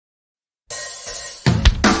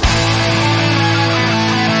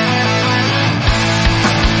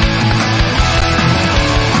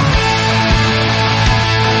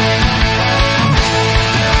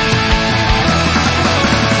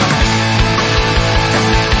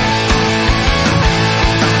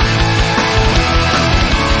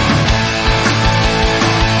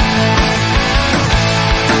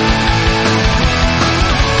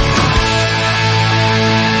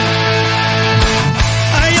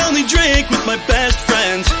my best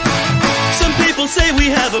friends. Some people say we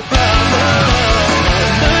have a problem,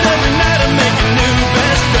 but every night I make a new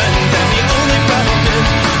best friend. And the only problem is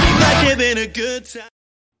we like having a good time.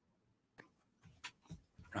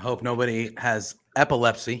 I hope nobody has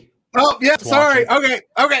epilepsy. Oh, yeah, sorry. Watching.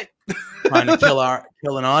 Okay. Trying to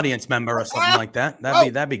kill an audience member or something like that.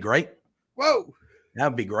 That'd be great. Whoa.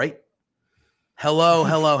 That'd be great.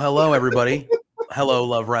 Hello, everybody. Hello,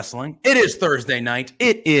 Love Wrestling. It is Thursday night.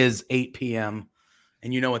 It is 8 p.m.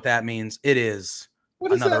 And you know what that means. It is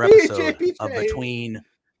another episode of Between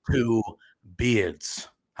Two Beards.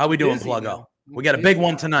 How we doing, Pluggo? We got a big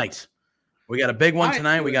one tonight. We got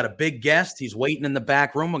a big guest. He's waiting in the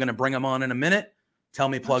back room. We're going to bring him on in a minute. Tell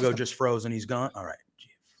me Pluggo just froze and he's gone. All right.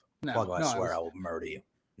 Pluggo, I swear I will murder you.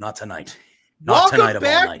 Not tonight. Not tonight of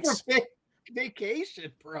all nights.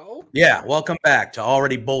 Vacation, bro. Yeah, welcome back to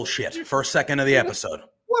already bullshit. First second of the episode.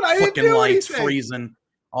 What? I didn't do lights anything. Freezing.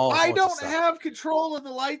 I don't have control of the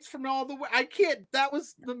lights from all the way. I can't. That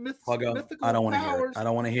was the mythical I don't want to hear it. I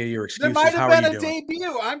don't want to hear your excuses. There might have been a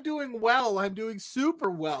debut. I'm doing well. I'm doing super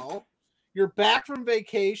well. You're back from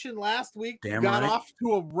vacation. Last week got off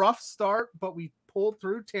to a rough start, but we pulled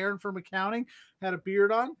through. Taryn from accounting had a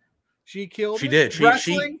beard on. She killed. She did.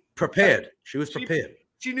 She prepared. She was prepared.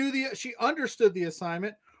 She understood the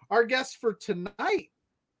assignment. Our guest for tonight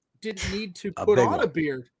didn't need to put on a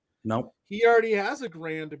beard. Nope. He already has a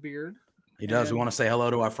grand beard. He does. We want to say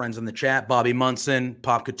hello to our friends in the chat, Bobby Munson,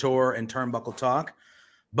 Pop Couture, and Turnbuckle Talk.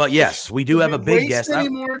 But yes, we do have a big guest. Any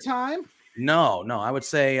more time? No. I would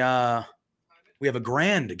say we have a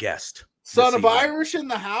grand guest. Son of Irish in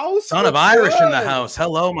the house. Son of Irish in the house.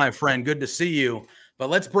 Hello, my friend. Good to see you.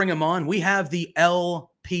 But let's bring him on. We have the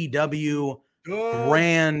LPW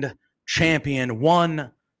Grand Champion,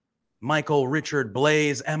 one Michael Richard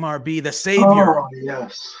Blaze, MRB, the Savior. Oh,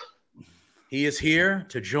 yes. He is here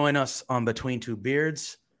to join us on Between Two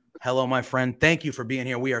Beards. Hello, my friend. Thank you for being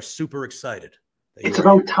here. We are super excited. It's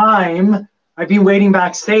about time. I've been waiting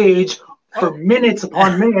backstage for minutes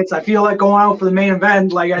upon minutes. I feel like going out for the main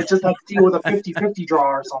event. Like I just have to deal with a 50-50 draw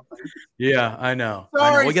or something. Yeah, I know.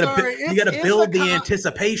 We got to build the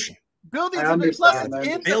anticipation. Build the anticipation.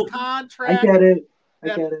 It's a contract. I get it.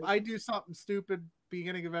 I do something stupid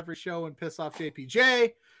beginning of every show and piss off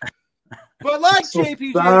JPJ. But like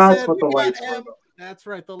JPJ said, that's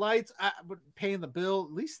right. The lights, paying the bill.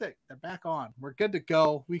 At least they're back on. We're good to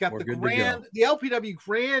go. We got the LPW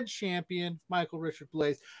Grand Champion, Michael Richard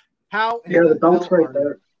Blaze. The belt's right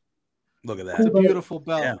there. Look at that. It's a beautiful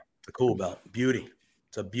belt. Yeah, it's a cool belt. Beauty.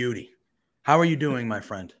 It's a beauty. How are you doing, my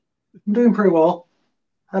friend? I'm doing pretty well.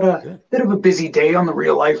 Had a bit of a busy day on the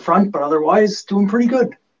real life front, but otherwise doing pretty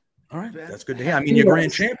good. All right, that's good to hear. I mean, you're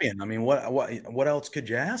grand champion. I mean, what else could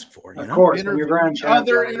you ask for? Of course, you're grand champion.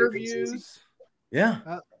 Other interviews.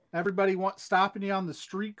 Yeah. Everybody stopping you on the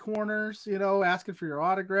street corners, asking for your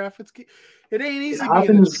autograph. It ain't easy. It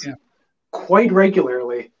happens quite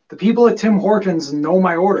regularly. The people at Tim Hortons know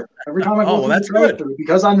my order every time I go through the drive-thru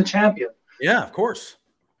because I'm the champion. Yeah, of course,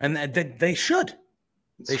 and they should.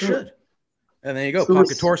 They should. And there you go. Pop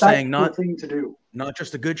Couture saying not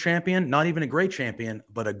just a good champion, not even a great champion,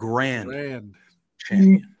 but a grand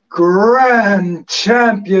champion. Grand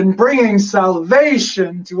champion, bringing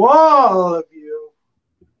salvation to all of you,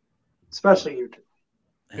 especially you two.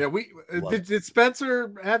 Yeah, did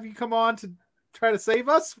Spencer have you come on to try to save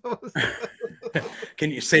us?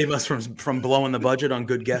 Can you save us from blowing the budget on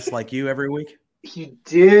good guests like you every week? He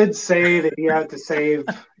did say that he had to save.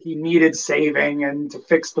 He needed saving and to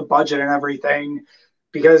fix the budget and everything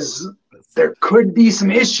because there could be some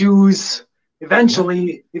issues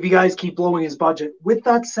eventually if you guys keep blowing his budget. With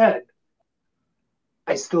that said,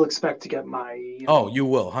 I still expect to get my. You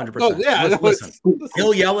will 100%. Oh, yeah, listen.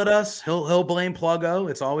 He'll yell at us. He'll blame Pluggo.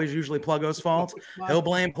 It's always usually Pluggo's fault. He'll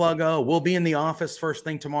blame Pluggo. We'll be in the office first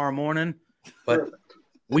thing tomorrow morning, but.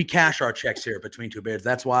 We cash our checks here Between Two Beards.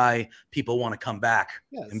 That's why people want to come back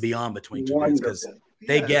and be on Between Two Beards because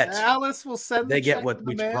they get Alice will send. They get what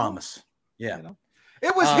we promise. Yeah,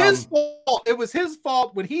 it was his fault. It was his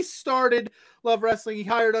fault when he started Love Wrestling. He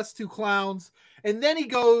hired us two clowns, and then he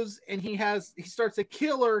goes and he starts a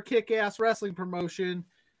killer kick-ass wrestling promotion.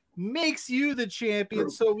 Makes you the champion,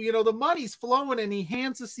 so the money's flowing, and he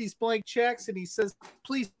hands us these blank checks, and he says,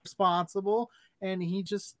 "Please be responsible," and he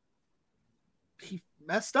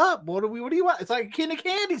messed up. What do you want? It's like a kid in a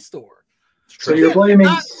candy store. So you're blaming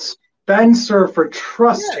Spencer for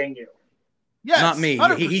trusting you. Yes, not me.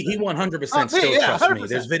 100%. He 100% still trusts 100%. Me.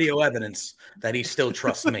 There's video evidence that he still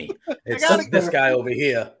trusts me. It's this guy over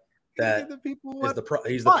here that is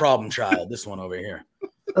he's the problem child. This one over here.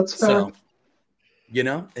 That's fair. So,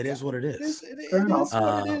 it is what it is. It is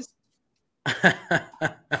what it is.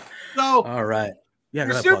 So all right. Yeah, we're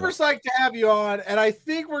go ahead, super Pluggo. psyched to have you on, and I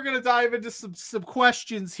think we're going to dive into some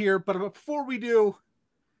questions here. But before we do,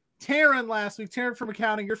 Taryn last week, Taryn from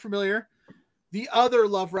accounting, you're familiar, the other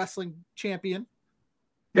Love Wrestling champion.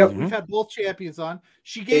 Yep. We've had both champions on.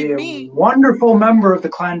 She gave A me wonderful member of the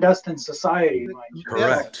clandestine society, mind you.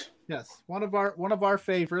 Correct. yes, one of our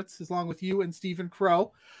favorites, along with you and Stephen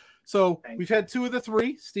Crow. So Thank we've had two of the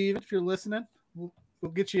three. Stephen, if you're listening, we'll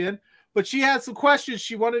get you in. But she had some questions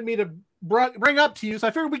she wanted me to bring up to you, so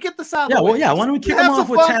I figured we get this out of Yeah, the way. well, yeah. Why don't we kick Have them off some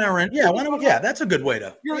with fun. Taryn? Yeah, why don't we? Yeah, that's a good way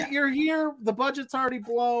to. Yeah. You're here. The budget's already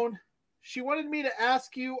blown. She wanted me to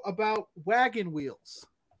ask you about wagon wheels.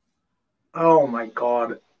 Oh my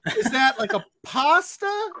god. Is that like a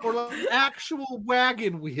pasta or like an actual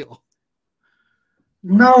wagon wheel?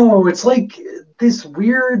 No, it's like this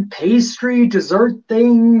weird pastry dessert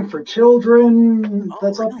thing for children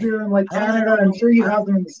that's up really? here in like I don't Canada. know. I'm sure you have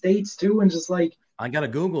them in the States too, and just like I gotta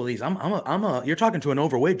Google these. You're talking to an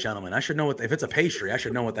overweight gentleman. I should know if it's a pastry. I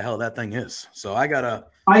should know what the hell that thing is. So I gotta.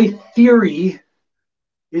 my theory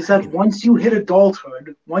is that once you hit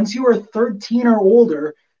adulthood, once you are 13 or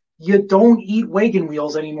older, you don't eat wagon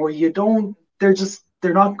wheels anymore. You don't,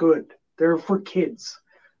 they're not good. They're for kids.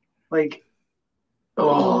 Like,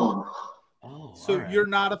 oh, So all right. you're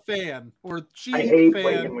not a fan, or she's I hate a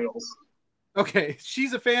wagon fan. wheels. Okay,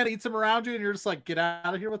 she's a fan, eats them around you, and you're just like, get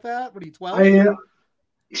out of here with that? What are you, 12?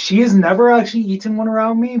 She has never actually eaten one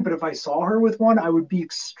around me, but if I saw her with one, I would be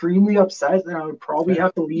extremely upset and I would probably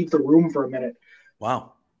have to leave the room for a minute.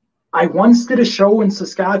 Wow. I once did a show in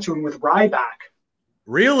Saskatchewan with Ryback.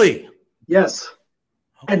 Really? Yes.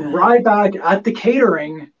 Okay. And Ryback at the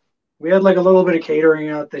catering, we had like a little bit of catering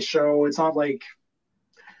at the show. It's not like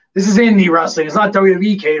this is indie wrestling. It's not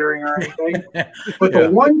WWE catering or anything. But Yeah.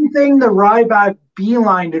 the one thing the Ryback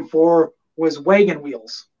beelined it for was wagon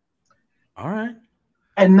wheels. All right.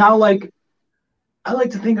 And now, like, I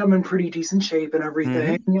like to think I'm in pretty decent shape and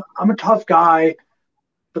everything. I'm a tough guy,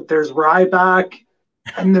 but there's Ryback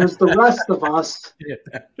and there's the rest of us.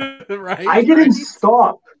 Right? I didn't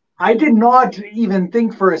stop. I did not even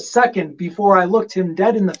think for a second before I looked him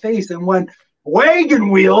dead in the face and went, wagon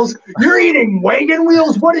wheels? You're eating wagon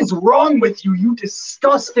wheels? What is wrong with you, you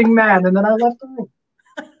disgusting man? And then I left the room.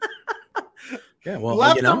 Yeah. Well,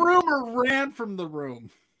 Left you know, the room or ran from the room?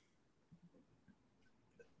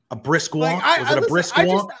 a brisk walk. Like, Was it a brisk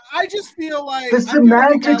walk? I just feel like The I feel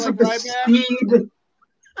like a guy semantics like of the Ryback. speed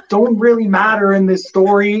don't really matter in this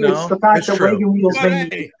story. No, it's the fact it's that true. wagon wheels But made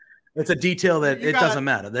me. hey, It's a detail that You it gotta- doesn't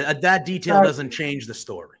matter. That detail doesn't change the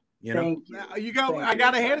story. You know. Thank you. I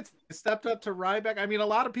gotta hand it. Stepped up to Ryback. I mean, a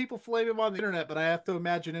lot of people flame him on the internet, but I have to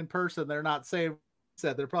imagine in person they're not saying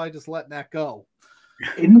said. They're probably just letting that go.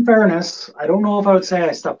 In fairness, I don't know if I would say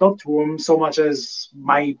I stepped up to him so much as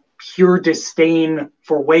my pure disdain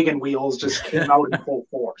for wagon wheels just came out in full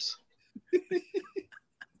force.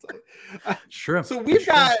 Sure. So we've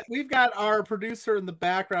got our producer in the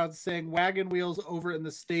background saying wagon wheels over in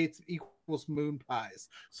the States equals moon pies.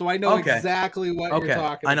 So I know Okay. exactly what Okay. you're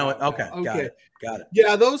talking I know it. about. Okay. now. Got it. Got it.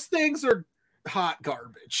 Yeah, those things are hot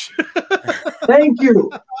garbage. Thank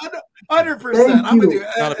you. 100%. I'm with you.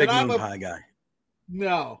 Not a big And I'm moon pie guy.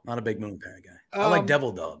 No. Not a big moon pie guy. I like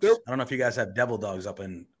devil dogs. there- I don't know if you guys have devil dogs up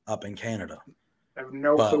in Canada. I have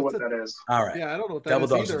no But- clue what that is. All right. Yeah, I don't know what that Devil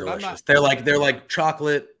is dogs either. are and I'm delicious. not. They're like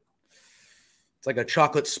chocolate. It's like a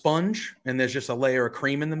chocolate sponge, and there's just a layer of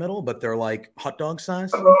cream in the middle, but they're like hot dog size.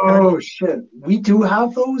 Oh shit, we do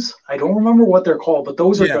have those. I don't remember what they're called, but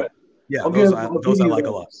those are Yeah. good. Yeah, I'll those give- I I'll those give I you like a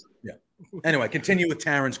those. lot. Yeah. Anyway, continue with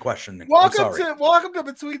Taryn's question. I'm Welcome sorry. to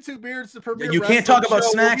Between Two Beards, the premier. You can't talk wrestling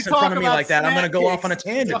about show where snacks we in front talk of me about like that. I'm going to snack go off on a cakes.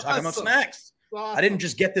 tangent It's talking about awesome. snacks. It's awesome. I didn't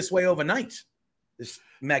just get this way overnight. This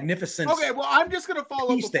magnificent. Okay, well, I'm just gonna follow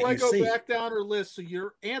up piece that before I you go see. back down her list. So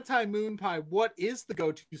you're anti-moon pie. What is the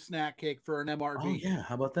go-to snack cake for an MRB? Oh yeah,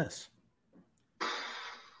 how about this?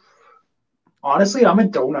 Honestly, I'm a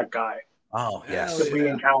donut guy. Oh yes. Hell If we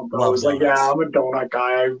can count Love those, like donuts. yeah, I'm a donut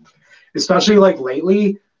guy. Especially like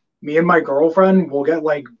lately, me and my girlfriend will get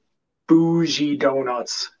like bougie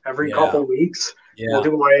donuts every Yeah. couple weeks. We'll Yeah.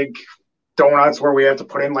 do like donuts where we have to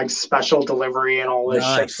put in like special delivery and all this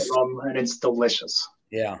Nice. shit for them, and it's delicious.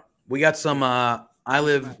 Yeah. We got some I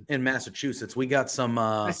live in Massachusetts. We got some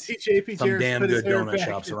I see JP some Jarrett's damn put his good hair donut back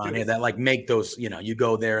shops into around his- here that like make those, you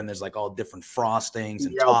go there and there's like all different frostings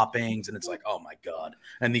and Yep. toppings and it's like, oh my God.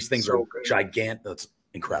 And these things So are good. gigantic. That's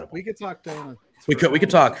incredible. We could talk donuts. We could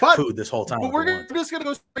talk But- food this whole time. But if we're we want. just gonna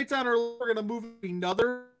go straight down our. We're gonna move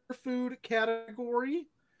another food category.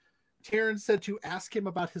 Taryn said to ask him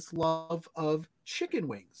about his love of chicken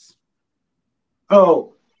wings.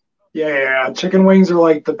 Oh, Yeah. Chicken wings are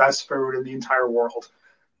like the best food in the entire world.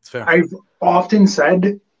 It's fair. I've often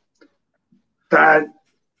said that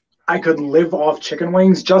I could live off chicken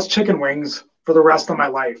wings, just chicken wings, for the rest of my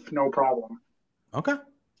life, no problem. Okay.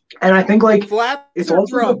 And I think like Flats it's or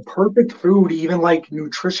also the drums? perfect food, even like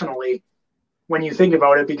nutritionally, when you think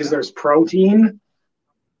about it, because there's protein,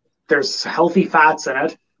 there's healthy fats in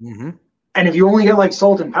it. Mm-hmm. And if you only get like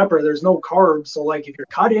salt and pepper, there's no carbs. So like if you're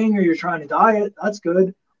cutting or you're trying to diet, that's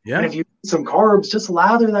good. Yeah. And if you eat some carbs, just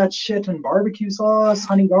lather that shit in barbecue sauce,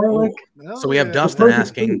 honey garlic. So we have yeah. Dustin Perfect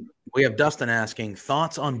asking. food. We have Dustin asking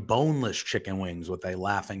thoughts on boneless chicken wings with a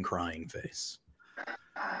laughing, crying face.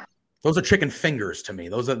 Those are chicken fingers to me.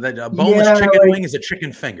 Those are the boneless Yeah, chicken like- wing is a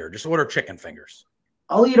chicken finger. Just order chicken fingers.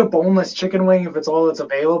 I'll eat a boneless chicken wing if it's all that's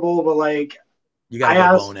available, but like You got I to go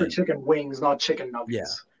asked bone for in. chicken wings, not chicken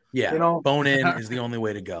nuggets. Yeah, you know? bone in is the only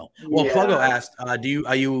way to go. Well, Yeah. Pluggo asked, do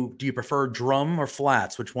you prefer drum or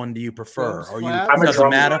flats? Which one do you prefer? Drums, Or you flats? I'm a doesn't drum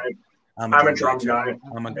matter. guy. I'm I'm a drum too. guy.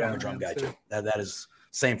 I'm a Yeah. drum guy too. That is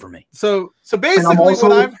same for me. So basically, also-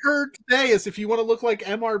 what I've heard today is if you want to look like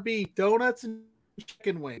MRB, donuts and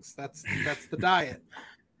chicken wings. That's the diet.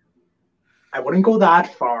 I wouldn't go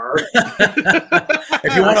that far.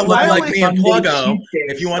 If you want to look I like only- me and Sunday Pluggo, cheat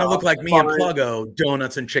day if you want to look stuff, like me and but- Pluggo,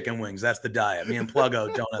 donuts and chicken wings. That's the diet. Me and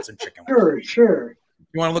Pluggo, donuts and chicken wings. Sure. If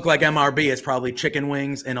you want to look like MRB, it's probably chicken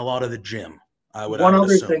wings and a lot of the gym. I would One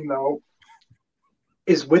other assume. thing though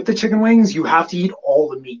is with the chicken wings, you have to eat all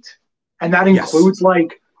the meat, and that Yes. includes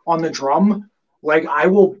like on the drum. Like I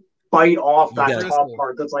will bite off You that gotta- top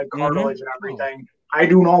part that's like cartilage and Oh. everything. I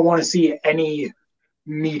do not want to see any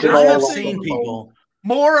meat at I all. have I've seen on the bone. people.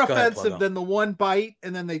 More Go ahead, offensive Pluggo. than the one bite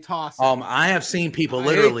and then they toss it. I have seen people I hate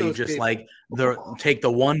literally those just people. like take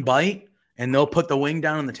the one bite and they'll put the wing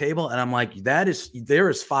down on the table, and I'm like, there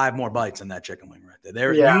is 5 more bites in that chicken wing right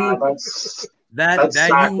there. Yeah, that's that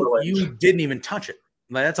sacrilege. you didn't even touch it.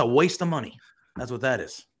 Like, that's a waste of money. That's what that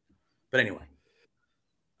is. But anyway,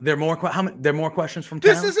 there are more questions from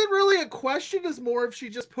This town? isn't really a question. It's more if she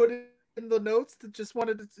just put it in the notes that just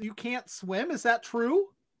wanted to. You can't swim. Is that true?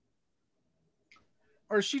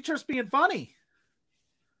 Or is she just being funny?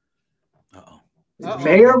 Uh-oh. Uh-oh.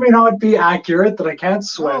 may or may not be accurate that I can't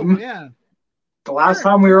swim. Oh, yeah. The last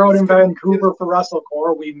Sure, time we were out in sure. Vancouver for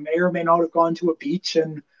WrestleCore, we may or may not have gone to a beach,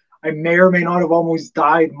 and I may or may not have almost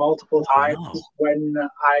died multiple times no. when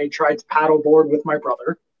I tried to paddleboard with my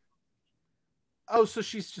brother. Oh, so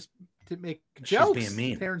she's just to make She's jokes. being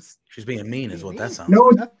mean. Terrence, She's being mean is what that sounds No,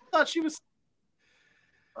 like. I thought she was.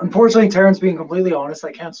 unfortunately, Terrence, being completely honest,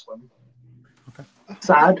 I can't swim.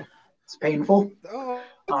 Sad. It's painful. Oh,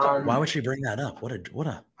 Why would she bring that up? What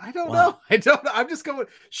a I don't Wow. know. I don't know. I'm just going.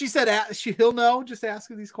 She said he'll know. Just ask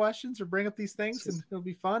her these questions or bring up these things, and it'll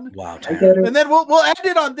be fun. wow, I Taryn. get it. And then we'll end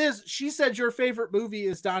it on this. She said your favorite movie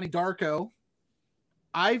is Donnie Darko.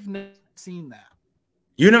 I've never seen that.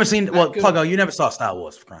 You never seen good. Pluggo, you never saw Star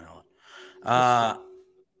Wars for crying out loud.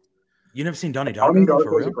 You never seen Donnie Donnie Darko Darko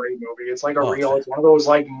for is a real? great movie. It's like a Oh, real. It's one of those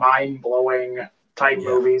like mind-blowing type Yeah.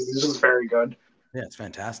 movies. It's just very good. Yeah, it's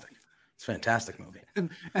fantastic. It's a fantastic movie.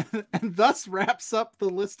 And thus wraps up the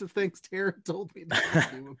list of things Tara told me to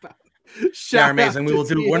ask you about. They're Shout amazing. out We will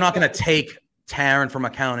to do. We're not Tia. going to take Taryn from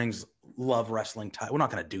accounting's love wrestling title. We're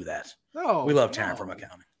not going to do that. No, We love Taryn no. from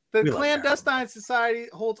accounting. The We love Taryn. Clandestine Society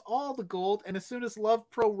holds all the gold, and as soon as Love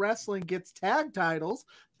Pro Wrestling gets tag titles,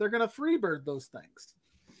 they're gonna freebird those things.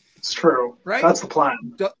 It's true. Right? That's the plan.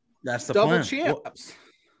 That's the Double plan. champs.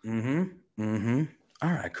 All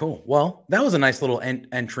right, cool. Well, that was a nice little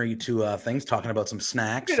entry to things, talking about some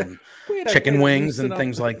snacks and Way to chicken wings loosen and up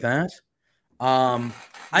things the- like that. I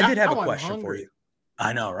did have a Now I'm question for hungry. you.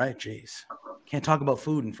 I know, right? Jeez. Can't talk about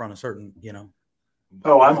food in front of certain,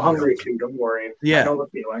 Oh, I'm hungry too. Don't worry. Yeah. I know the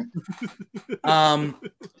feeling.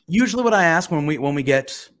 Usually what I ask when we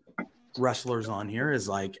get wrestlers on here is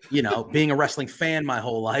like, being a wrestling fan my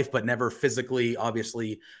whole life, but never physically,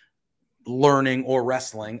 obviously learning or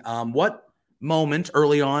wrestling. What moment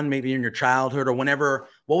early on, maybe in your childhood or whenever,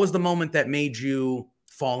 what was the moment that made you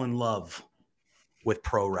fall in love with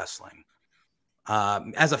pro wrestling?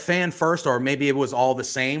 As a fan first, or maybe it was all the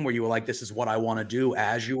same where you were like, this is what I want to do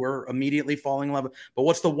as you were immediately falling in love. But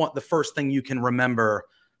what's the first thing you can remember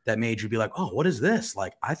that made you be like, oh, what is this?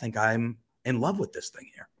 Like, I think I'm in love with this thing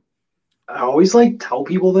here. I always like tell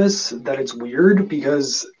people this, that it's weird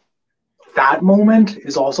because that moment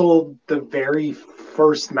is also the very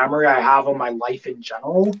first memory I have of my life in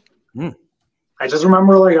general. Mm. I just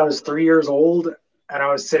remember like I was 3 years old and I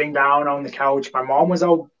was sitting down on the couch. My mom was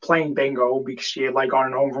out playing bingo because she had like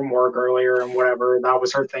gotten home from work earlier and whatever. That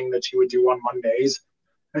was her thing that she would do on Mondays.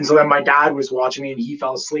 And so then my dad was watching me and he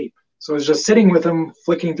fell asleep. So I was just sitting with him,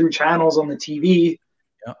 flicking through channels on the TV.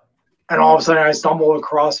 Yep. And all of a sudden I stumble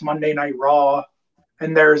across Monday Night Raw,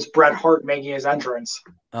 and there's Bret Hart making his entrance.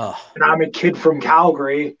 Oh, And I'm a kid from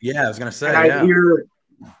Calgary. yeah, I was gonna say, And I hear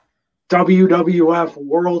WWF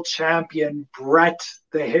World Champion Bret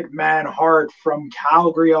the Hitman Hart from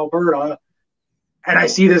Calgary, Alberta. And I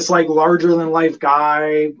see this like larger than life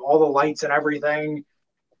guy, all the lights and everything.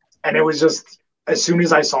 And it was just, as soon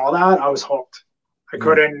as I saw that, I was hooked. I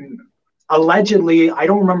couldn't, allegedly, I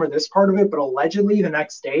don't remember this part of it, but allegedly the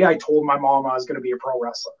next day I told my mom I was going to be a pro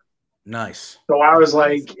wrestler. Nice. So I was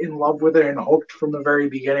like in love with it and hooked from the very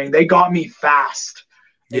beginning. They got me fast.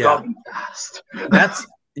 Got me fast. That's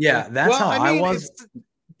how I was.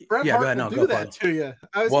 Bret Yeah, Hart go ahead. No, will go do that to you.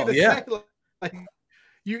 I was going to say, like,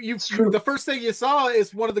 you the first thing you saw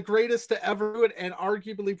is one of the greatest to ever do it, and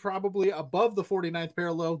arguably probably above the 49th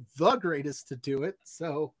parallel, the greatest to do it.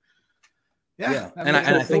 So, yeah.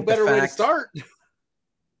 I think better the way to fact, start.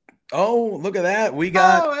 Oh, look at that. We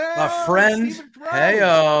got a friend.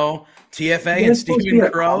 Heyo. TFA and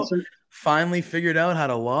Stephen Crow finally figured out how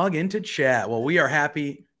to log into chat. Well, we are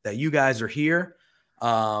happy that you guys are here.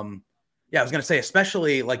 I was going to say,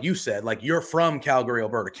 especially like you said, like you're from Calgary,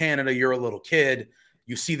 Alberta, Canada. You're a little kid.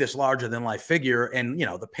 You see this larger than life figure and, you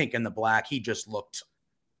know, the pink and the black, he just looked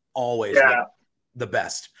always like the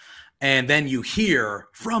best. And then you hear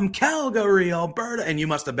from Calgary, Alberta, and you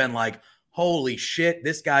must have been like, holy shit,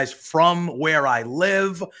 this guy's from where I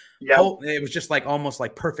live. Yep. It was just like almost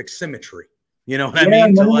like perfect symmetry. You know what I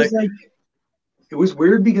mean? It was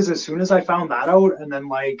weird because as soon as I found that out, and then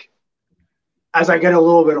like as I get a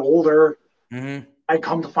little bit older, I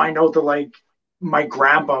come to find out that like my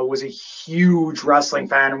grandpa was a huge wrestling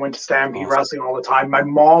fan and went to Stampede Wrestling all the time. My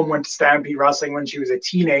mom went to Stampede Wrestling when she was a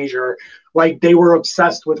teenager. Like they were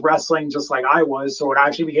obsessed with wrestling just like I was. So it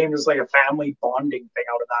actually became just like a family bonding thing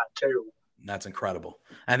out of that too. That's incredible.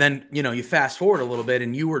 And then, you know, you fast forward a little bit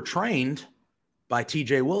and you were trained by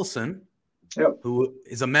TJ Wilson, who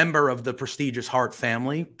is a member of the prestigious Hart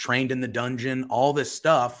family, trained in the dungeon, all this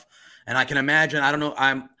stuff. And I can imagine, I don't know,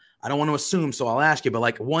 I don't want to assume, so I'll ask you, but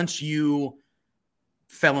like once you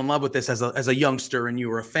fell in love with this as a youngster and you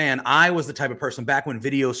were a fan, I was the type of person back when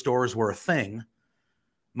video stores were a thing.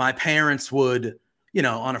 My parents would, you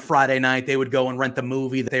know, on a Friday night, they would go and rent the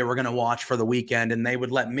movie that they were going to watch for the weekend. And they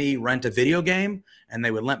would let me rent a video game and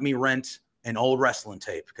they would let me rent an old wrestling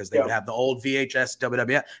tape because they would have the old VHS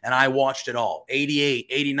WWF. And I watched it all, 88,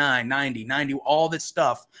 89, 90, all this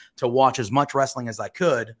stuff to watch as much wrestling as I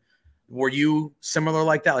could. Were you similar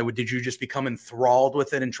like that? Like, did you just become enthralled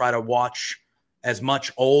with it and try to watch as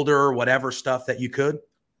much older, whatever stuff that you could?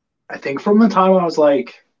 I think from the time I was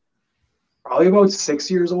like probably about 6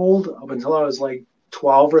 years old up until I was like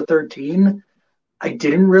 12 or 13, I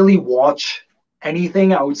didn't really watch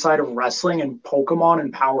anything outside of wrestling and Pokemon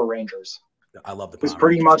and Power Rangers. I love the It was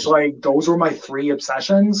pretty much like those were my three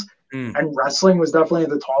obsessions. And wrestling was definitely at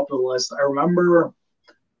the top of the list. I remember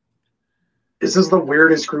this is the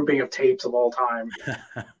weirdest grouping of tapes of all time.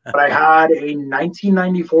 But I had a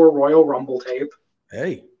 1994 Royal Rumble tape.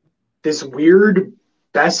 Hey. This weird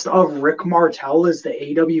best of Rick Martel as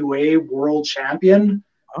the AWA World Champion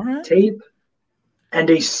tape. And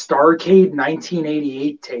a Starrcade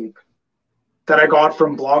 1988 tape that I got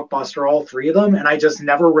from Blockbuster, all three of them. And I just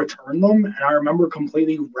never returned them. And I remember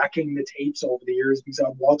completely wrecking the tapes over the years because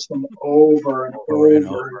I've watched them over and over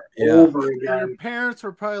again. Your parents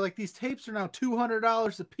were probably like, these tapes are now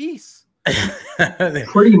 $200 a piece.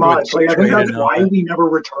 Pretty much. Like, I think that's why we never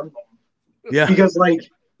returned them. Yeah. Because like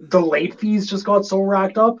the late fees just got so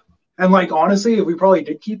racked up. And like, honestly, if we probably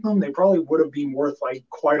did keep them, they probably would have been worth like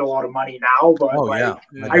quite a lot of money now. But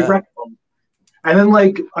I wrecked them. And then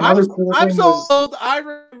like another cool thing was I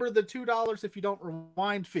remember the $2 if you don't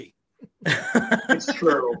rewind fee. It's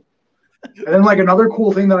true. And then like another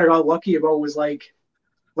cool thing that I got lucky about was like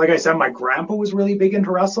I said, my grandpa was really big into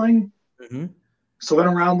wrestling. So then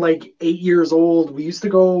around like 8 years old, we used to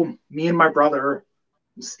go, me and my brother,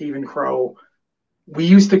 Stephen Crow, we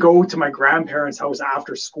used to go to my grandparents' house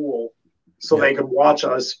after school so they could watch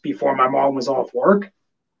us before my mom was off work.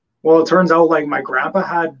 Well, it turns out like my grandpa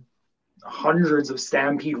had hundreds of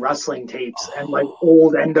Stampede Wrestling tapes and like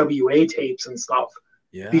old NWA tapes and stuff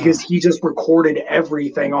because he just recorded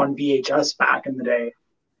everything on VHS back in the day.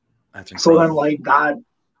 That's incredible. So then like that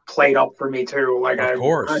played up for me too. Like I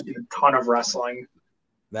did a ton of wrestling.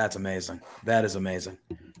 That's amazing. That is amazing.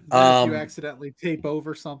 If you accidentally tape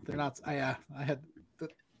over something, I had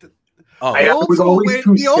the old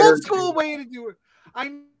school way to do it.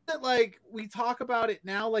 I that like we talk about it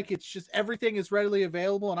now like it's just everything is readily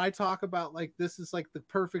available, and I talk about like this is like the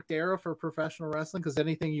perfect era for professional wrestling because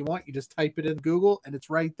anything you want you just type it in Google and it's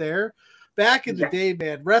right there. Back in the day,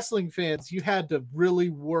 man, wrestling fans, you had to really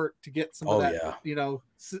work to get some of that,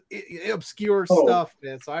 obscure stuff,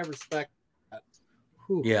 man. So I respect that.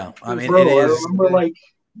 Whew. Yeah, I mean, bro, I remember like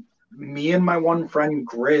me and my one friend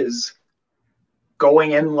Grizz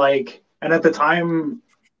going in like, and at the time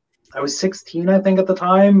I was 16, I think at the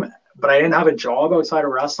time, but I didn't have a job outside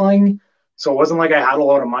of wrestling. So it wasn't like I had a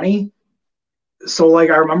lot of money. So like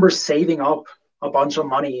I remember saving up a bunch of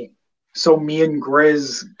money so me and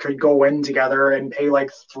Grizz could go in together and pay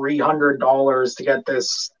like $300 to get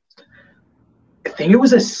this. I think it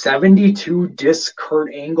was a 72 disc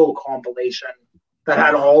Kurt Angle compilation that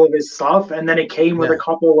had all of his stuff. And then it came with a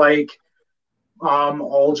couple like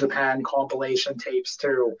All Japan compilation tapes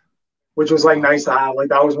too, which was like nice to have. Like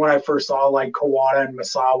that was when I first saw like Kawada and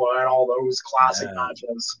Misawa and all those classic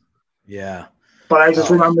matches. Yeah. But I just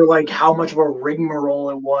remember like how much of a rigmarole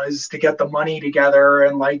it was to get the money together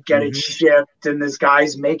and like get it shipped, and this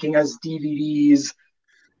guy's making us DVDs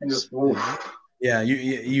and just oof. Yeah,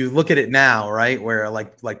 you look at it now, right? Where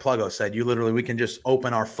like Pluggo said, we can just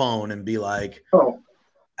open our phone and be like,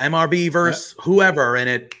 MRB versus whoever,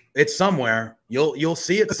 and it's somewhere. You'll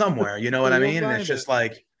see it somewhere. You know what I mean? And it's just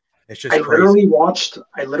like it's just. I literally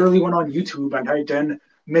went on YouTube and typed in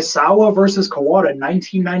Misawa versus Kawada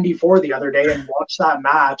 1994 the other day and watched that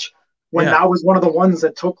match when that was one of the ones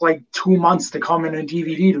that took like 2 months to come in a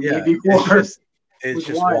DVD to me before. It's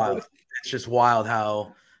just wild. It's just wild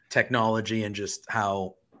how technology and just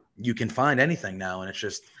how you can find anything now. And it's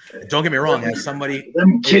just, don't get me wrong. As somebody,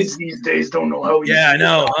 them kids these days don't know how. I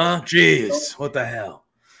know, huh? Jeez, what the hell?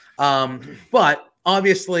 But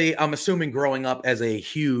obviously, I'm assuming growing up as a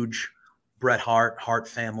huge Bret Hart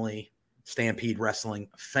family, Stampede Wrestling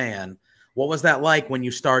fan, what was that like when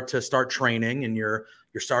you start training and you're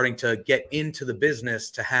starting to get into the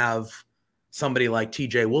business to have somebody like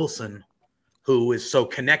TJ Wilson, who is so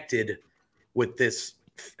connected with this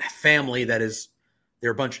family that is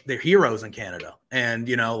they're heroes in Canada, and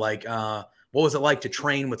what was it like to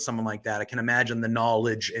train with someone like that? I can imagine the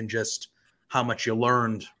knowledge and just how much you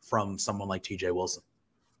learned from someone like TJ Wilson.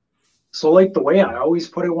 So like the way I always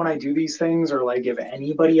put it when I do these things, or like if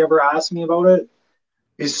anybody ever asks me about it,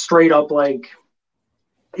 is straight up like,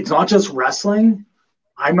 it's not just wrestling.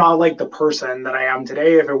 I'm not like the person that I am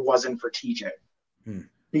today if it wasn't for TJ.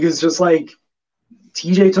 Because just like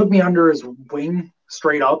TJ took me under his wing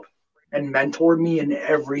straight up and mentored me in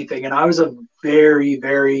everything. And I was a very,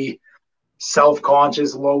 very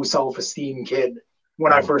self-conscious, low self-esteem kid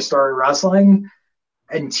when I first started wrestling.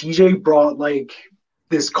 And TJ brought like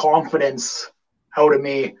this confidence out of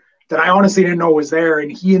me that I honestly didn't know was there.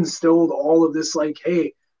 And he instilled all of this, like,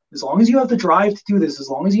 hey, as long as you have the drive to do this, as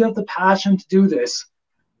long as you have the passion to do this,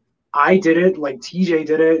 I did it, like TJ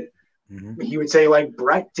did it. He would say like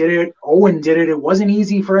Bret did it, Owen did it. It wasn't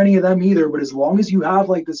easy for any of them either, but as long as you have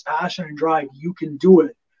like this passion and drive, you can do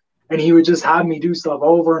it. And he would just have me do stuff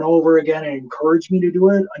over and over again and encourage me to do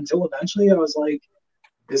it until eventually I was like,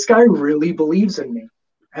 this guy really believes in me.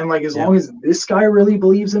 And like, as long as this guy really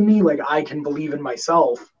believes in me, like I can believe in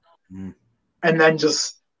myself. And then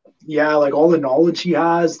just, like all the knowledge he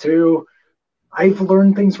has too. I've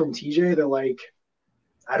learned things from TJ that like,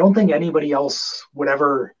 I don't think anybody else would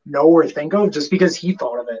ever know or think of just because he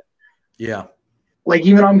thought of it. Yeah. Like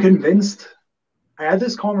even I'm convinced, I had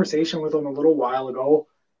this conversation with him a little while ago,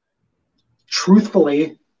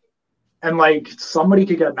 truthfully, and like somebody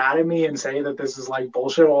could get mad at me and say that this is like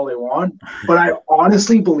bullshit all they want, but I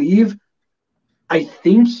honestly believe, I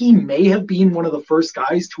think he may have been one of the first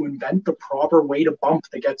guys to invent the proper way to bump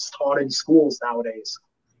that gets taught in schools nowadays.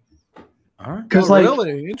 All right. Because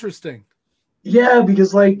really interesting. Yeah,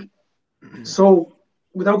 because like, so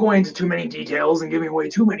without going into too many details and giving away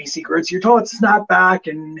too many secrets, you're taught to snap back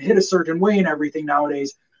and hit a certain way and everything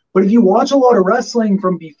nowadays. But if you watch a lot of wrestling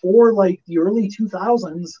from before like the early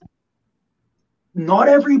 2000s, not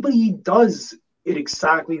everybody does it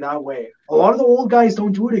exactly that way. A lot of the old guys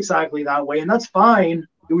don't do it exactly that way, and that's fine.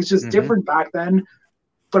 It was just different back then.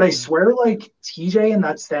 But I swear, like TJ and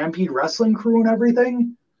that Stampede Wrestling crew and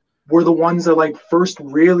everything were the ones that like first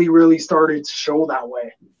really, really started to show that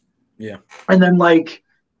way. Yeah. And then like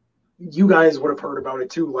you guys would have heard about it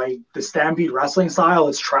too. Like the Stampede Wrestling style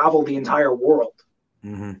has traveled the entire world.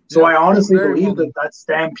 So I honestly believe that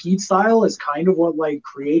Stampede style is kind of what like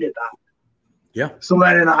created that. Yeah. So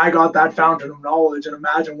then I got that fountain of knowledge, and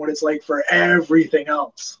imagine what it's like for everything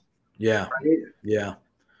else. Yeah. Right? Yeah.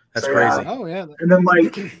 That's crazy. Yeah. And then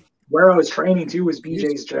like where I was training too was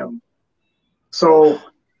BJ's gym. So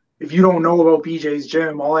if you don't know about BJ's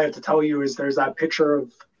Gym, all I have to tell you is there's that picture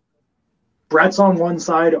of Brett's on one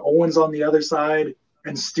side, Owen's on the other side,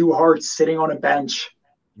 and Stu Hart's sitting on a bench,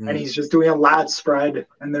 and he's just doing a lat spread,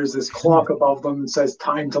 and there's this clock above them that says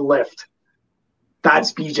time to lift.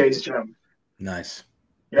 That's BJ's Gym. Nice.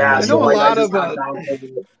 Yeah, I know a lot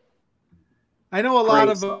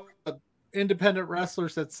of stuff. independent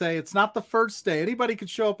wrestlers that say it's not the first day. Anybody could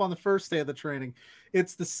show up on the first day of the training.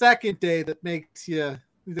 It's the second day that makes you,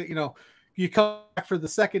 you come back for the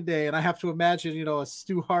second day. And I have to imagine, a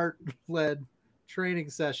Stu Hart led training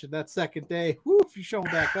session that second day. If you show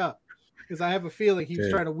him back up, because I have a feeling he was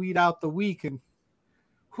trying to weed out the weak. And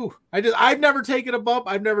I've never taken a bump.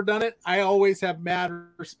 I've never done it. I always have mad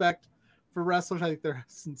respect for wrestlers. I think they're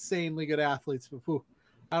insanely good athletes, but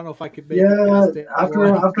I don't know if I could make it. After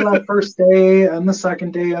that first day and the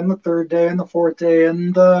second day and the third day and the fourth day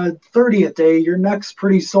and the 30th day, your neck's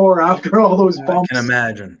pretty sore after all those bumps.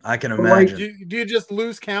 I can imagine. Do you just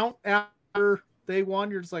lose count after day one?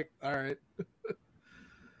 You're just like, all right.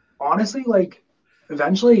 Honestly,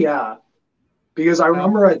 eventually, yeah. Because I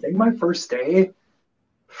remember, I think my first day,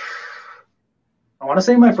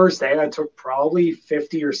 I took probably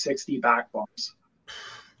 50 or 60 back bumps.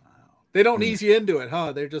 They don't ease you into it,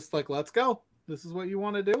 huh? They're just like, let's go. This is what you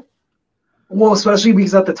want to do? Well, especially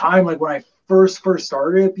because at the time, when I first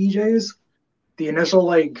started at BJ's, the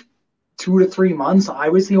initial 2 to 3 months, I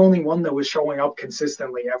was the only one that was showing up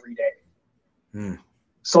consistently every day.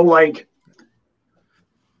 So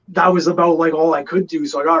that was about all I could do.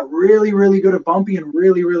 So I got really, really good at bumpy and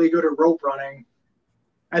really, really good at rope running.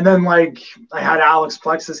 And then I had Alex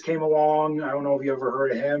Plexus came along. I don't know if you ever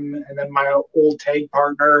heard of him. And then my old tag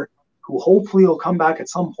partner, who hopefully will come back at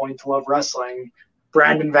some point to Love Wrestling,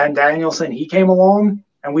 Brandon Van Danielson, he came along,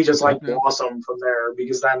 and we just blossomed from there,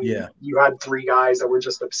 because then you had 3 guys that were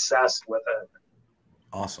just obsessed with it.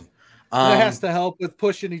 Awesome. That has to help with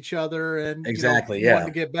pushing each other and exactly, wanting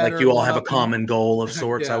to get better. You all have a common goal of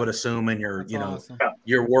sorts, I would assume, and you're awesome.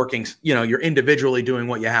 You're working, you're individually doing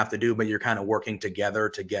what you have to do, but you're kind of working together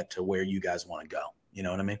to get to where you guys want to go. You know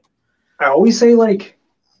what I mean? I always say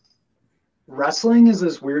wrestling is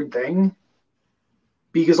this weird thing,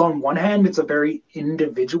 because on one hand it's a very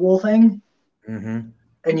individual thing, and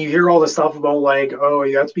you hear all this stuff about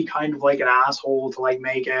you have to be kind of an asshole to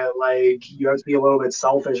make it, you have to be a little bit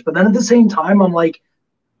selfish, but then at the same time I'm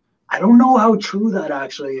I don't know how true that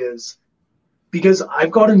actually is, because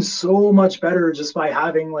I've gotten so much better just by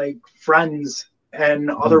having friends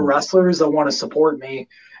and other wrestlers that want to support me,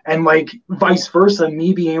 and vice versa,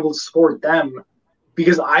 me being able to support them,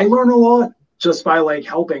 because I learn a lot just by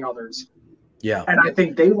helping others. Yeah. And I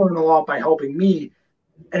think they learn a lot by helping me.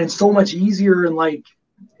 And it's so much easier, and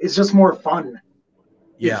it's just more fun.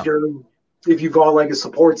 Yeah. If you've got a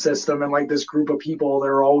support system and this group of people that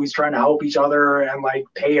are always trying to help each other and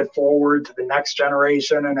pay it forward to the next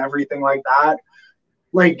generation and everything like that.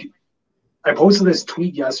 I posted this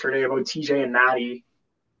tweet yesterday about TJ and Natty,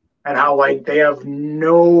 and how they have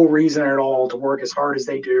no reason at all to work as hard as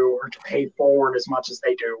they do or to pay forward as much as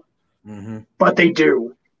they do. But they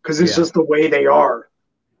do, because it's just the way they are,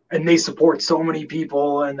 and they support so many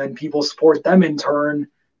people, and then people support them in turn,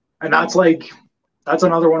 and that's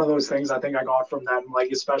another one of those things I think I got from them,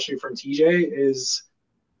 especially from TJ, is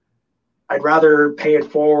I'd rather pay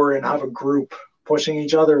it forward and have a group pushing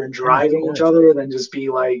each other and driving each other than just be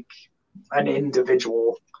an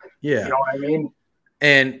individual. You know what I mean?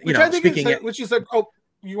 And speaking,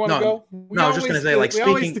 you want to go? No, I was just going to say,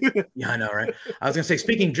 speaking. Yeah, I know, right? I was going to say,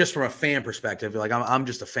 speaking just from a fan perspective, I'm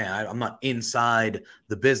just a fan. I'm not inside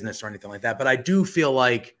the business or anything like that, but I do feel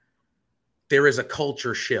there is a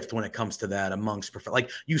culture shift when it comes to that amongst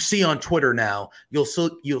you see on Twitter now. You'll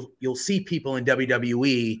see people in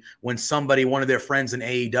WWE when one of their friends in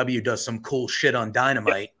AEW does some cool shit on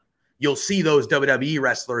Dynamite. You'll see those WWE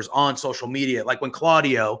wrestlers on social media, when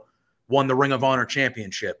Claudio won the Ring of Honor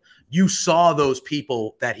championship. You saw those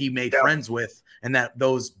people that he made friends with, and that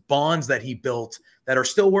those bonds that he built that are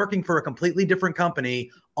still working for a completely different company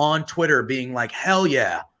on Twitter being hell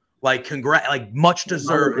yeah, much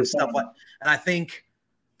deserved and stuff and I think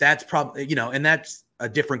that's probably, and that's a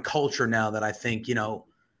different culture now that I think,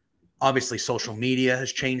 obviously social media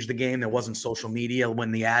has changed the game. There wasn't social media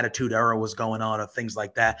when the Attitude Era was going on or things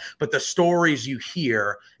like that. But the stories you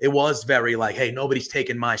hear, it was very hey, nobody's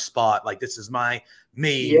taking my spot. This is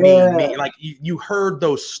me. You heard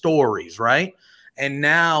those stories, right? And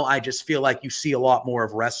now I just feel you see a lot more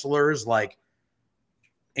of wrestlers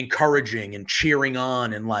encouraging and cheering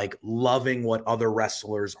on and loving what other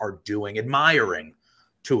wrestlers are doing, admiring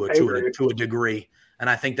to a degree. And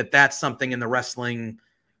I think that's something in the wrestling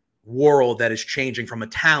world that is changing from a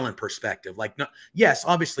talent perspective. Like, no, yes,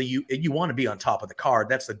 obviously you want to be on top of the card.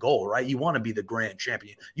 That's the goal, right? You want to be the grand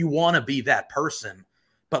champion. You want to be that person,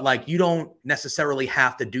 but like, you don't necessarily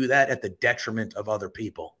have to do that at the detriment of other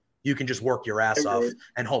people. You can just work your ass off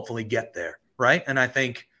and hopefully get there. Right. And I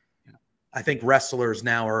think wrestlers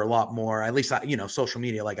now are a lot more, at least, you know, social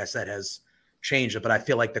media, like I said, has changed it, but I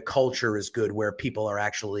feel like the culture is good where people are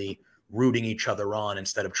actually rooting each other on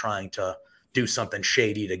instead of trying to do something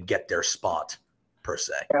shady to get their spot, per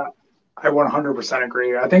se. Yeah, I 100%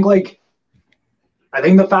 agree. I think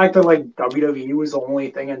the fact that like WWE was the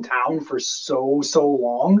only thing in town for so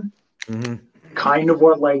long, kind of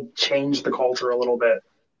what like changed the culture a little bit,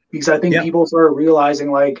 because I think people started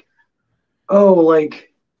realizing like, oh,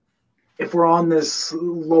 like if we're on this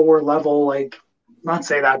lower level, like, not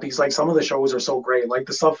say that because like some of the shows are so great, like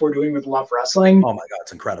the stuff we're doing with Love Wrestling. Oh my God,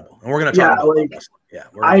 it's incredible. And we're going to talk about Love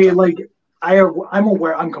Wrestling. I'm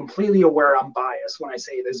aware, I'm completely aware I'm biased when I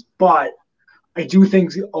say this, but I do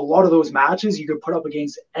think a lot of those matches you could put up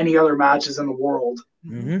against any other matches in the world.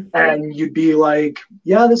 And you'd be like,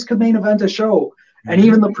 yeah, this could main event a show. And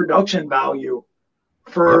even the production value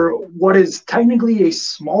for what is technically a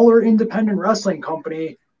smaller independent wrestling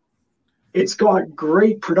company, it's got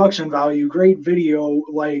great production value, great video.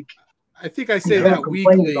 Like, I think I say that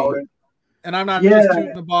weekly. And I'm not just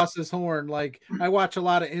tooting the boss's horn. Like, I watch a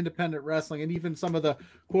lot of independent wrestling, and even some of the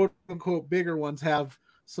quote unquote bigger ones have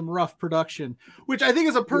some rough production, which I think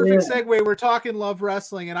is a perfect segue. We're talking Love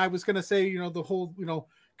Wrestling, and I was going to say, you know, the whole, you know,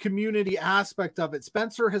 community aspect of it.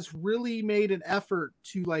 Spencer has really made an effort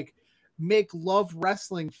to like make Love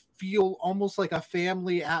Wrestling feel almost like a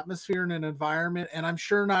family atmosphere and an environment. And I'm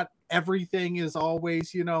sure not everything is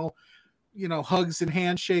always, you know, hugs and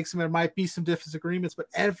handshakes, and there might be some disagreements, but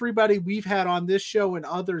everybody we've had on this show and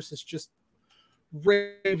others has just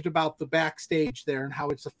raved about the backstage there and how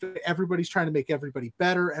it's everybody's trying to make everybody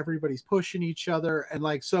better. Everybody's pushing each other. And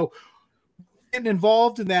like, so getting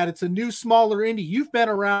involved in that, it's a new, smaller indie. You've been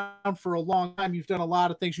around for a long time. You've done a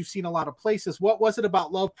lot of things. You've seen a lot of places. What was it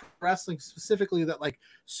about Love Wrestling specifically that like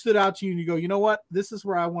stood out to you and you go, you know what, this is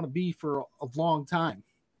where I want to be for a long time?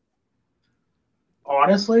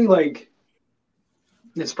 Honestly, like,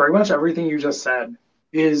 it's pretty much everything you just said.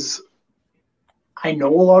 Is I know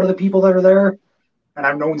a lot of the people that are there, and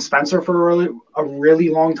I've known Spencer for a really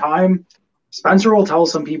long time. Spencer will tell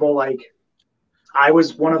some people like, I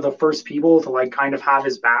was one of the first people to like kind of have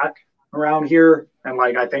his back around here, and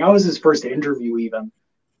like I think I was his first interview even.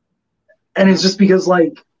 And it's just because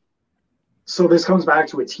like, so this comes back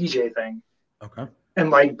to a TJ thing,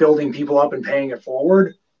 and like building people up and paying it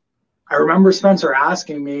forward. I remember Spencer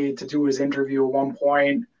asking me to do his interview at one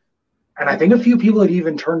point, and I think a few people had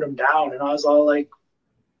even turned him down. And I was all like,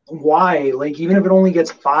 why? Like, even if it only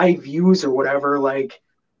gets 5 views or whatever, like,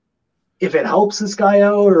 if it helps this guy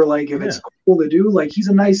out or like if it's cool to do, like, he's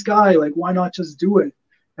a nice guy. Like, why not just do it?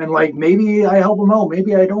 And like, maybe I help him out,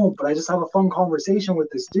 maybe I don't, but I just have a fun conversation with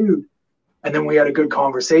this dude. And then we had a good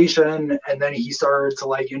conversation, and then he started to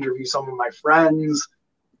like interview some of my friends,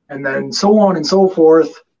 and then so on and so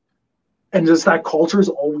forth. And just that culture's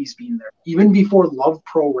always been there. Even before Love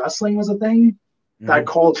Pro Wrestling was a thing, that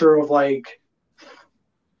culture of like,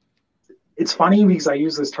 it's funny because I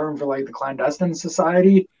use this term for like the clandestine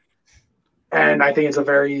society. And I think it's a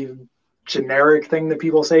very generic thing that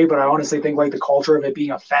people say, but I honestly think like the culture of it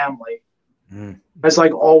being a family has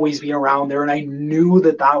like always been around there. And I knew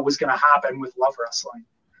that that was going to happen with Love Wrestling.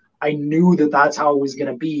 I knew that that's how it was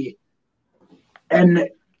going to be. And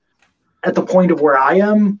at the point of where I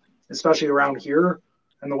am, especially around here,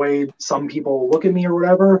 and the way some people look at me or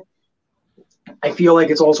whatever, I feel like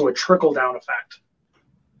it's also a trickle-down effect.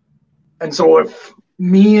 And so if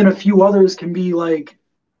me and a few others can be like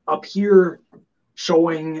up here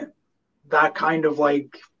showing that kind of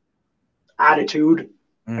like attitude,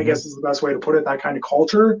 I guess is the best way to put it, that kind of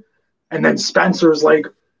culture, and then Spencer's like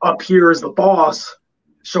up here as the boss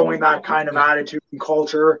showing that kind of attitude and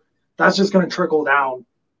culture, that's just going to trickle down.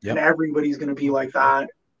 And everybody's going to be like that.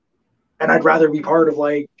 And I'd rather be part of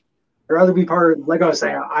like I was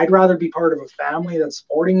saying, I'd rather be part of a family that's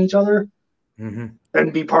supporting each other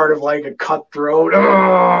than be part of like a cutthroat,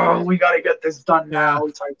 oh, we got to get this done now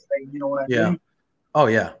type thing. You know what I mean? Oh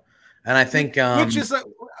yeah. And I think, which is,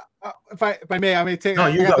 if I may, I may take. No,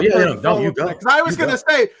 you go. You go. Because I was going to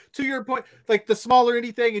say, to your point, like the smaller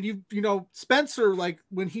indie thing, and you know, Spencer, like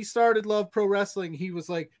when he started Love Pro Wrestling, he was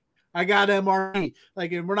like, I got MRE.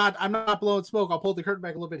 Like, and I'm not blowing smoke. I'll pull the curtain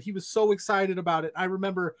back a little bit. He was so excited about it. I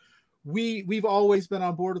remember we've always been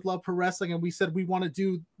on board with Love Pro Wrestling, and we said we want to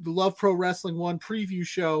do the Love Pro Wrestling 1 preview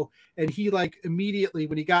show. And he like immediately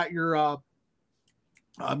when he got your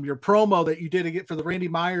your promo that you did to get for the Randy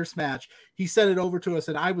Myers match. He sent it over to us,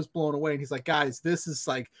 and I was blown away. And he's like, guys, this is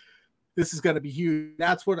going to be huge.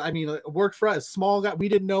 That's what I mean. It worked for us. Small guy. We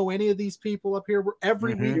didn't know any of these people up here.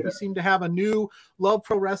 Every week we seem to have a new Love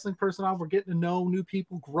Pro Wrestling person on. We're getting to know new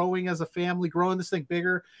people, growing as a family, growing this thing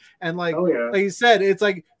bigger. And like you said, it's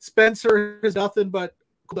like Spencer is nothing but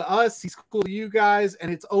cool to us. He's cool to you guys.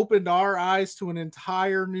 And it's opened our eyes to an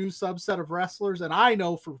entire new subset of wrestlers. And I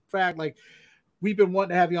know for a fact, like, we've been wanting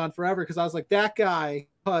to have you on forever because I was like, that guy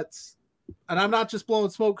cuts, and I'm not just blowing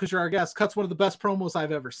smoke because you're our guest, cuts one of the best promos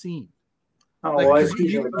I've ever seen. Oh, like, well, I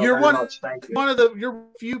appreciate it you're very much. Thank you. You're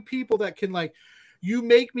few people that can, like, you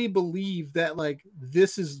make me believe that, like,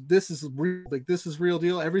 this is real, like, this is real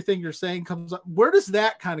deal. Everything you're saying comes up. Where does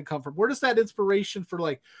that kind of come from? Where does that inspiration for,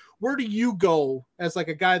 like, where do you go as like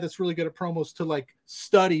a guy that's really good at promos to like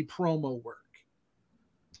study promo work?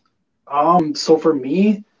 So for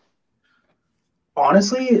me,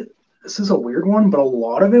 honestly, this is a weird one, but a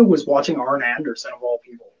lot of it was watching Arn Anderson of all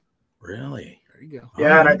people. Really? There you go.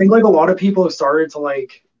 Yeah, and I think like a lot of people have started to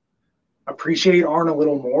like appreciate Arn a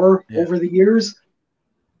little more over the years.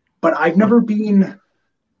 But I've never been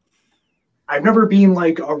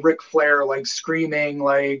like a Ric Flair, like screaming,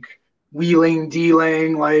 like wheeling,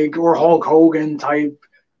 dealing, like, or Hulk Hogan type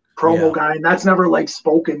promo guy. And that's never like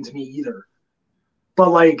spoken to me either. But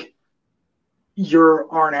like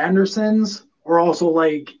your Arn Andersons, or also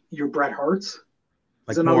like your Bret Hart's,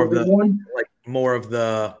 like is another big one. Like more of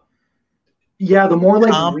the the more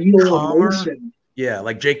like real emotion. Yeah,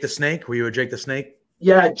 like Jake the Snake. Were you a Jake the Snake?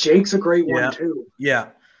 Yeah, Jake's a great one too. Yeah.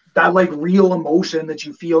 That like real emotion that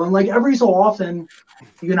you feel, and like every so often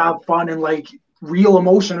you can have fun, and like real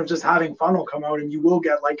emotion of just having fun will come out, and you will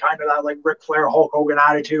get like kind of that like Ric Flair, Hulk Hogan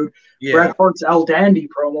attitude. Bret Hart's El Dandy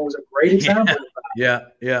promo is a great example of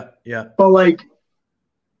that. Yeah. But like,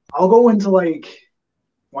 I'll go into like,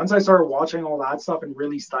 once I started watching all that stuff and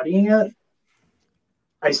really studying it,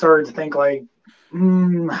 I started to think like,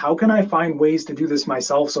 how can I find ways to do this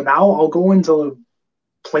myself? So now I'll go into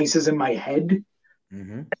places in my head,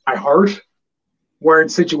 my heart, where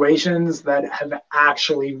it's situations that have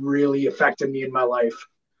actually really affected me in my life.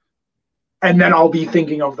 And then I'll be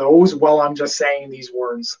thinking of those while I'm just saying these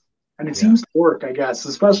words. And it seems to work, I guess,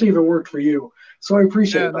 especially if it worked for you. So I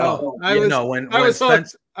appreciate that. I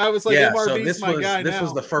was like, MRB's so this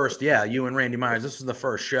was the first, you and Randy Myers, this was the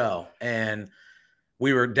first show. And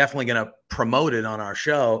we were definitely going to promote it on our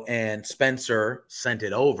show, and Spencer sent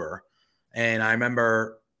it over. And I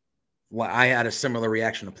remember I had a similar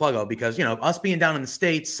reaction to Pluggo because, you know, us being down in the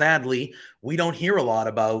States, sadly, we don't hear a lot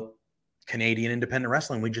about Canadian independent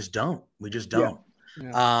wrestling. We just don't.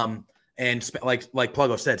 Yeah. And like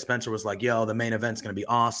Pluggo said, Spencer was like, yo, the main event's going to be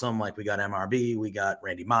awesome. Like, we got MRB, we got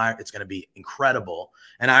Randy Myers. It's going to be incredible.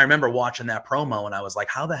 And I remember watching that promo and I was like,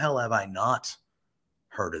 how the hell have I not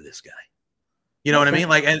heard of this guy? You know what I mean?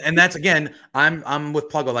 Like, and that's, again, I'm with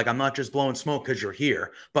Pluggo. Like, I'm not just blowing smoke because you're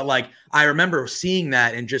here, but like, I remember seeing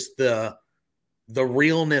that and just the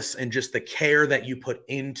realness and just the care that you put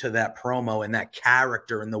into that promo and that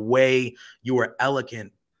character and the way you were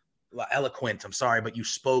eloquent. I'm sorry, but you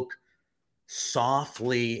spoke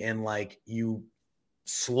softly and like you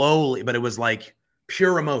slowly, but it was like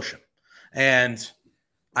pure emotion. And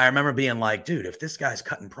I remember being like, dude, if this guy's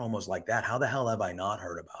cutting promos like that, how the hell have I not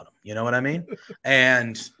heard about him? You know what I mean?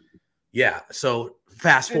 And so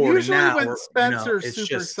fast forward now, when Spencer's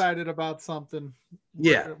super excited about something,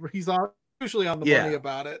 he's usually on the money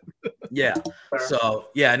about it. So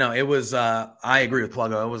it was I agree with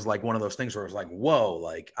Pluggo. It was like one of those things where it was like, whoa,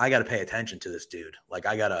 like I got to pay attention to this dude. Like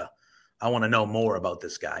I want to know more about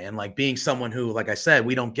this guy. And like being someone who, like I said,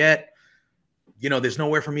 we don't get, there's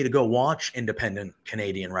nowhere for me to go watch independent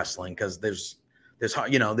Canadian wrestling because there's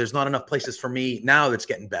not enough places for me now. That's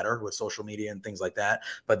getting better with social media and things like that.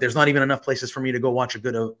 But there's not even enough places for me to go watch a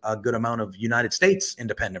good amount of United States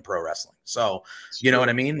independent pro wrestling. So, you know what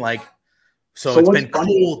I mean? Like, so it's been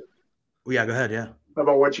cool. Yeah, go ahead. Yeah.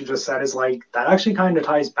 About what you just said is like, that actually kind of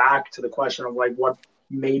ties back to the question of like, what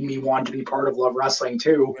made me want to be part of Love Wrestling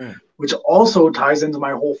too, which also ties into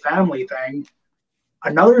my whole family thing.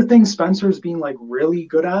 Another thing Spencer's being like really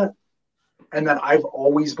good at, and that I've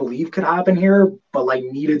always believed could happen here, but like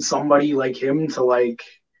needed somebody like him to like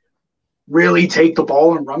really take the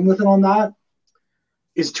ball and run with it on that,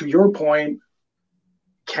 is, to your point,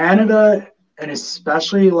 Canada, and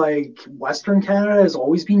especially like Western Canada, has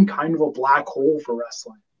always been kind of a black hole for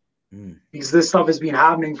wrestling because this stuff has been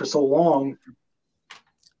happening for so long,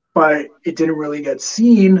 but it didn't really get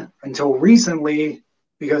seen until recently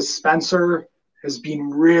because Spencer has been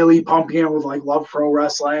really pumping it with like Love Pro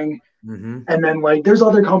Wrestling. Mhm. And then like there's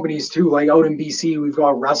other companies too, like out in BC, we've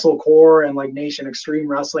got WrestleCore and like Nation Extreme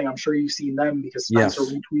Wrestling. I'm sure you've seen them because Spencer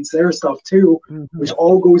Yes. retweets their stuff too, which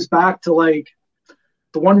all goes back to like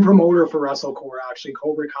the one promoter for WrestleCore, actually,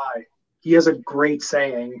 Cobra Kai. He has a great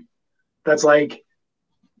saying that's like,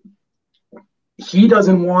 he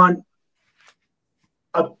doesn't want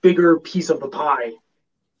a bigger piece of the pie.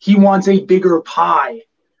 He wants a bigger pie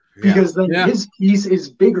because then his piece is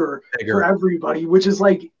bigger for everybody, which is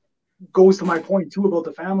like, goes to my point too about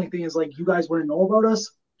the family thing, is like, you guys wouldn't know about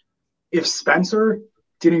us if Spencer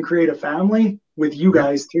didn't create a family with you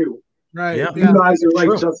guys too. Right. Yeah. You guys are like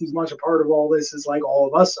just as much a part of all this as like all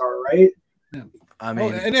of us are, right? Yeah. I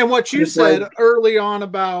mean, and then what you said early on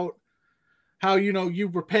about how, you know, you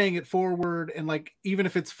were paying it forward, and like, even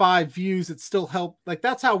if it's 5 views, it still helped. Like,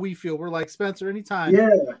 that's how we feel. We're like, Spencer, anytime.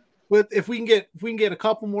 Yeah. If we can get a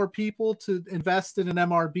couple more people to invest in an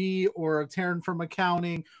MRB or a Taryn from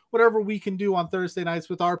accounting, whatever we can do on Thursday nights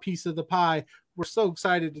with our piece of the pie, we're so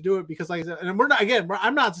excited to do it, because like I said, and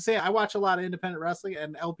I'm not to say, I watch a lot of independent wrestling,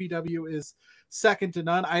 and LPW is second to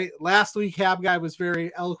none. Last week Hab Guy was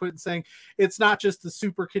very eloquent in saying it's not just the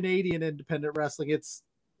super Canadian independent wrestling, it's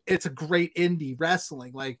a great indie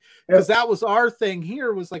wrestling, like, because that was our thing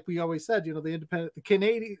here, was like we always said, you know, the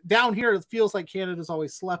Canadian down here, it feels like Canada's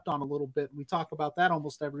always slept on a little bit, and we talk about that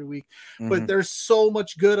almost every week. But there's so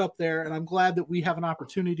much good up there, and I'm glad that we have an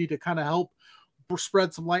opportunity to kind of help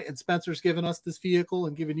spread some light, and Spencer's given us this vehicle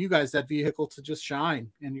and giving you guys that vehicle to just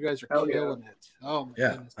shine, and you guys are killing it. Oh my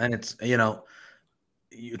goodness. And it's, you know,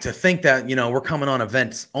 to think that, you know, we're coming on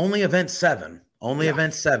event 7. Only event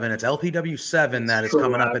 7. It's LPW 7 that is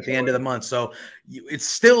coming up at the end of the month. So it's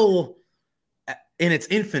still in its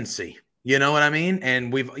infancy. You know what I mean?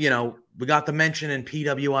 And we got the mention in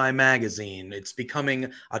PWI magazine. It's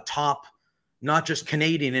becoming a top, not just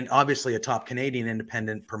Canadian, and obviously a top Canadian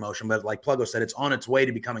independent promotion, but like Pluggo said, it's on its way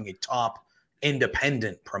to becoming a top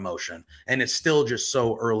independent promotion. And it's still just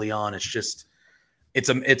so early on. It's just,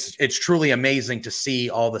 it's truly amazing to see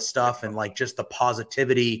all the stuff, and like just the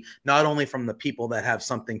positivity, not only from the people that have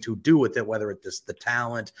something to do with it, whether it's the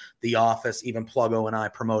talent, the office, even Pluggo and I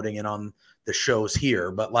promoting it on the shows here,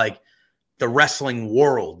 but like the wrestling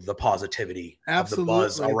world, the positivity of the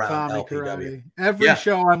buzz around LPW. Every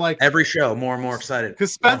show, I'm like, every show, more and more excited.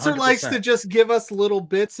 Because Spencer likes to just give us little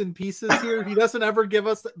bits and pieces here. He doesn't ever give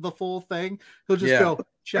us the full thing. He'll just go,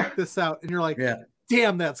 check this out. And you're like,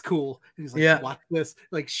 damn, that's cool. And he's like, watch this.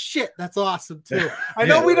 Like, shit, that's awesome too. I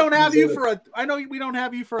know we don't have you for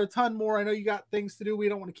a ton more. I know you got things to do. We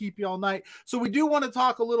don't want to keep you all night. So we do want to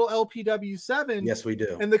talk a little LPW 7. Yes, we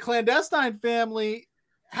do. And the Clandestine family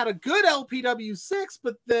had a good LPW 6,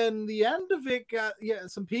 but then the end of it got,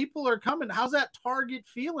 some people are coming. How's that target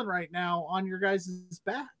feeling right now on your guys'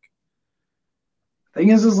 back? Thing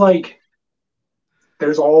is like,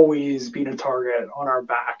 there's always been a target on our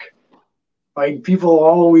back. Like, people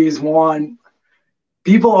always want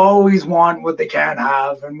what they can't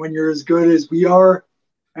have. And when you're as good as we are,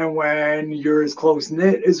 and when you're as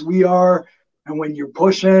close-knit as we are, and when you're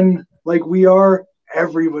pushing like we are,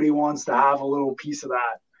 everybody wants to have a little piece of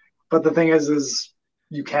that. But the thing is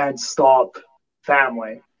you can't stop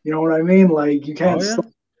family. You know what I mean? Like, you can't stop.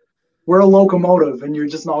 We're a locomotive, and you're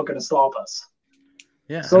just not going to stop us.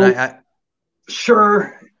 Yeah. So,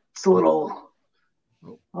 sure, it's a little,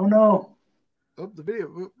 oh no. Oh, the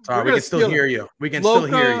video. Sorry, we can still hear you. We can still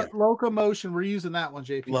hear you. Locomotion. We're using that one,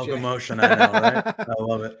 JP. Locomotion. I know, right? I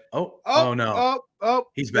love it. Oh no.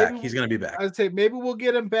 He's back. He's going to be back. I'd say maybe we'll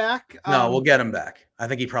get him back. No, we'll get him back. I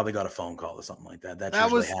think he probably got a phone call or something like that. That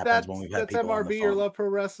usually happens when we've had people MRB on the phone. or Love Pro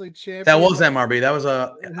Wrestling Champion. That was MRB. That was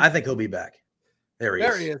I think he'll be back. There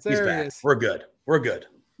he is. He's back. Is. We're good.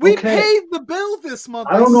 We paid the bill this month.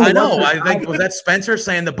 I don't know. I know. I think was that Spencer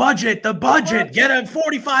saying the budget. Get him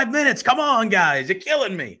 45 minutes. Come on, guys. You're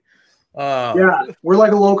killing me. Yeah, we're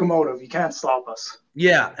like a locomotive. You can't stop us.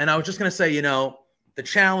 Yeah, and I was just going to say, you know, the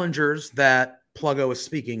challengers that Pluggo is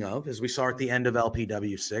speaking of, as we saw at the end of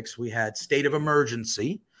LPW 6, we had State of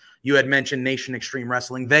Emergency. You had mentioned Nation Extreme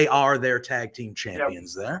Wrestling. They are their tag team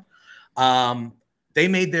champions there. They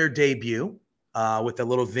made their debut with a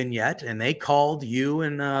little vignette, and they called you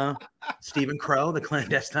and Stephen Crow, the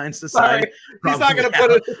Clandestine Society. Sorry, he's not going to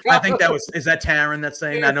put it. I think that was, is that Taryn that's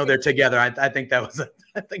saying? I know they're together. I think that was a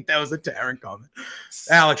Taryn comment.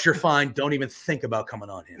 Alex, you're fine. Don't even think about coming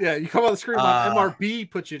on here. Yeah, you come on the screen. MRB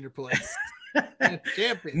put you in your place.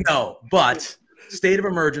 Champion. No, but State of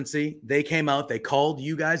Emergency. They came out. They called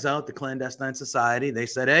you guys out, the Clandestine Society. They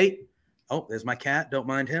said, "Hey, oh, there's my cat. Don't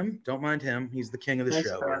mind him. Don't mind him. He's the king of the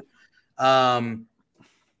show."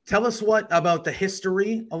 Tell us what about the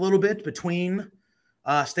history a little bit between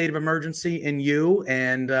State of Emergency in you,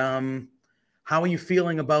 and how are you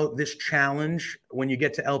feeling about this challenge when you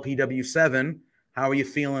get to LPW 7? How are you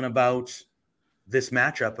feeling about this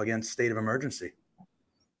matchup against State of Emergency?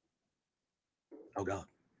 Oh God,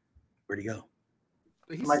 where'd he go?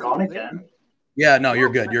 He's Am I gone still again? there. Yeah, no, you're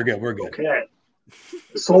good. You're good. We're good. Okay. I don't know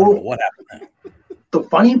So what happened there. the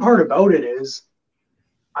funny part about it is,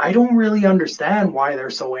 I don't really understand why they're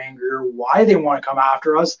so angry or why they want to come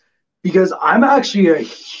after us, because I'm actually a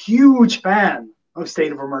huge fan of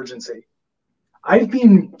State of Emergency. I've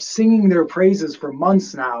been singing their praises for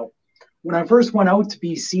months now. When I first went out to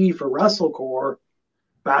BC for WrestleCore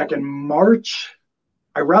back in March,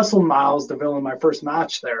 I wrestled Miles DeVille in my first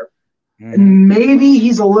match there. Mhm. And maybe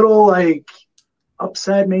he's a little like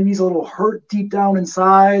upset, maybe he's a little hurt deep down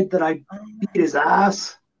inside that I beat his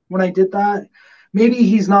ass when I did that. Maybe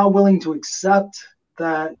he's not willing to accept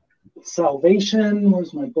that salvation,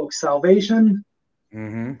 where's my book? Salvation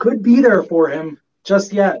Mhm. could be there for him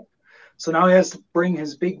just yet. So now he has to bring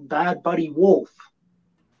his big bad buddy Wolf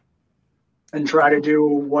and try to do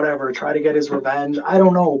whatever, try to get his revenge. I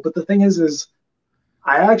don't know. But the thing is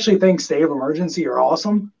I actually think State of Emergency are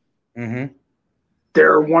awesome. Mhm.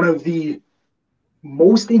 They're one of the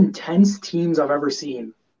most intense teams I've ever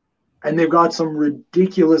seen. And they've got some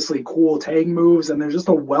ridiculously cool tag moves, and they're just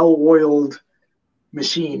a well-oiled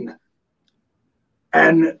machine.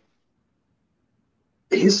 And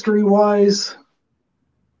history-wise,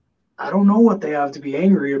 I don't know what they have to be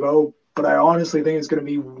angry about, but I honestly think it's going to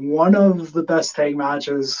be one of the best tag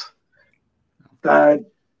matches that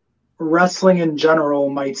wrestling in general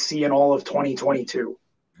might see in all of 2022.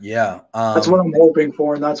 Yeah. That's what I'm hoping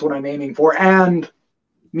for, and that's what I'm aiming for. And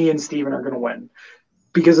me and Steven are going to win.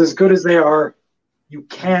 Because as good as they are, you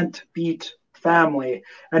can't beat family.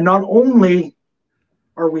 And not only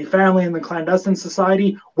are we family in the clandestine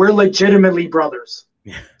society, we're legitimately brothers.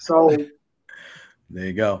 So there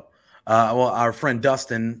you go. Well, our friend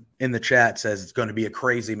Dustin in the chat says it's going to be a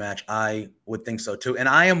crazy match. I would think so too. And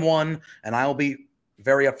I am one, and I'll be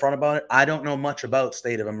very upfront about it. I don't know much about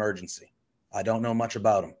State of Emergency. I don't know much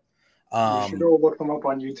about them. you should go look them up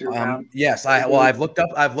on YouTube, man. Yes, I've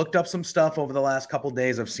looked up some stuff over the last couple of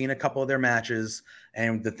days. I've seen a couple of their matches,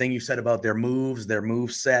 and the thing you said about their moves, their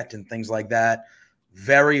move set, and things like that,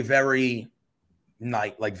 very, very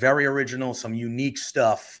very original, some unique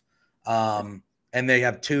stuff. And they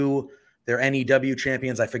have they're NEW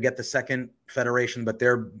champions. I forget the second federation, but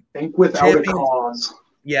they're Think without a cause.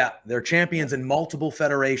 Yeah, they're champions in multiple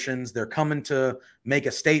federations. They're coming to make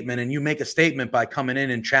a statement, and you make a statement by coming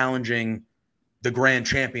in and challenging the grand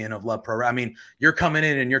champion of Love Pro. I mean, you're coming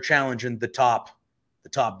in and you're challenging the top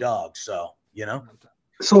dog. So, you know.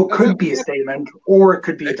 So it could be a statement, or it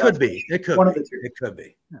could be. It could be. It could. One be. of the two. It could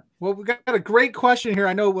be. Well, we got a great question here.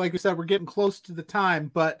 I know, like we said, we're getting close to the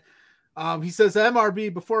time, but he says,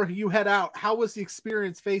 MRB, before you head out, how was the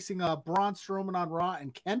experience facing Braun Strowman on Raw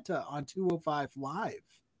and Kenta on 205 Live?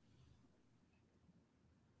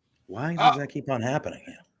 Why does that keep on happening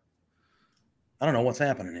here? I don't know what's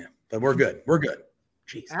happening here, but we're good. We're good.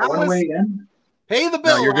 Jeez. Pay the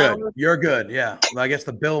bill. No, you're good. Alice. You're good. Yeah. Well, I guess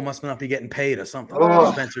the bill must not be getting paid or something.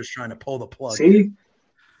 Oh. Spencer's trying to pull the plug. See?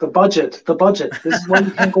 The budget. This is why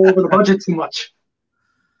you can't go over the budget too much.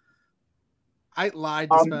 I lied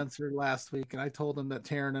to Spencer last week, and I told him that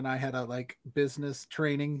Taryn and I had a business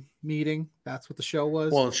training meeting. That's what the show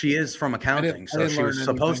was. Well, she is from accounting, so she was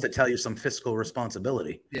supposed to tell you some fiscal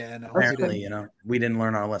responsibility. Yeah, no. Apparently, we didn't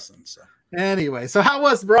learn our lessons. So. Anyway, so how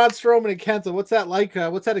was Braun Strowman and Kenta? What's that like?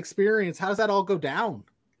 What's that experience? How does that all go down?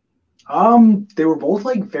 They were both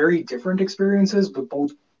very different experiences, but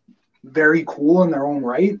both very cool in their own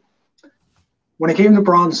right. When it came to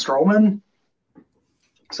Braun Strowman,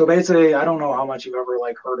 so basically, I don't know how much you've ever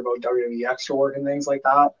heard about WWE extra work and things like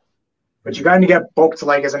that, but you kind of get booked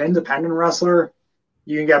as an independent wrestler.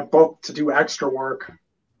 You can get booked to do extra work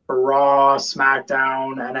for Raw,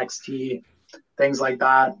 SmackDown, NXT, things like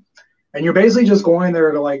that. And you're basically just going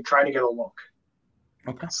there to try to get a look.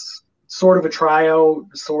 Okay. It's sort of a tryout,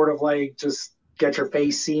 sort of just get your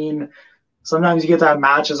face seen. Sometimes you get to have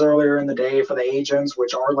matches earlier in the day for the agents,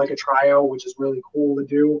 which are a tryout, which is really cool to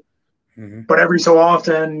do. Mm-hmm. But every so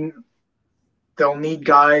often, they'll need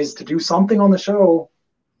guys to do something on the show,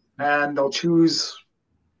 and they'll choose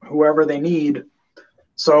whoever they need.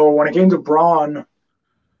 So when it came to Braun,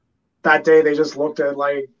 that day they just looked at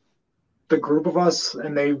the group of us,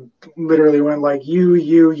 and they literally went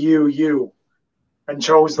you, and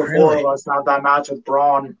chose the four of us to have that match with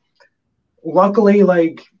Braun. Luckily,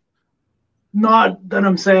 not that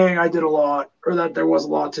I'm saying I did a lot or that there was a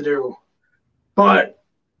lot to do, but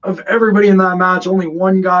of everybody in that match, only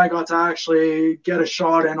one guy got to actually get a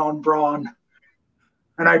shot in on Braun.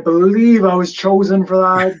 And I believe I was chosen for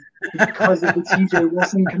that because of the TJ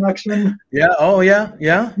Wilson connection. Yeah. Oh, yeah.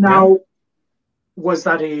 Yeah. Now, was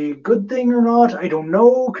that a good thing or not? I don't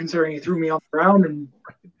know, considering he threw me on the ground and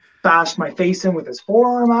bashed my face in with his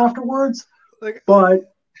forearm afterwards.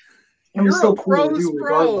 But it was still cool to do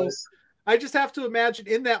regardless. I just have to imagine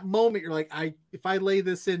in that moment, you're like, if I lay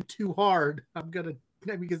this in too hard, I'm gonna,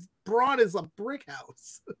 because Braun is a brick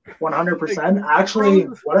house. 100%. Actually,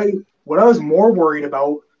 what I was more worried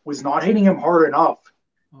about was not hitting him hard enough.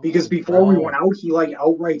 Because before we went out, he like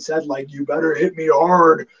outright said, like, you better hit me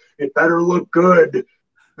hard. It better look good.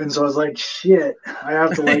 And so I was like, shit, I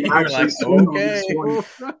have to like actually swing on this one.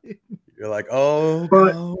 You're like, oh,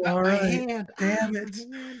 but, no, all right. Damn it.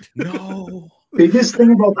 No. Biggest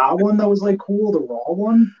thing about that one that was like cool, the Raw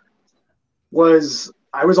one, was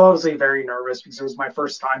I was obviously very nervous because it was my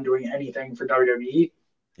first time doing anything for WWE.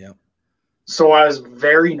 Yeah. So I was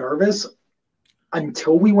very nervous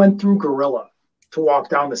until we went through Gorilla to walk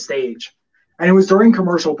down the stage. And it was during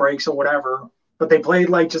commercial breaks or whatever, but they played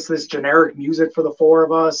like just this generic music for the four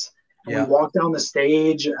of us. And we walked down the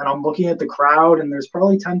stage and I'm looking at the crowd and there's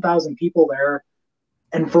probably 10,000 people there.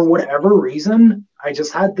 And for whatever reason, I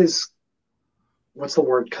just had this, what's the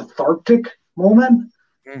word, cathartic moment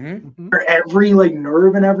where every like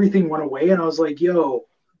nerve and everything went away. And I was like, yo,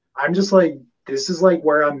 I'm just like, this is like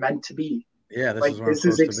where I'm meant to be. Yeah, this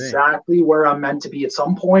is exactly where I'm meant to be at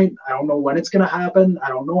some point. I don't know when it's going to happen. I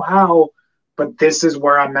don't know how, but this is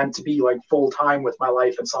where I'm meant to be, like full time with my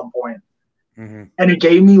life at some point. And it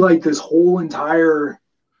gave me like this whole entire,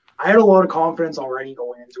 I had a lot of confidence already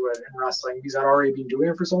going into it in wrestling because I'd already been doing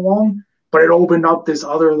it for so long, but it opened up this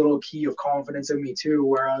other little key of confidence in me too,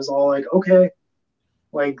 where I was all like, okay,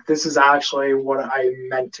 like this is actually what I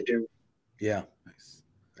meant to do. Yeah.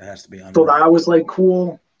 That has to be so that was like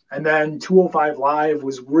cool. And then 205 Live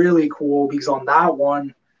was really cool because on that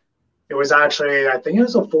one, it was actually, I think it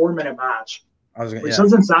was a 4-minute match, which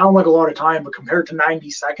doesn't sound like a lot of time, but compared to 90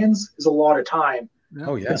 seconds is a lot of time.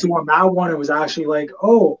 Oh, yeah. And so on that one, it was actually like,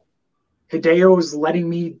 oh, Hideo's letting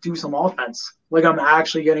me do some offense. Like I'm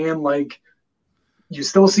actually getting in, like, you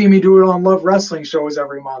still see me do it on Love Wrestling shows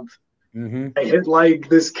every month. I hit like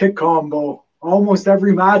this kick combo almost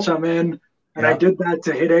every match I'm in. And I did that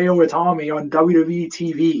to Hideo Itami on WWE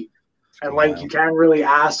TV. And like, you can't really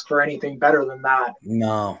ask for anything better than that.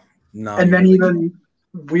 No. And then even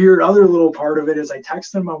weird other little part of it is I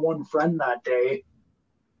texted my one friend that day.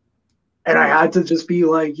 And I had to just be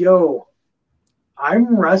like, yo,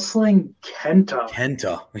 I'm wrestling Kenta.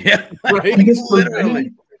 Yeah. Right. Because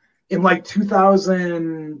literally in like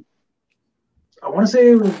 2000, I want to say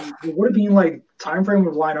it would have been like time frame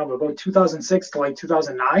would line up about 2006 to like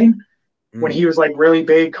 2009. When he was like really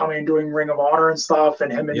big coming and doing Ring of Honor and stuff, and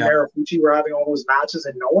him and Marufuji were having all those matches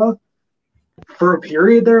in Noah. For a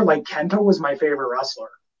period there, like Kenta was my favorite wrestler.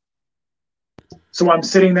 So I'm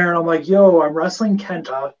sitting there and I'm like, yo, I'm wrestling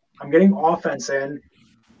Kenta. I'm getting offense in,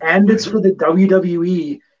 and it's for the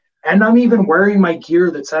WWE. And I'm even wearing my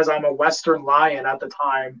gear that says I'm a Western Lion at the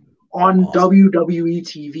time on WWE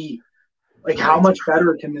TV. Like, how much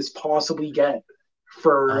better can this possibly get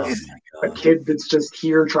for a kid that's just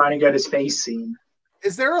here trying to get his face seen?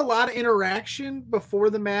 Is there a lot of interaction before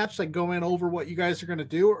the match, like going over what you guys are going to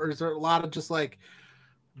do? Or is there a lot of just like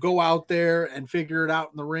go out there and figure it out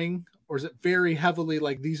in the ring? Or is it very heavily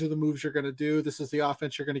like, these are the moves you're going to do, this is the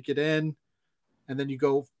offense you're going to get in, and then you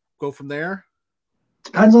go from there?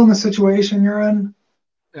 Depends on the situation you're in.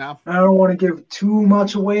 Yeah. I don't want to give too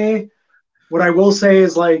much away. What I will say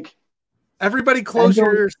is, like, everybody close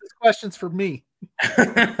your ears. This question's for me. What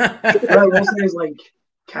I will say is, like,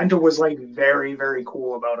 Kenta was like very, very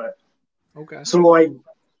cool about it. Okay. So like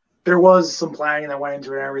there was some planning that went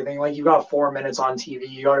into it and everything. Like, you got 4 minutes on TV.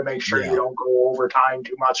 You got to make sure you don't go over time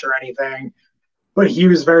too much or anything. But he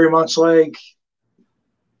was very much like,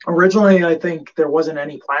 originally, I think there wasn't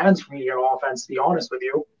any plans for me to get offense, to be honest with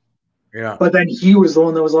you. Yeah. But then he was the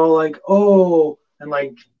one that was all like, oh, and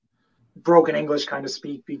like broken English kind of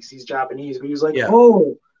speak because he's Japanese. But he was like,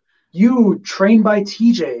 oh, you trained by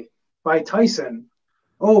TJ, by Tyson.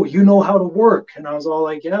 Oh, you know how to work. And I was all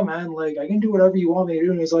like, yeah, man, like, I can do whatever you want me to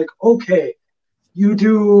do. And he's like, okay, you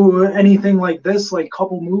do anything like this, like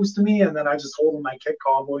couple moves to me. And then I just told him my kick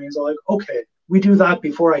combo. And he's all like, okay, we do that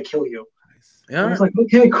before I kill you. Yeah. I was like,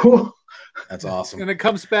 okay, cool. That's awesome. And it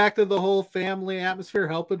comes back to the whole family atmosphere,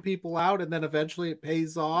 helping people out. And then eventually it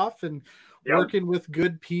pays off and working with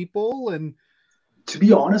good people. And to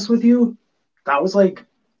be honest with you, that was like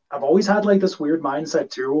I've always had like this weird mindset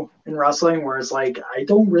too in wrestling where it's like I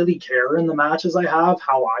don't really care in the matches I have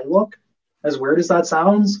how I look. As weird as that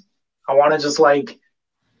sounds, I want to just like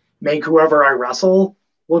make whoever I wrestle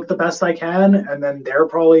look the best I can, and then they're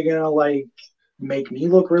probably gonna like make me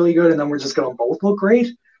look really good, and then we're just gonna both look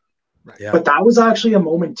great. Right. Yeah. But that was actually a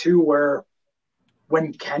moment too where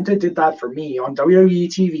when Kenta did that for me on WWE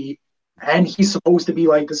TV, and he's supposed to be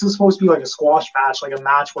like, this is supposed to be like a squash match, like a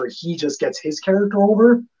match where he just gets his character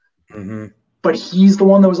over. Mm-hmm. But he's the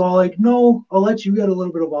one that was all like, no, I'll let you get a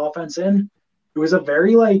little bit of offense in. It was a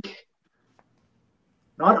very like,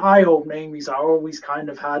 not eye-opening, because I always kind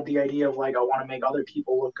of had the idea of like, I want to make other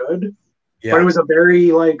people look good. Yeah. But it was a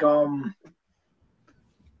very like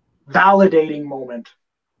validating moment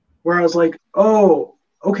where I was like, oh,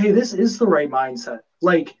 okay, this is the right mindset.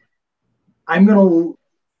 Like,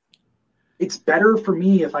 it's better for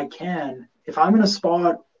me if I'm in a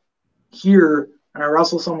spot here and I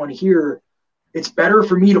wrestle someone here, it's better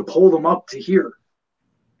for me to pull them up to here.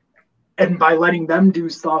 And by letting them do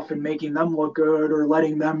stuff and making them look good or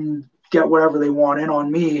letting them get whatever they want in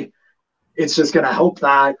on me, it's just going to help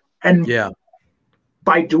that. And Yeah.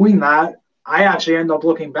 by doing that, I actually end up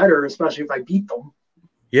looking better, especially if I beat them.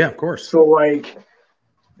 Yeah, of course. So, like,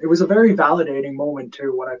 it was a very validating moment,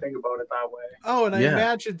 too, when I think about it that way. Oh, and I Yeah.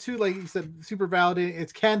 imagine, too, like you said, super validating.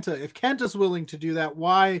 It's Kenta. If Kenta's willing to do that,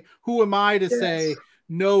 who am I to Yes. say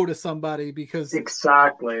no to somebody? Because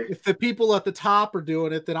Exactly. if the people at the top are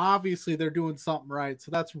doing it, then obviously they're doing something right. So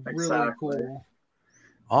that's really Exactly. cool.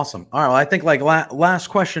 Awesome. All right. Well, I think like last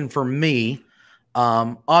question for me.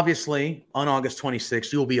 Obviously, on August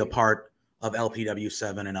 26th, you will be a part of LPW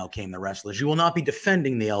 7 and Out Came the Wrestlers. You will not be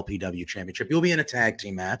defending the LPW championship. You'll be in a tag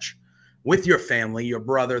team match with your family, your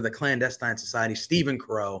brother, the Clandestine Society, Stephen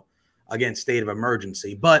Crow, against State of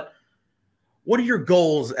Emergency. But what are your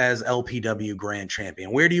goals as LPW Grand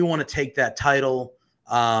Champion? Where do you want to take that title?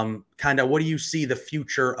 Kind of what do you see the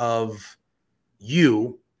future of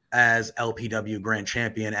you as LPW Grand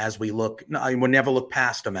Champion as we look? No, I would never look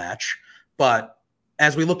past a match, but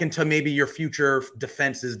as we look into maybe your future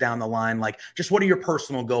defenses down the line, like just what are your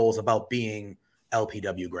personal goals about being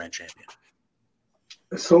LPW Grand Champion?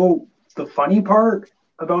 So the funny part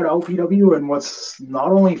about LPW and what's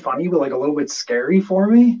not only funny, but like a little bit scary for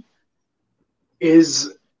me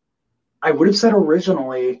is I would have said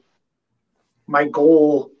originally my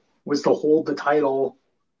goal was to hold the title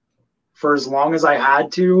for as long as I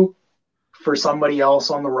had to for somebody else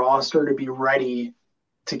on the roster to be ready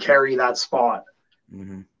to carry that spot.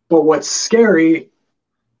 Mm-hmm. But what's scary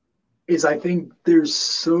is I think there's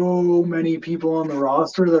so many people on the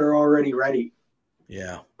roster that are already ready.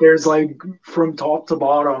 Yeah. There's like from top to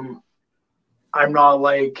bottom, I'm not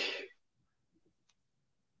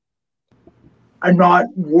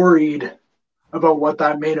worried about what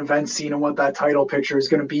that main event scene and what that title picture is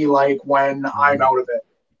going to be like when I'm out of it.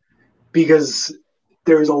 Because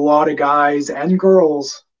there's a lot of guys and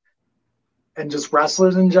girls and just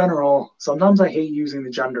wrestlers in general. Sometimes I hate using the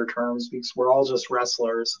gender terms because we're all just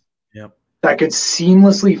wrestlers. Yep. That could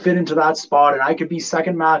seamlessly fit into that spot, and I could be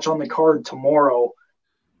second match on the card tomorrow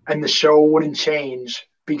and the show wouldn't change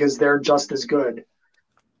because they're just as good.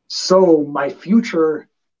 So my future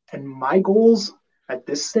and my goals at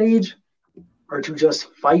this stage are to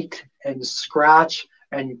just fight and scratch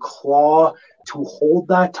and claw to hold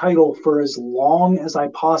that title for as long as I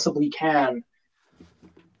possibly can,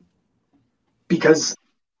 because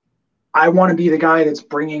I want to be the guy that's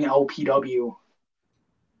bringing LPW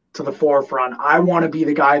to the forefront. I want to be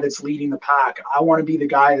the guy that's leading the pack. I want to be the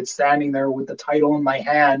guy that's standing there with the title in my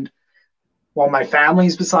hand while my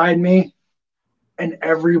family's beside me and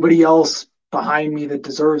everybody else behind me that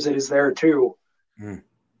deserves it is there too. Mm.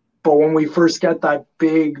 But when we first get that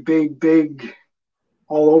big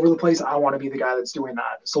all over the place, I want to be the guy that's doing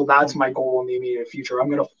that. So that's my goal in the immediate future. I'm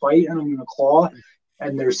going to fight and I'm going to claw.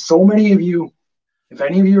 And there's so many of you, if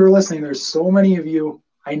any of you are listening, there's so many of you.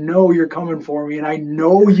 I know you're coming for me and I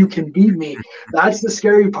know you can beat me. That's the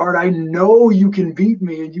scary part. I know you can beat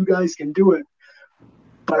me and you guys can do it.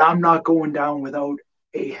 But I'm not going down without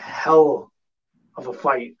a hell of a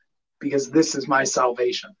fight because this is my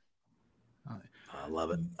salvation. I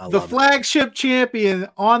love it. The flagship champion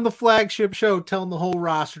on the flagship show telling the whole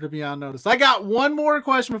roster to be on notice. I got one more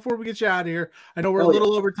question before we get you out of here. I know we're a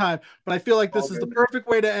little over time, but I feel like this is the perfect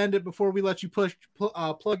way to end it before we let you plug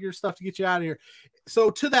your stuff to get you out of here.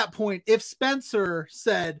 So to that point, if Spencer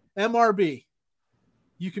said, MRB,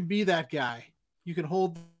 you can be that guy. You can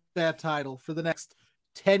hold that title for the next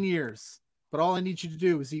 10 years, but all I need you to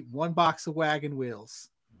do is eat one box of wagon wheels.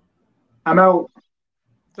 I'm out.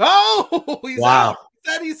 Oh, he's wow. out.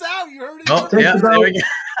 said he's out. You heard it. Oh, Take yeah. the There belt. we go.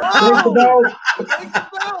 Take the belt. Take the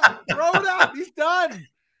belt. Throw it out. He's done.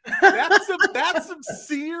 That's some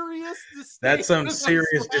serious disdain. That's some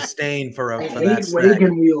serious disdain for I that hate snack.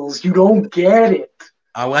 wagon wheels. You don't get it.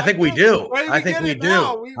 I think we do. Why do I we think get we it do.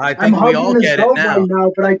 now? I I'm think we all hugging this get it belt now. right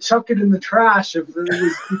now, but I chuck it in the trash if it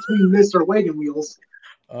was between this or wagon wheels.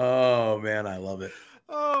 Oh man, I love it.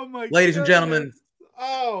 Oh my! Ladies and gentlemen,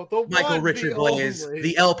 oh, the Michael one, Richard the Blaze, only.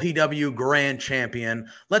 the LPW Grand Champion.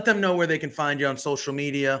 Let them know where they can find you on social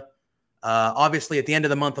media. Obviously, at the end of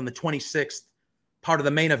the month on the 26th, part of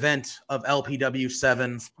the main event of LPW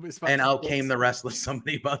 7, and out came the wrestlers.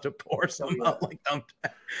 Somebody about to pour some out like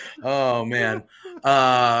thumbtack. Oh man.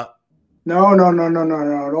 No.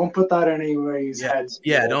 Don't put that in anybody's heads.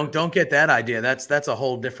 Yeah, don't get that idea. That's a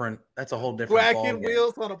whole different wagon ballgame.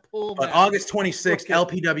 wheels on a pole. But match. August 26th,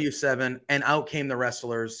 Okay. LPW 7, and out came the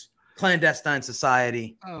wrestlers. Clandestine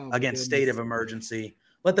Society Oh, my against goodness. State of Emergency.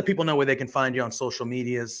 Let the people know where they can find you on social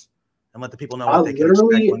medias, and let the people know I what they can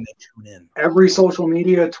literally- expect when they tune in. Every social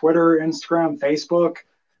media, Twitter, Instagram, Facebook.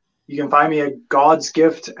 You can find me at God's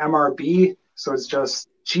Gift MRB. So it's just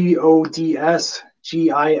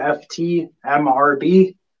GODSGIFT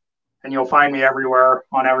MRB. And you'll find me everywhere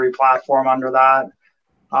on every platform under that.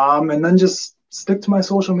 And then just stick to my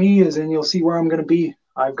social medias and you'll see where I'm going to be.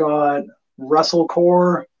 I've got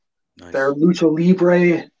WrestleCore, Nice. their Lucha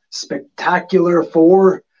Libre Spectacular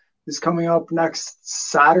 4 is coming up next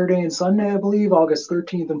Saturday and Sunday, I believe, August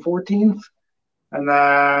 13th and 14th. And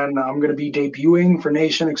then I'm going to be debuting for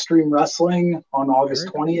Nation Extreme Wrestling on August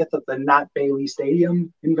 20th at the Nat Bailey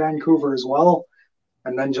Stadium in Vancouver as well.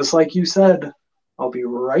 And then just like you said, I'll be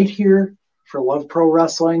right here for Love Pro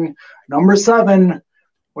Wrestling number 7,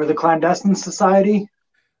 where the Clandestine Society,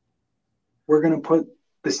 we're going to put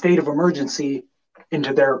the state of emergency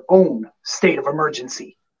into their own state of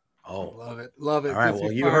emergency. Oh, Love it. Love it. all right. Gets Well,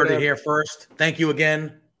 me you fired heard it up. here first. Thank you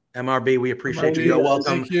again, MRB. We appreciate you. MRB, You're guys. welcome.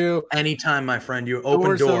 Thank you. Anytime, my friend. You open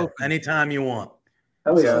Doors door open. anytime you want.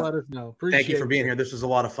 Hell Just yeah. let us know. Thank you for Appreciate being it. here. This was a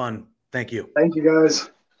lot of fun. Thank you. Thank you, guys.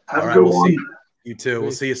 Have All a right, good we'll one. see you too. We'll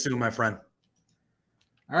Peace. see you soon, my friend.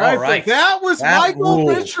 All right, All right. folks, that was That Michael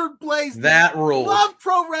ruled. Richard Blaze. That ruled. Love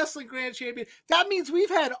Pro Wrestling Grand Champion. That means we've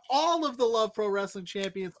had all of the Love Pro Wrestling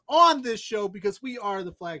Champions on this show because we are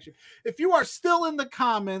the flagship. If you are still in the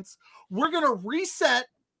comments, we're going to reset.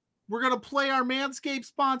 We're going to play our Manscaped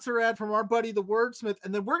sponsor ad from our buddy, the Wordsmith,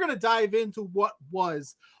 and then we're going to dive into what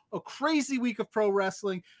was a crazy week of pro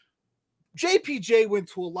wrestling. JPJ went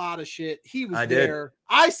to a lot of shit. He was I did. there.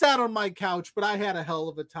 I sat on my couch, but I had a hell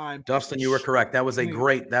of a time. Dustin, you were correct. That was a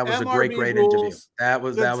great MRB great rules. interview. That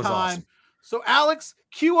was Good awesome. time. So, Alex,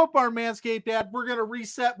 cue up our Manscaped ad. We're going to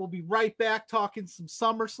reset. We'll be right back talking some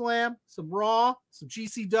SummerSlam, some Raw, some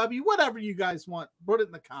GCW, whatever you guys want. Put it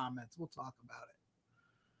in the comments. We'll talk about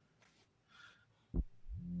it.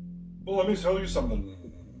 Well, let me tell you something,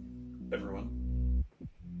 everyone.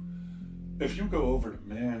 If you go over to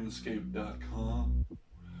manscaped.com,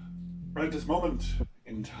 right this moment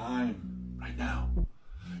in time, right now,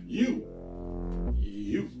 you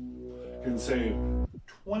can save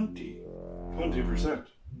 20%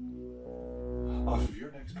 off of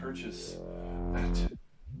your next purchase at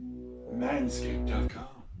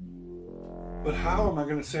manscaped.com. But how am I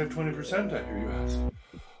going to save 20%, I hear you ask?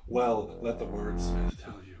 Well, let the wordsmith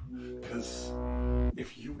tell you. Because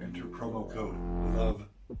if you enter promo code LOVE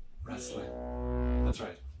WRESTLING, that's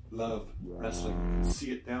right, LOVE WRESTLING, you can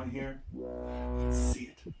see it down here. You can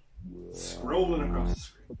see it scrolling across the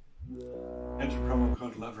screen. Enter promo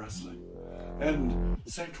code LOVE WRESTLING and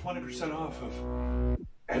save 20% off of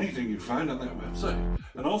anything you find on that website.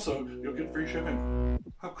 And also, you'll get free shipping.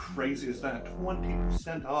 How crazy is that?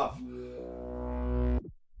 20% off.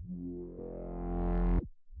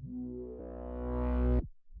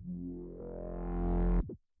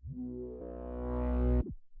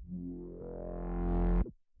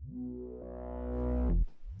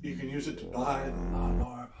 You can use it to buy the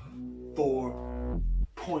Lawnmower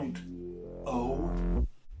 4.0.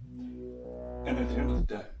 And at the end of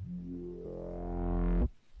the day,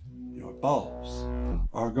 your balls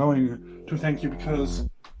are going to thank you because,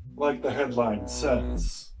 like the headline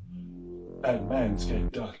says, at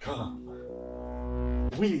manscaped.com,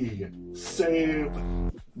 we save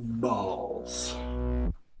balls.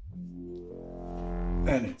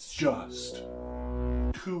 And it's just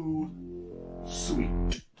too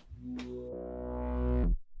sweet.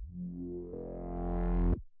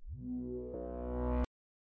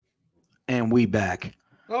 And we back.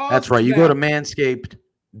 Oh, That's right. You go to back.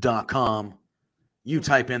 manscaped.com. You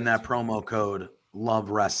type in that promo code Love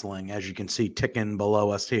Wrestling, as you can see ticking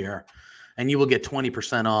below us here. and you will get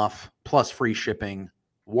 20% off plus free shipping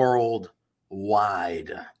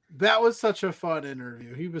worldwide. That was such a fun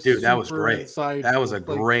interview. He was Dude, that was super great. insightful. That was a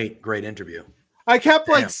Like, great interview. I kept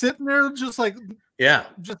like Damn. sitting there just like Yeah.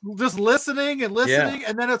 just listening and listening,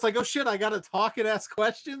 and then it's like, oh shit, I gotta talk and ask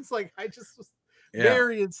questions. Like I just was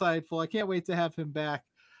very insightful. I can't wait to have him back.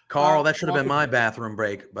 Carl, that should have been my bathroom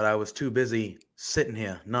break, but I was too busy sitting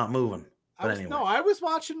here, not moving. But anyway. No, I was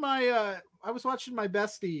watching my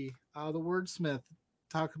bestie, the wordsmith,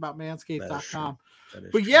 talk about manscaped.com.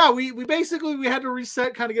 But yeah, we basically we had to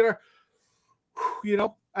reset, kind of get our, you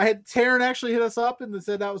know, I had Taryn actually hit us up and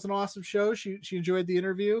said that was an awesome show. She enjoyed the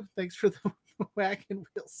interview. Thanks for the wagon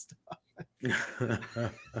wheel stuff.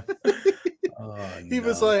 He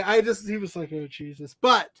was like, oh Jesus.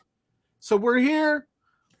 But so we're here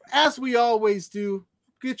as we always do.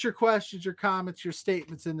 Get your questions, your comments, your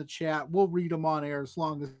statements in the chat. We'll read them on air as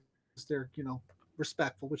long as they're, you know,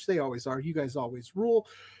 respectful, which they always are. You guys always rule.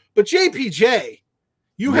 But JPJ,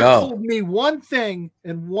 you have told me one thing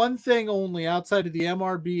and one thing only outside of the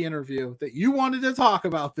MRB interview that you wanted to talk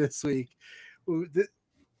about this week.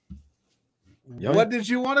 What did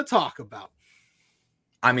you want to talk about?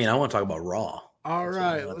 I mean, I want to talk about Raw. All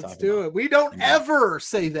right, let's do it. We don't ever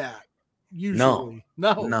say that. Usually.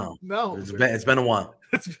 No. It's been a while.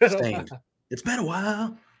 It's been a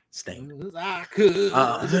while. Stained. I could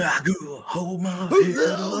hold my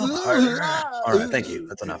head. All right, thank you.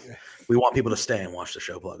 That's enough. We want people to stay and watch the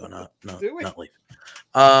show, Plug, not leave.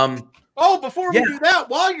 Before we do that,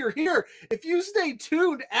 while you're here, if you stay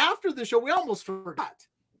tuned after the show, we almost forgot.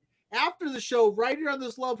 After the show, right here on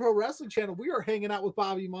this Love Pro Wrestling channel, we are hanging out with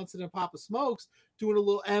Bobby Munson and Papa Smokes doing a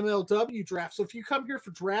little MLW draft. So if you come here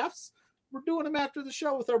for drafts, we're doing them after the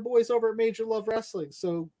show with our boys over at Major Love Wrestling.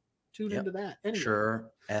 So tune into that. Anyway. Sure.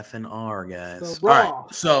 F&R, guys. So, all right.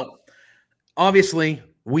 So obviously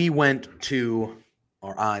I went to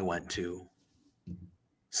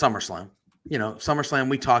SummerSlam. You know, SummerSlam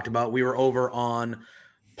we talked about. We were over on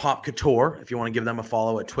Pop Couture. If you want to give them a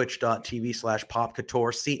follow at twitch.tv/Pop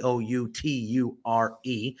Couture, COUTURE.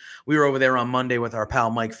 We were over there on Monday with our pal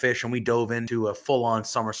Mike Fish, and we dove into a full-on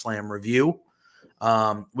SummerSlam review.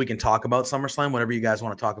 We can talk about SummerSlam, whatever you guys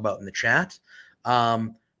want to talk about in the chat.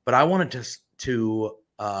 But I wanted to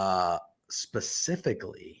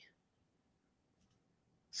specifically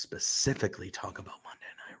talk about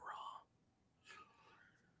Monday Night Raw.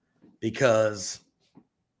 Because,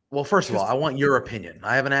 well, first of all, I want your opinion.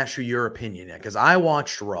 I haven't asked you your opinion yet because I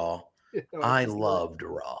watched Raw. I loved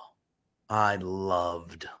Raw.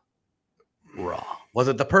 Was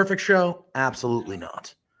it the perfect show? Absolutely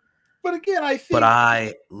not. But again,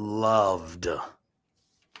 I loved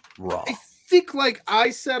Raw. I think, like I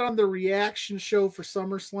said on the reaction show for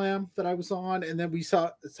SummerSlam that I was on, and then we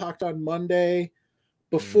talked on Monday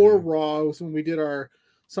before Raw was when we did our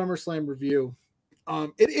SummerSlam review.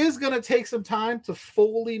 It is going to take some time to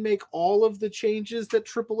fully make all of the changes that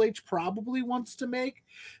Triple H probably wants to make.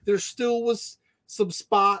 There still was some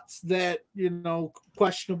spots that, you know,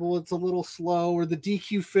 questionable. It's a little slow, or the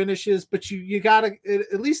DQ finishes, but you got to,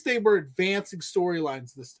 at least they were advancing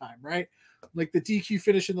storylines this time, right? Like the DQ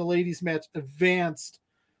finish in the ladies match advanced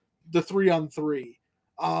the 3-on-3.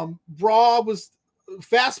 Raw was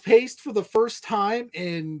fast paced for the first time.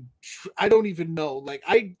 And I don't even know, like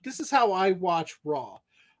this is how I watch Raw.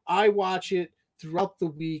 I watch it throughout the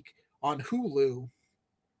week on Hulu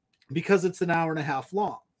because it's an hour and a half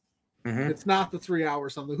long. It's not the 3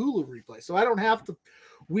 hours on the Hulu replay. So I don't have to,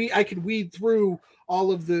 I can weed through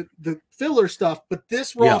all of the filler stuff, but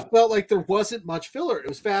this Raw felt like there wasn't much filler. It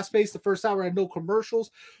was fast paced. The first hour had no commercials.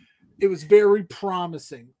 It was very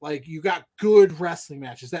promising. Like, you got good wrestling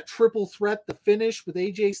matches. That triple threat, the finish with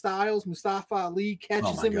AJ Styles, Mustafa Ali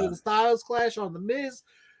catches him with the Styles Clash on The Miz.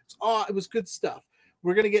 It was good stuff.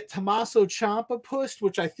 We're going to get Tommaso Ciampa pushed,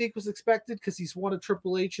 which I think was expected because he's one of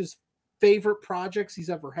Triple H's favorite projects he's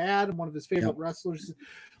ever had and one of his favorite wrestlers.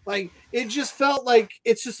 Like, it just felt like,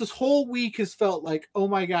 it's just this whole week has felt like, oh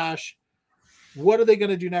my gosh, what are they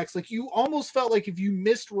going to do next? Like, you almost felt like if you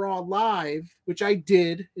missed Raw live, which I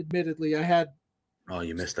did, admittedly, I had. Oh,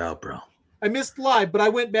 you missed out, bro. I missed live, but I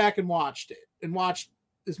went back and watched it and watched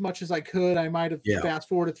as much as I could. I might have fast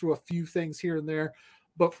forwarded through a few things here and there,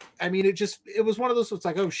 but I mean, it was one of those, it's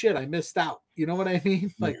like, oh shit, I missed out. You know what I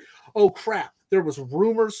mean? Like, oh crap. There was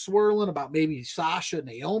rumors swirling about maybe Sasha and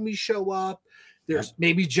Naomi show up. There's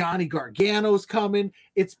maybe Johnny Gargano's coming.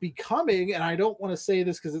 It's becoming, and I don't want to say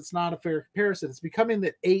this because it's not a fair comparison, it's becoming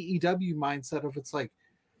that AEW mindset of, it's like,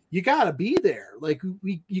 you got to be there. Like,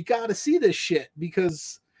 you got to see this shit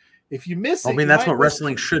because If you miss I it, mean, you that's might what miss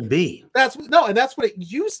wrestling should be. and that's what it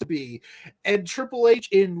used to be. And Triple H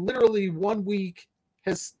in literally 1 week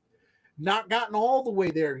has not gotten all the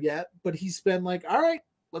way there yet, but he's been like, all right,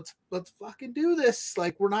 let's fucking do this.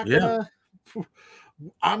 Like, we're not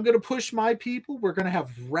I'm gonna push my people. We're gonna have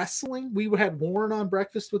wrestling. We had Warren on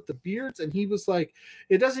Breakfast with the Beards, and he was like,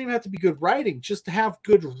 it doesn't even have to be good writing, just to have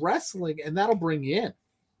good wrestling, and that'll bring you in.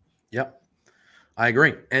 Yep. I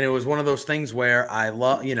agree. And it was one of those things where I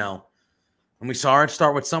love, when we saw it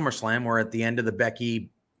start with SummerSlam, where at the end of the Becky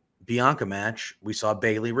Bianca match, we saw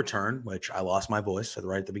Bayley return, which I lost my voice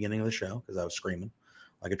right at the beginning of the show because I was screaming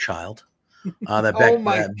like a child. That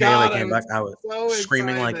Bayley came back. I was so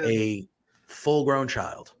screaming like excited. a full-grown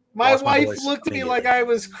child. My Lost wife voice looked at me immediately. like I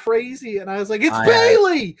was crazy, and I was like, "It's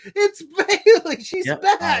Bayley! It's Bayley! She's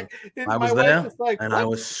back!" And I my was wife there, was like, and "What?" I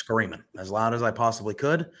was screaming as loud as I possibly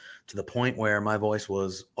could, to the point where my voice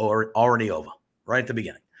was already over right at the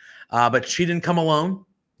beginning. But she didn't come alone.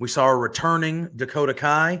 We saw a returning Dakota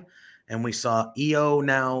Kai, and we saw Io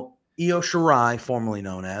Shirai, formerly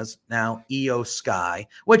known as now Io Sky.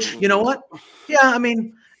 Which, you know what? Yeah, I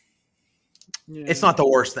mean, it's not the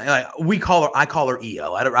worst thing. Like, I call her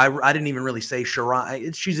Io. I didn't even really say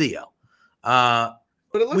Shirai. She's Io.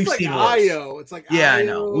 But it looks we've like seen worse. Io. It's like Yeah, Io, I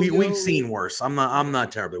know. We've seen worse. I'm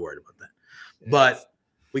not terribly worried about that. But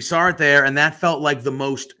we saw it there, and that felt like the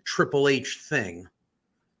most Triple H thing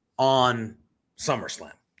on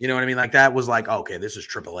SummerSlam. You know what I mean? Like, that was like, okay, this is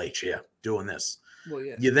Triple H, doing this. Well,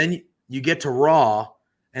 yeah. Then you get to Raw,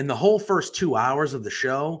 and the whole first 2 hours of the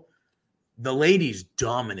show, the ladies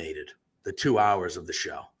dominated the 2 hours of the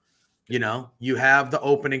show. You have the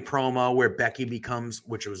opening promo where Becky becomes,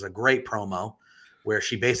 which was a great promo, where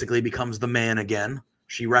she basically becomes the man again.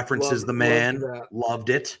 She references the man, loved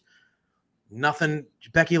it. Nothing.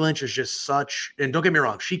 Becky Lynch is just such, and don't get me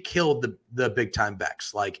wrong, she killed the big time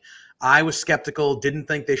Bex. Like, I was skeptical, didn't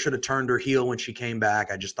think they should have turned her heel when she came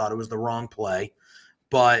back. I just thought it was the wrong play,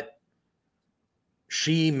 but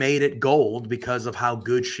she made it gold because of how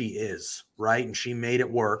good she is, right? And she made it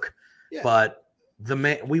work. Yeah. But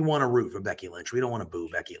we want to root for Becky Lynch. We don't want to boo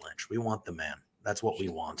Becky Lynch. We want the man. That's what we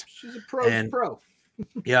want. She's a pro.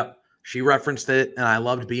 Yep. She referenced it, and I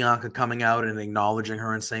loved Bianca coming out and acknowledging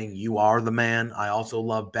her and saying, "You are the man." I also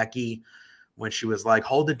love Becky when she was like,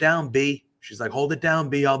 "Hold it down, B." She's like, "Hold it down,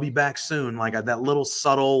 B. I'll be back soon." Like, that little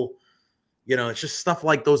subtle, it's just stuff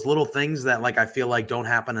like those little things that, like, I feel like don't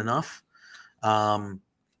happen enough. Yeah.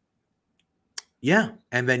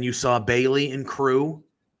 And then you saw Bayley and crew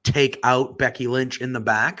take out Becky Lynch in the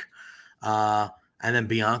back. And then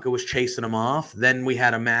Bianca was chasing them off. Then we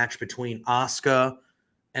had a match between Asuka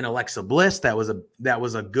and Alexa Bliss. That was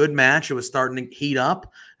a good match. It was starting to heat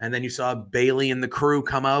up. And then you saw Bayley and the crew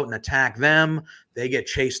come out and attack them. They get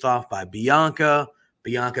chased off by Bianca.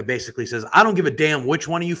 Bianca basically says, "I don't give a damn which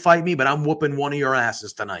one of you fight me, but I'm whooping one of your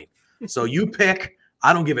asses tonight. So you pick.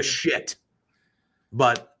 I don't give a shit.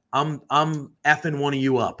 But I'm effing one of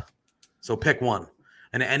you up. So pick one."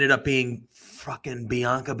 And it ended up being fucking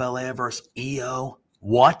Bianca Belair versus Io.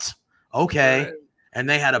 What? Okay. Right. And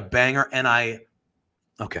they had a banger, and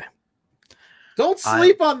okay. Don't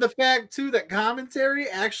sleep on the fact, too, that commentary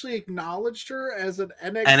actually acknowledged her as an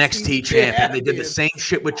NXT champion. They did the same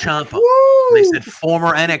shit with Ciampa. They said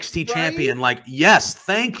former NXT champion. Like, yes,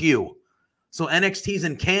 thank you. So NXT's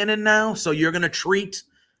in canon now, so you're going to treat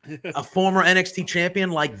a former NXT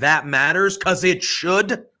champion like that matters? Because it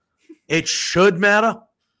should. It should matter.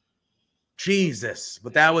 Jesus.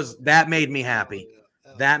 But that made me happy.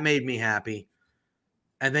 That made me happy.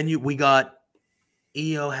 And then we got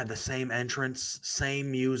Io had the same entrance,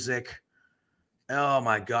 same music. Oh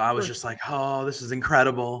my God. I was just like, oh, this is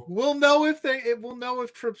incredible. We'll know if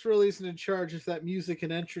Trips really isn't in charge if that music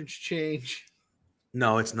and entrance change.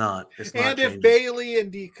 No, it's not. It's not. And if Bayley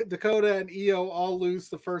and Dakota and Io all lose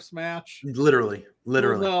the first match, literally,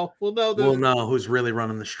 we'll know. We'll know who's really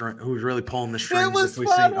running the string, who's really pulling the strings. It was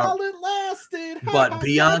fun while it lasted. But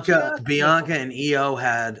Bianca and Io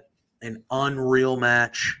had an unreal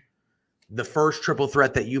match. The first triple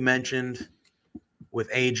threat that you mentioned with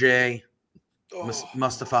AJ,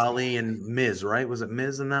 Mustafa Ali, and Miz, right? Was it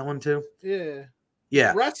Miz in that one too? Yeah.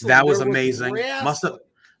 Yeah, that was amazing.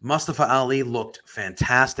 Mustafa Ali looked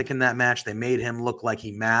fantastic in that match. They made him look like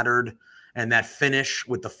he mattered. And that finish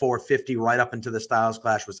with the 450 right up into the Styles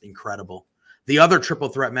Clash was incredible. The other triple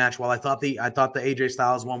threat match, while I thought the AJ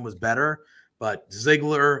Styles one was better, but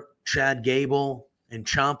Ziggler, Chad Gable, and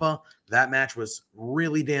Ciampa, that match was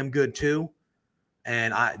really damn good too.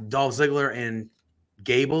 And Dolph Ziggler and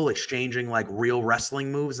Gable exchanging like real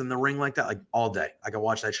wrestling moves in the ring like that, like all day. I could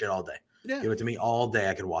watch that shit all day. Yeah. Give it to me all day.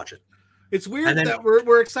 I could watch it. It's weird that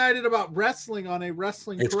we're excited about wrestling on a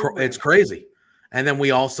wrestling program. It's crazy. And then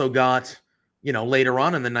we also got, later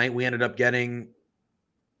on in the night, we ended up getting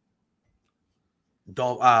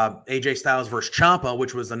AJ Styles versus Ciampa,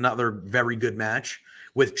 which was another very good match,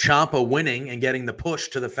 with Ciampa winning and getting the push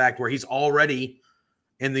to the fact where he's already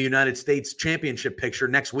in the United States Championship picture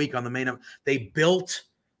next week on the main. They built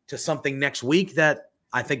to something next week that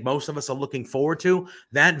I think most of us are looking forward to.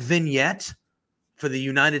 That vignette for the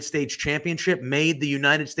United States Championship made the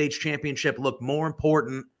United States Championship look more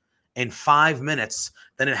important in 5 minutes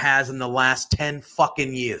than it has in the last 10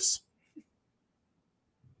 fucking years.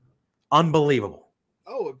 Unbelievable.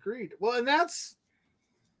 Oh, agreed. Well, and that's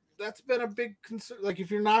been a big concern. Like,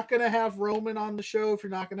 if you're not going to have Roman on the show, if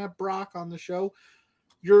you're not going to have Brock on the show,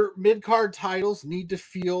 your mid-card titles need to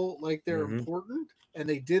feel like they're important, and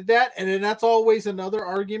they did that. And then that's always another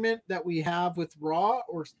argument that we have with Raw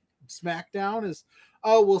or SmackDown is,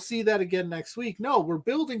 oh, we'll see that again next week. No, we're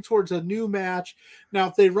building towards a new match. Now,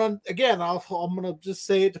 if they run, again, I'm going to just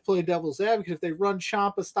say it to play devil's advocate, if they run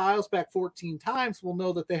Ciampa Styles back 14 times, we'll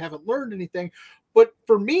know that they haven't learned anything. But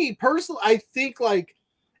for me, personally, I think, like,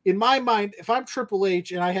 in my mind, if I'm Triple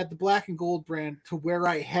H and I had the black and gold brand to where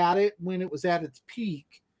I had it when it was at its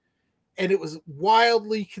peak, and it was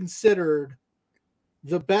wildly considered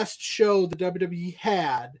the best show the WWE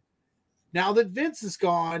had, now that Vince is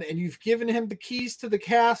gone and you've given him the keys to the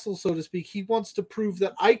castle, so to speak, he wants to prove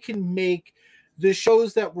that I can make the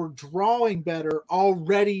shows that we're drawing better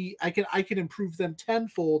already. I can improve them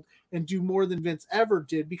tenfold and do more than Vince ever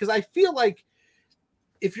did, because I feel like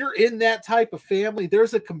if you're in that type of family,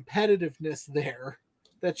 there's a competitiveness there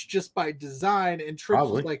that's just by design. And Trips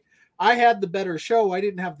was like, I had the better show. I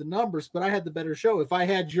didn't have the numbers, but I had the better show. If I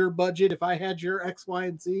had your budget, if I had your X, Y,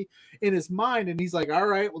 and Z in his mind, and he's like, all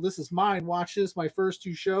right, well, this is mine. Watch this, my first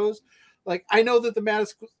 2 shows. Like, I know that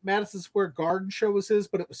the Madison Square Garden show was his,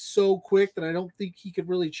 but it was so quick that I don't think he could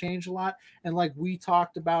really change a lot. And like we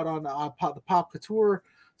talked about on the Pop Couture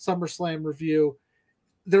SummerSlam review,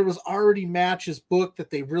 there was already matches booked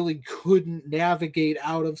that they really couldn't navigate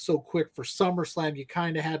out of so quick for SummerSlam. You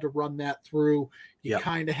kind of had to run that through. You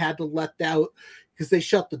kind of had to let out, because they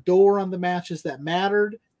shut the door on the matches that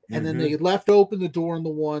mattered, and then they left open the door on the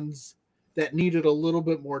ones that needed a little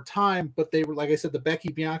bit more time. But they were, like I said, the Becky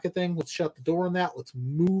Bianca thing, let's shut the door on that. Let's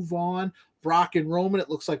move on. Brock and Roman,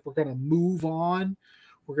 it looks like we're going to move on.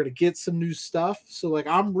 We're going to get some new stuff. So, like,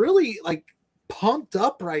 I'm really, like, pumped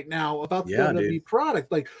up right now about the WWE product.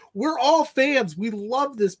 Like, we're all fans. We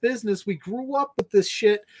love this business. We grew up with this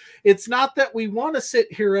shit. It's not that we want to sit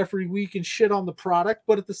here every week and shit on the product,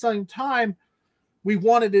 but at the same time, we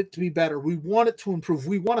wanted it to be better. We want it to improve.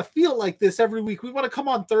 We want to feel like this every week. We want to come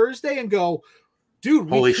on Thursday and go, dude,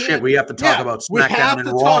 holy shit, we have to talk about SmackDown and Raw. We have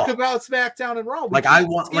to talk about SmackDown and Raw. Like, I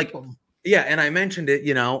want, like, yeah, and I mentioned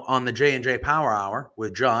it, on the J&J Power Hour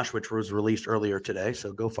with Josh, which was released earlier today.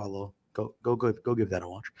 So go follow. Go give that a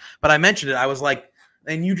watch. But I mentioned it. I was like,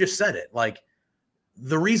 and you just said it. Like,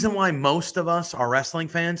 the reason why most of us are wrestling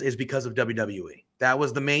fans is because of WWE. That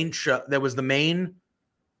was the main show. That was the main,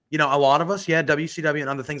 a lot of us, WCW and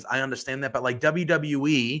other things. I understand that. But like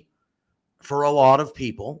WWE, for a lot of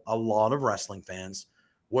people, a lot of wrestling fans,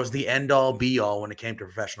 was the end all be all when it came to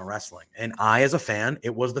professional wrestling. And I, as a fan,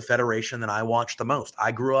 it was the federation that I watched the most.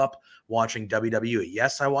 I grew up watching WWE.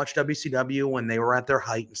 Yes, I watched WCW when they were at their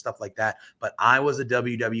height and stuff like that, but I was a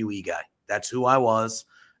WWE guy. That's who I was.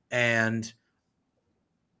 And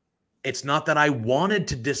it's not that I wanted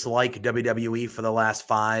to dislike WWE for the last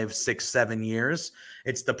 5, 6, 7 years.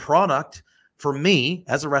 It's the product for me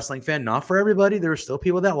as a wrestling fan, not for everybody. There were still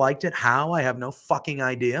people that liked it. How? I have no fucking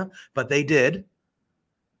idea, but they did.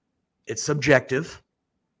 It's subjective,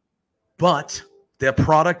 but the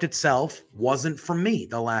product itself wasn't for me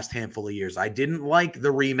the last handful of years. I didn't like the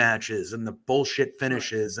rematches and the bullshit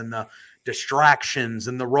finishes and the distractions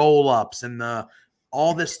and the roll-ups and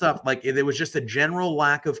all this stuff. Like, there was just a general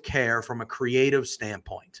lack of care from a creative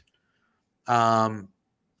standpoint. We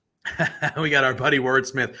got our buddy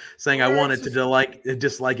Wordsmith saying, I wanted to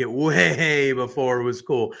dislike it way before it was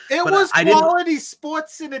cool. It was quality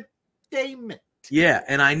sports entertainment. Yeah,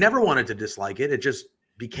 and I never wanted to dislike it. It just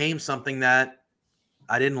became something that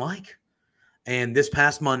I didn't like. And this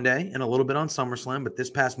past Monday, and a little bit on SummerSlam, but this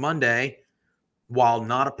past Monday, while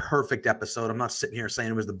not a perfect episode, I'm not sitting here saying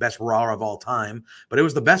it was the best Raw of all time, but it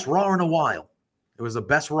was the best Raw in a while. It was the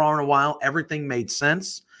best Raw in a while. Everything made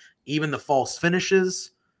sense. Even the false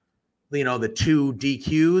finishes, the 2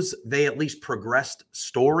 DQs, they at least progressed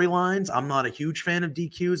storylines. I'm not a huge fan of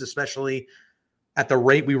DQs, especially at the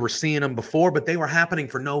rate we were seeing them before, but they were happening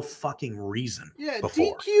for no fucking reason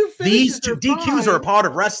before. These two DQs are a part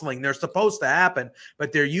of wrestling. They're supposed to happen,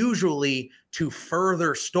 but they're usually to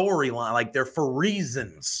further storyline. Like they're for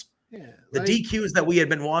reasons. Yeah, the DQs that we had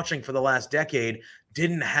been watching for the last decade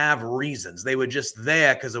didn't have reasons. They were just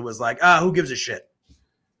there because it was like, who gives a shit?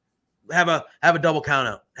 Have a double count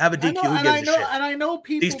out. Have a DQ. Who gives a shit? And I know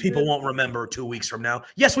these people won't remember 2 weeks from now.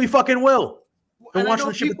 Yes, we fucking will. Been watching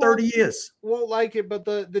this shit for 30 years. Won't like it, but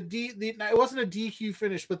the it wasn't a DQ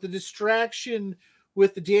finish, but the distraction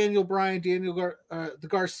with the Daniel Bryan, the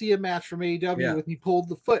Garcia match from AEW when he pulled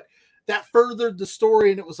the foot, that furthered the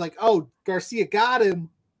story, and it was like, oh, Garcia got him,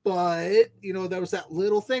 but there was that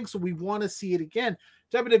little thing, so we want to see it again.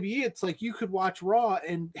 WWE, it's like you could watch Raw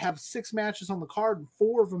and have 6 matches on the card, and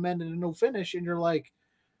 4 of them ended in no finish, and you're like,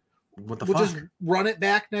 what the we'll fuck? just run it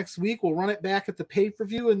back next week. We'll run it back at the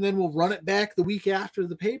pay-per-view, and then we'll run it back the week after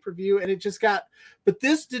the pay-per-view. And it just got, but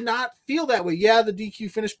this did not feel that way. Yeah, the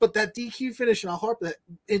DQ finish, but that DQ finish, and I'll harp that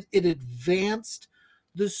it advanced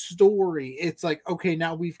the story. It's like, okay,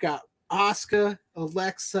 now we've got Asuka,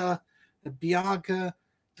 Alexa, Bianca,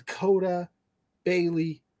 Dakota,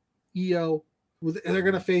 Bayley, Io. They're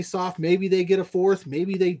going to face off. Maybe they get a 4th.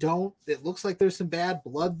 Maybe they don't. It looks like there's some bad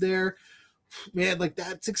blood there. Man, like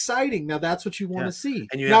that's exciting. Now that's what you want to see.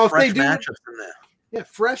 And you now, have fresh matchups from there. Yeah,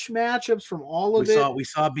 fresh matchups from all of it. We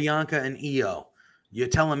saw Bianca and Io. You're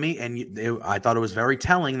telling me, and I thought it was very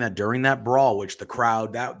telling that during that brawl, which the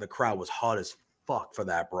crowd was hot as fuck for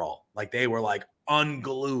that brawl. Like they were like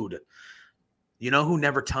unglued. You know who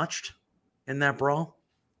never touched in that brawl?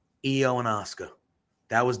 Io and Asuka.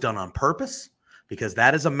 That was done on purpose because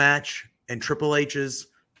that is a match in Triple H's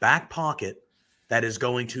back pocket that is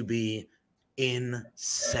going to be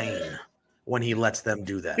insane when he lets them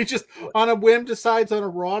do that. He just on a whim decides on a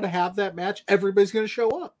Raw to have that match. Everybody's going to show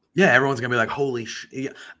up. Yeah, everyone's going to be like, holy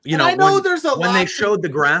shit. I know there's when they showed the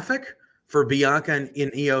graphic for Bianca and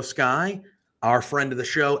in Io Sky, our friend of the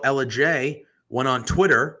show, Ella J, went on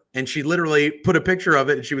Twitter and she literally put a picture of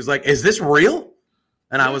it and she was like, is this real?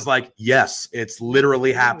 And I was like, yes, it's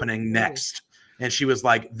literally happening next. And she was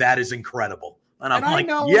like, that is incredible. And I'm like,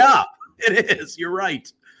 yeah, it is. You're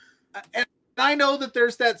right. And I know that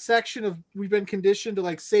there's that section of we've been conditioned to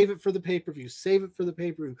like save it for the pay-per-view, save it for the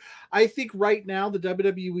pay-per-view. I think right now the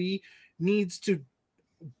WWE needs to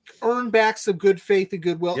earn back some good faith and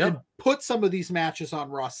goodwill and put some of these matches on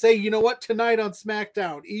Raw. Say, you know what, tonight on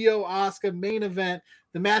SmackDown, Io, Asuka, main event,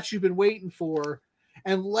 the match you've been waiting for,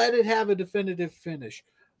 and let it have a definitive finish.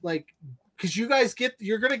 Like, because you guys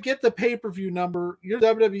you're going to get the pay-per-view number. You're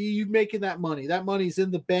WWE, you making that money. That money's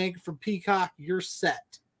in the bank from Peacock. You're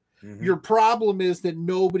set. Mm-hmm. Your problem is that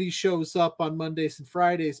nobody shows up on Mondays and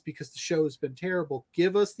Fridays because the show has been terrible.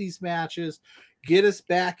 Give us these matches. Get us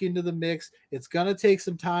back into the mix. It's going to take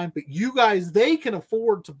some time, but you guys, they can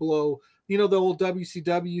afford to blow, the old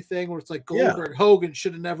WCW thing where it's like Goldberg, Hogan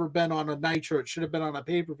should have never been on a Nitro. It should have been on a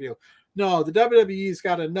pay-per-view. No, the WWE's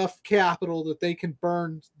got enough capital that they can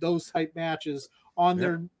burn those type matches on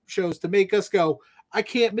their shows to make us go, I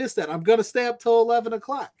can't miss that. I'm going to stay up till 11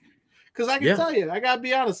 o'clock. Because I can tell you, I got to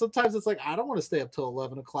be honest, sometimes it's like, I don't want to stay up till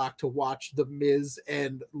 11 o'clock to watch The Miz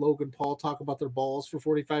and Logan Paul talk about their balls for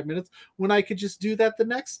 45 minutes when I could just do that the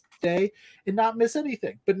next day and not miss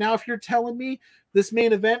anything. But now if you're telling me this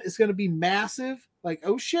main event is going to be massive, like,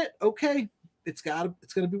 oh shit, okay, it's going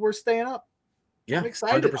to be worth staying up. Yeah, I'm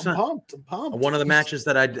excited. 100%. I'm pumped. One of the matches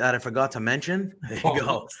that I forgot to mention. There you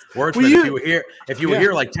go. Wordsmith. If you were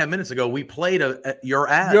here like 10 minutes ago, we played your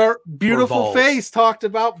ad. Your beautiful face talked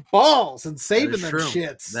about balls and saving them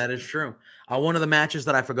shits. That is true. One of the matches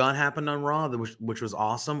that I forgot happened on Raw, which was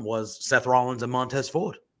awesome, was Seth Rollins and Montez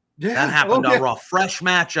Ford. Yeah, that happened on Raw. Fresh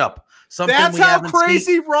matchup. That's how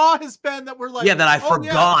crazy Raw has been. That we're like, that I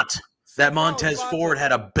forgot that Montez Ford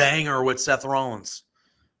had a banger with Seth Rollins.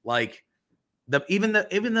 Like. Even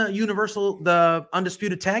the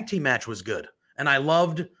Undisputed Tag Team match was good. And I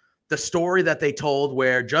loved the story that they told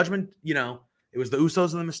where Judgment, it was the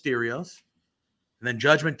Usos and the Mysterios. And then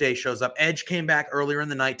Judgment Day shows up. Edge came back earlier in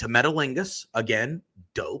the night to Metalingus. Again,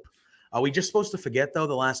 dope. Are we just supposed to forget, though,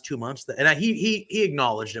 the last 2 months? And he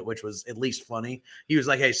acknowledged it, which was at least funny. He was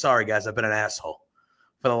like, hey, sorry, guys, I've been an asshole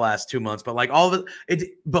for the last 2 months. But like all of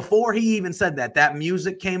it, before he even said that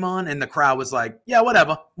music came on and the crowd was like, yeah,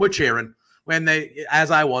 whatever, we're cheering. When as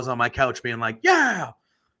I was on my couch being like, yeah,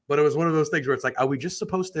 but it was one of those things where it's like, are we just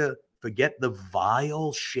supposed to forget the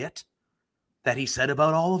vile shit that he said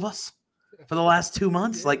about all of us for the last 2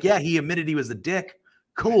 months? Like, yeah, he admitted he was a dick.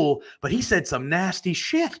 Cool. But he said some nasty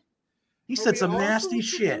shit. He said some nasty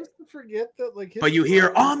shit. Forget that, like, But you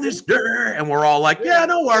hear on this dirt, and we're all like, yeah,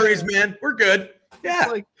 no worries, man. We're good. Yeah.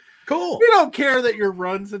 Like, cool. We don't care that your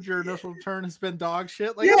run since your initial return has been dog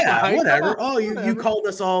shit. Like, yeah, whatever. On, you called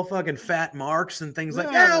us all fucking fat marks and things like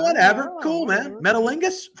that. Yeah, whatever. Cool, man.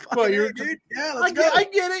 Metalingus. Well, you're, dude. Yeah, let's go. I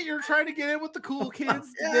get it. You're trying to get in with the cool kids.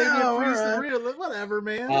 Whatever,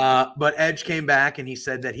 man. But Edge came back and he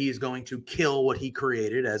said that he's going to kill what he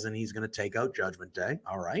created, as in he's going to take out Judgment Day.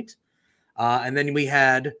 All right. And then we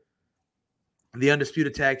had the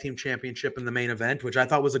Undisputed Tag Team Championship in the main event, which I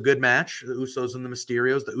thought was a good match. The Usos and the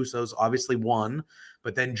Mysterios. The Usos obviously won,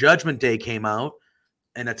 but then Judgment Day came out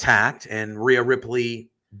and attacked, and Rhea Ripley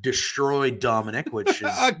destroyed Dominic, which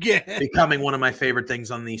is becoming one of my favorite things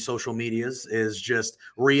on the social medias, is just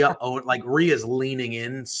Rhea. Like, Rhea's leaning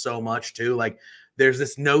in so much too. Like, there's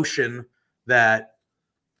this notion that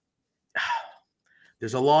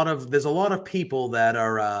there's a lot of people that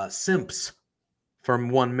are simps from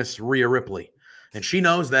one Miss Rhea Ripley. And she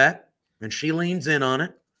knows that, and she leans in on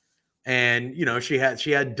it. And she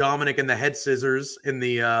had Dominic in the head scissors in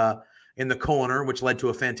the corner, which led to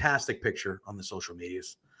a fantastic picture on the social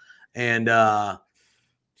medias. And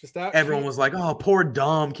everyone was like, "Oh, poor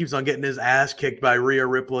Dom keeps on getting his ass kicked by Rhea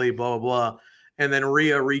Ripley." Blah blah blah. And then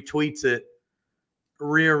Rhea retweets it.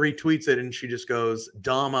 And she just goes,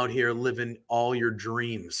 "Dom out here living all your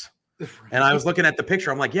dreams." And I was looking at the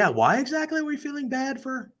picture. I'm like, "Yeah, why exactly were you feeling bad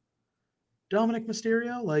for Dominic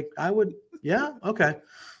Mysterio?" Like, I would, yeah, okay,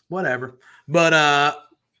 whatever. But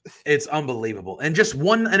it's unbelievable. And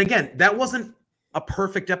again, that wasn't a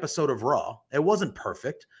perfect episode of Raw. It wasn't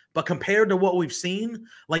perfect, but compared to what we've seen,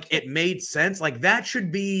 like, it made sense. Like, that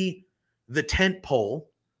should be the tent pole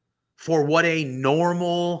for what a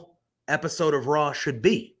normal episode of Raw should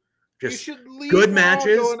be. Just good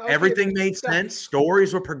matches. Everything made sense.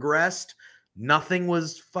 Stories were progressed. Nothing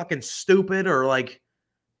was fucking stupid or like.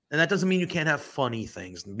 And that doesn't mean you can't have funny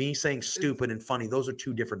things. Me saying stupid and funny, those are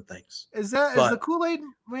two different things. Is the Kool-Aid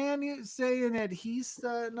man saying that he's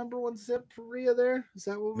the number one simp for Rhea there? Is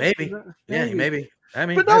that what? Maybe. Yeah, maybe. I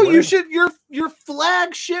mean, but no, you should. Your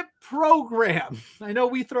flagship program. I know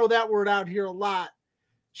we throw that word out here a lot.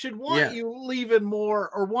 Should want you leaving more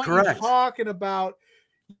or want you talking about.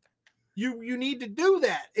 You need to do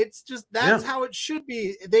that. It's just that's how it should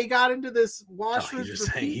be. They got into this wash. You're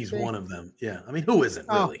just saying he's one of them. Yeah, I mean, who isn't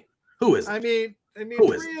really? Who isn't? I mean,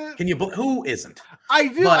 who isn't? Who isn't? I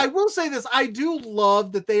do. I will say this. I do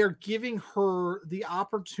love that they are giving her the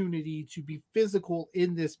opportunity to be physical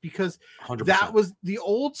in this, because 100%. That was the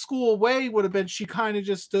old school way. Would have been she kind of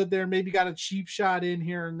just stood there, maybe got a cheap shot in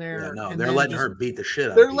here and there. Yeah, no, they're letting her beat the shit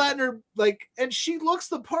out. They're letting her and she looks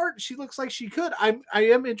the part. She looks like she could. I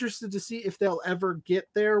am interested to see if they'll ever get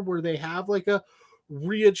there where they have like a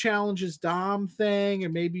Rhea challenges Dom thing,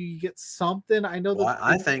 and maybe you get something. I know that.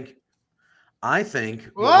 I think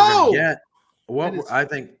what we're gonna get.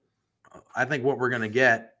 I think what we're gonna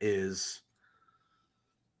get is.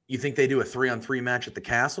 You think they do a 3-on-3 match at the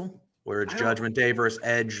Castle where it's Judgment Day versus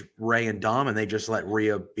Edge, Ray, and Dom, and they just let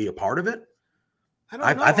Rhea be a part of it?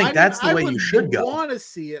 I think that's the way you should go. I want to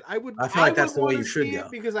see it. I feel like that's the way you should go,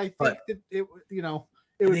 because I think that it would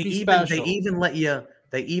be special.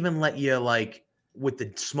 They even let you like with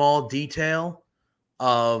the small detail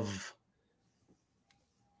of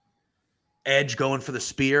Edge going for the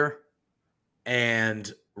spear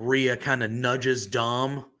and Rhea kind of nudges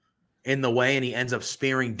Dom in the way and he ends up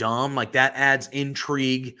spearing Dom. Like, that adds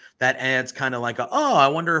intrigue. That adds kind of like I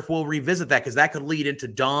wonder if we'll revisit that, because that could lead into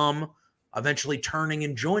Dom eventually turning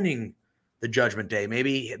and joining the Judgment Day.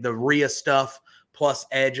 Maybe the Rhea stuff plus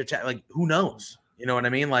Edge attack. Like, who knows? You know what I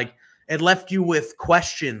mean? Like, it left you with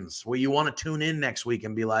questions where you want to tune in next week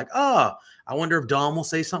and be like, I wonder if Dom will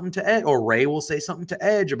say something to Edge, or Ray will say something to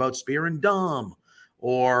Edge about spearing Dom,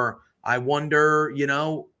 or I wonder,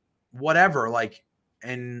 whatever. Like,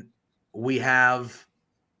 and we have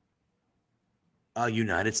a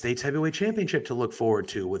United States Heavyweight Championship to look forward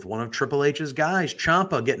to with one of Triple H's guys,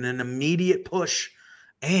 Ciampa, getting an immediate push.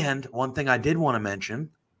 And one thing I did want to mention,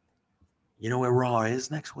 you know where Raw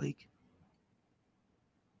is next week?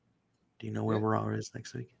 Do you know where Raw is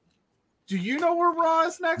next week? Do you know where Raw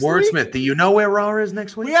is next week? Wordsmith, do you know where Raw is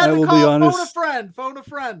next week? We had to call phone a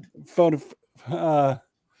friend.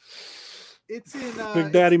 It's in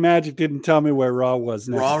Big Daddy Magic didn't tell me where Raw was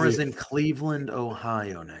next Raw week. is in Cleveland,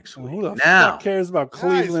 Ohio next week. Who the fuck cares about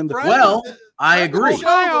Cleveland? I agree.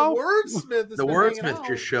 The Wordsmith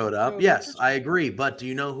just showed up. Yes, I agree. But do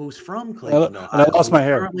you know who's from Cleveland, Ohio? And I lost my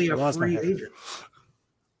hair. Currently a free agent.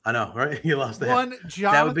 I know, right? You lost that.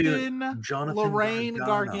 Jonathan Lorraine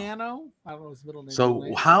Gargano. I don't know his middle name.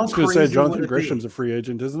 So how crazy? I was going to say Jonathan Grisham's a free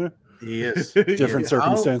agent, isn't it? He is. Different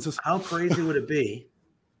circumstances. How crazy would it be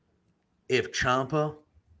if Ciampa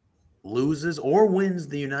loses or wins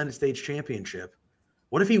the United States Championship?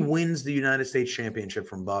 What if he wins the United States Championship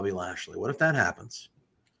from Bobby Lashley? What if that happens?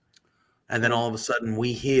 And then all of a sudden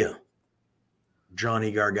we hear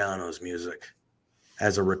Johnny Gargano's music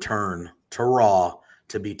as a return to Raw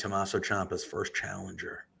to be Tommaso Ciampa's first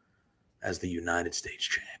challenger as the United States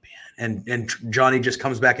champion. And Johnny just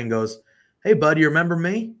comes back and goes, "Hey, bud, you remember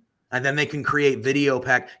me?" And then they can create video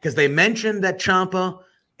pack because they mentioned that Ciampa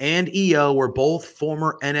and Io were both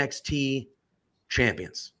former NXT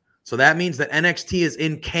champions. So that means that NXT is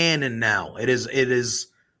in canon now. It is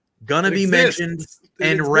gonna be mentioned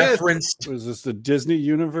and referenced. Is this the Disney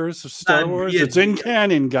universe of Star Wars? It's in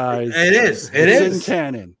canon, guys. It is. It's in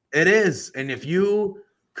canon. It is. And if you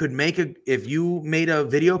made a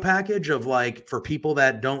video package of like for people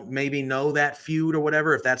that don't maybe know that feud or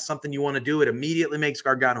whatever, if that's something you want to do, it immediately makes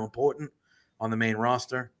Gargano important on the main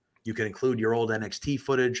roster. You can include your old NXT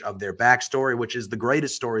footage of their backstory, which is the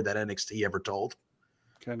greatest story that NXT ever told.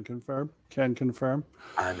 Can confirm.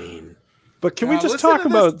 I mean, but can we just talk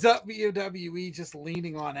about WWE just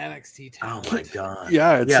leaning on NXT? Oh my god!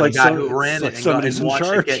 Yeah, it's like the guy who ran it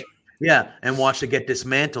and watched it get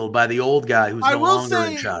dismantled by the old guy who's no longer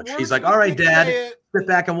in charge. He's like, "All right, Dad, sit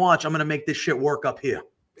back and watch. I'm going to make this shit work up here."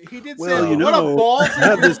 He did well, say, you know, "What a ball!" I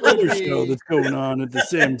have this other show that's going on at the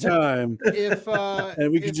same time,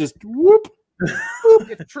 and we could just whoop.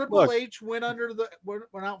 If Triple H went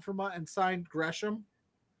out from and signed Gresham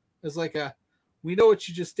as like a, we know what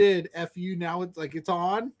you just did. F you, now it's like it's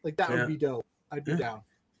on. Like that would be dope. I'd be down.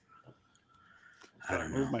 I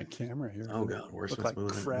don't know. Where's my camera here? Oh god, where's like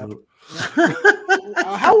crap?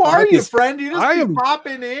 How are you, friend? You just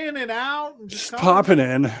popping in and out, and just popping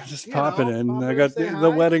in. I got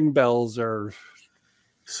the wedding bells are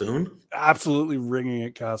soon, absolutely ringing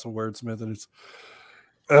at Castle Wordsmith, and it's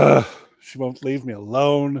she won't leave me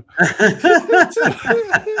alone.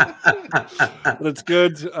 But it's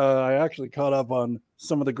good. I actually caught up on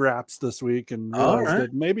some of the graps this week and realized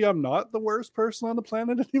that maybe I'm not the worst person on the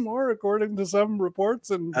planet anymore, according to some reports.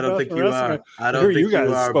 And I don't think you are. I don't think you guys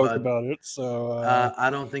spoke bud. about it. So I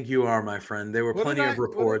don't think you are, my friend. There were plenty of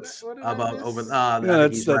reports about over.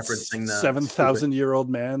 That's referencing the 7,000-year-old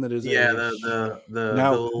man that is. Yeah,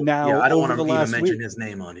 now. I don't want to even mention his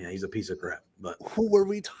name on here. He's a piece of crap. But who were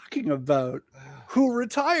we talking about? Who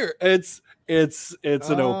retired? It's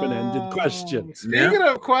an open-ended question. Speaking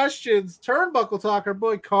of questions, Turnbuckle Talker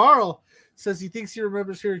boy Carl says he thinks he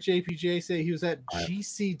remembers hearing JPJ say he was at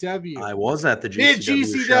GCW. I was at the GCW. Did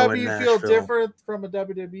GCW feel different from a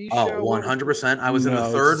WWE show? 100%. I was in the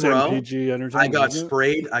third row. I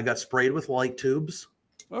got sprayed with light tubes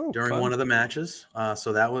during one of the matches.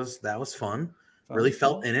 So that was fun. Really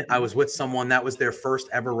felt in it. I was with someone that was their first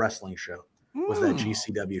ever wrestling show. Was that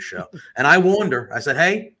GCW show. And I warned her. I said,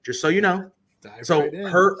 "Hey, just so you know."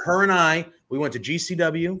 Her and I, we went to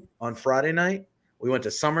GCW on Friday night. We went to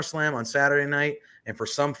SummerSlam on Saturday night. And for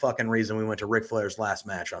some fucking reason, we went to Ric Flair's last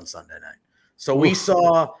match on Sunday night. So we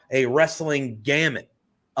saw a wrestling gamut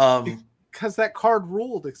of... Because that card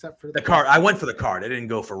ruled, except for the card. I went for the card. I didn't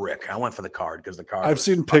go for Rick. I went for the card because the card. I've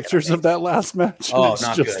seen pictures of that last match. Oh,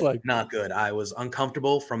 not good. Not good. I was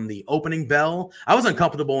uncomfortable from the opening bell. I was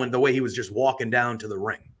uncomfortable in the way he was just walking down to the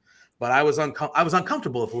ring, but I was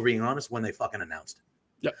uncomfortable, if we're being honest, when they fucking announced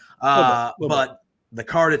it. Yeah. But the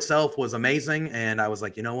card itself was amazing, and I was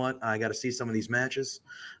like, you know what? I got to see some of these matches.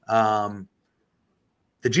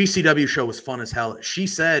 The GCW show was fun as hell. She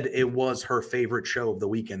said it was her favorite show of the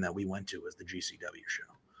weekend that we went to, was the GCW show.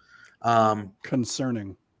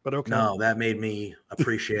 Concerning, but okay. No, that made me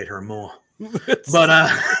appreciate her more. But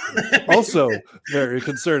also very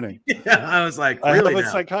concerning. Yeah, I was like, really? I have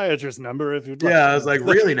a psychiatrist number if you'd like. Yeah, I was like,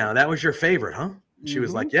 really now? That was your favorite, huh? She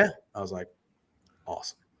was like, yeah. I was like,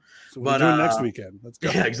 awesome. So we're doing next weekend. Let's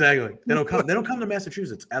go. Yeah, exactly. They don't come to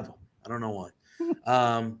Massachusetts ever. I don't know why.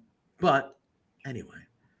 But anyway.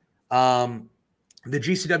 The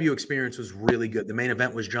GCW experience was really good. The main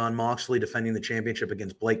event was Jon Moxley defending the championship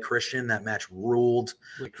against Blake Christian. That match ruled.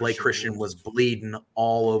 Blake Christian was bleeding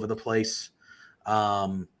all over the place.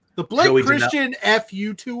 The Blake Christian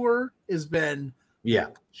FU tour has been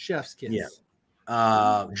chef's kiss. Yeah.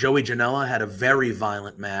 Joey Janela had a very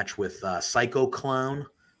violent match with Psycho Clown,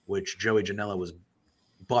 which Joey Janela was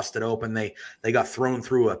busted open. They got thrown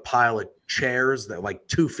through a pile of chairs that like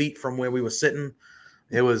 2 feet from where we were sitting.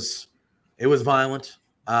 It was violent.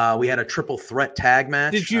 We had a triple threat tag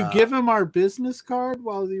match. Did you give him our business card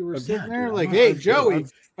while you were sitting there? Dude, like, hey, Joey,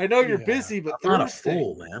 I know you're busy, but I'm not a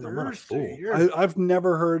fool, man. I'm not a fool. I've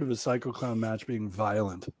never heard of a Psycho Clown match being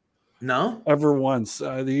violent. No, ever once.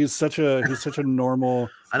 He's such a normal.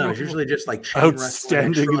 I know. He's usually just like chain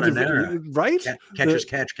outstanding, right?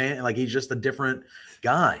 Catch can. Like he's just a different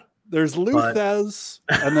guy. There's Luthez,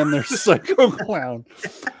 and then there's Psycho Clown.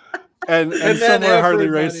 And somewhere Harley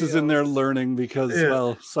Race is in there learning because,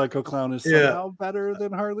 well, Psycho Clown is somehow better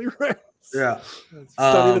than Harley Race. Yeah.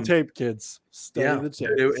 Study the tape, kids. Study the tape.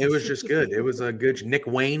 It was just good. It was a good. Nick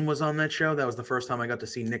Wayne was on that show. That was the first time I got to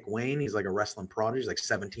see Nick Wayne. He's like a wrestling prodigy. He's like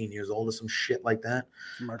 17 years old or some shit like that.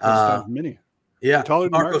 Marco Stunt Mini. Yeah.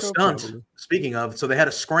 Marco Stunt. Probably. Speaking of, so they had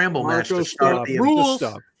a scramble match to start the rules.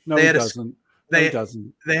 No, he doesn't. They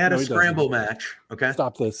had a scramble match. Okay.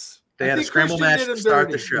 Stop this. They had a scramble match to start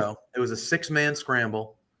the show. It was a 6-man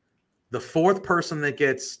scramble. The fourth person that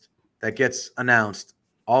gets announced,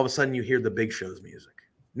 all of a sudden you hear the Big Show's music.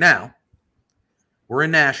 Now, we're in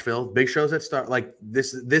Nashville. Big Show's that start like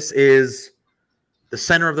this is the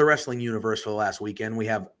center of the wrestling universe for the last weekend. We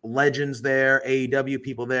have legends there, AEW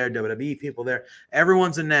people there, WWE people there.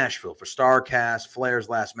 Everyone's in Nashville for StarCast, Flair's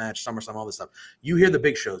last match, SummerSlam, all this stuff. You hear the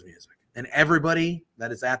Big Show's music, and everybody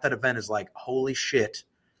that is at that event is like, holy shit.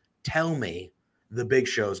 Tell me the Big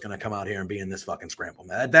Show is going to come out here and be in this fucking scramble.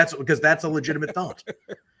 That's because that's a legitimate thought.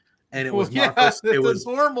 And it was Marcos. It was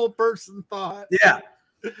a normal person thought. Yeah.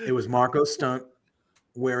 It was Marco Stunt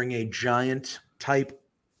wearing a giant type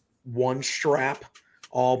 1 strap,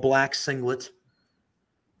 all black singlet.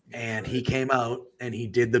 And he came out and he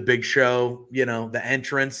did the Big Show, the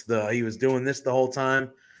entrance, he was doing this the whole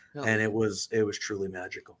time. And it was truly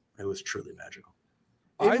magical. It was truly magical.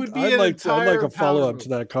 I'd like a follow-up to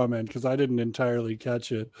that comment because I didn't entirely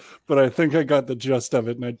catch it, but I think I got the gist of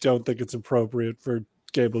it, and I don't think it's appropriate for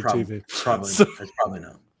cable TV. It's probably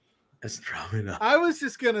not. I was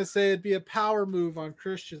just going to say it'd be a power move on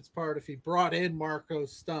Christian's part if he brought in Marco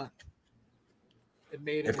Stunt.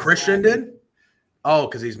 If Christian did? Oh,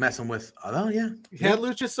 because he's messing with. Oh, yeah. He had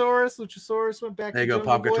Luchasaurus. Luchasaurus went back. There you go.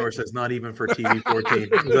 Pop Couture says not even for TV 14.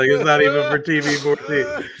 He's like, it's not even for TV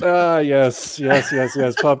 14. Yes.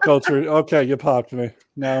 Pop culture. Okay, you popped me.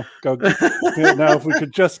 Now go. Now, if we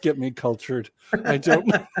could just get me cultured, I don't.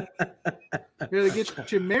 Gotta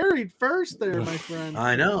get you married first, there, my friend.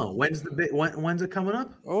 I know. When's it coming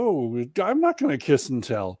up? Oh, I'm not going to kiss and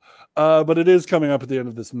tell, but it is coming up at the end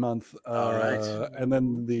of this month. All right, and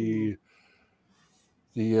then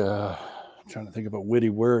I'm trying to think of a witty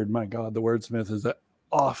word. My God, the wordsmith is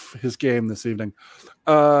off his game this evening.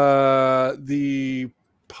 The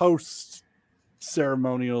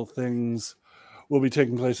post-ceremonial things will be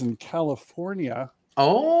taking place in California.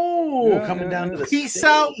 Coming down to the Peace state.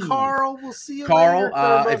 out, Carl. We'll see you Carl,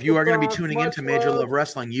 later. if you are going to be tuning into Major Love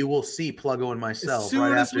Wrestling, you will see Pluggo and myself. As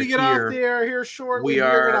soon as we get off the air here shortly, we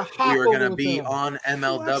are going to be on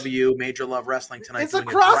MLW Major Love Wrestling tonight. It's a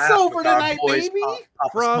crossover tonight, baby.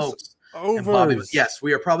 Crossovers. Yes,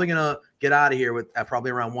 we are probably going to get out of here with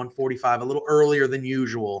probably around 1:45, a little earlier than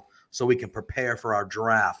usual, so we can prepare for our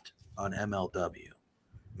draft on MLW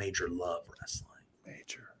Major Love Wrestling.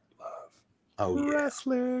 Oh yeah,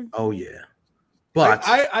 wrestling. Oh yeah, but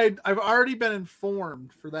I've already been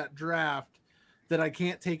informed for that draft that I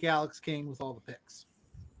can't take Alex Kane with all the picks.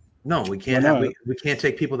 No, we can't. We can't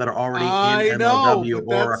take people that are already in MLW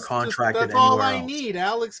or are contracted that's all anywhere I need.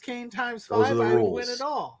 Alex Kane times 5. Those are the I rules. would win it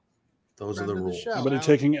all. Those are the rules. Somebody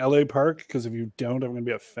taking LA Park because if you don't, I'm going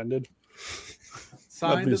to be offended.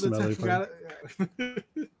 Signed to the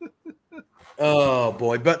Oh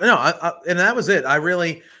boy, but no, and that was it.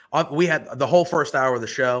 We had the whole first hour of the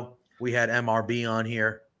show. We had MRB on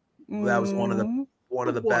here. That was one of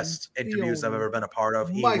the best interviews I've ever been a part of.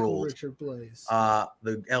 He ruled. Richard Blaze.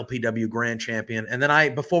 The LPW Grand Champion. And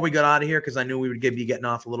then before we got out of here, because I knew we would be getting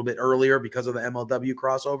off a little bit earlier because of the MLW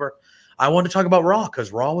crossover, I wanted to talk about Raw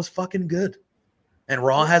because Raw was fucking good, and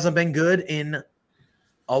Raw hasn't been good in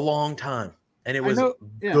a long time, and it was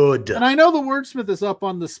good. And I know the wordsmith is up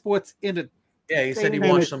on the sports in it. Yeah, he said he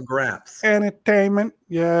watched some graphs. Entertainment.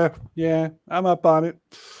 Yeah, I'm up on it.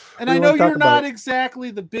 And I know you're not exactly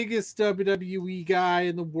the biggest WWE guy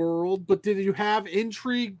in the world, but did you have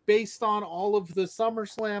intrigue based on all of the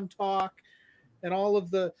SummerSlam talk and all of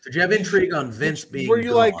the? Did you have intrigue on Vince being? Were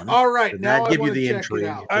you like, all right, did now that give I you the check intrigue?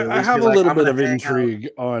 I have a little bit of intrigue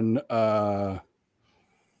on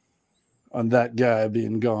that guy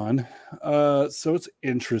being gone, so it's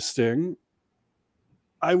interesting.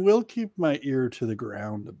 I will keep my ear to the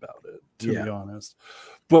ground about it, to be honest.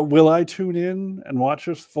 But will I tune in and watch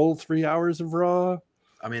a full 3 hours of Raw?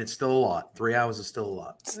 I mean, it's still a lot. 3 hours is still a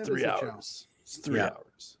lot. It's 3 hours. It's 3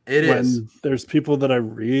 hours. It is. When there's people that I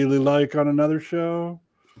really like on another show.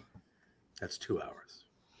 That's 2 hours.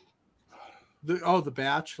 The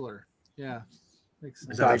Bachelor. Yeah. Makes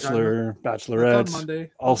sense. Is that what you're talking Bachelor, That's on Bachelorette. Monday.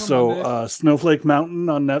 That's on Also, Monday. Snowflake Mountain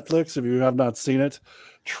on Netflix. If you have not seen it,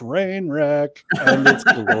 train wreck, and it's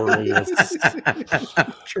glorious.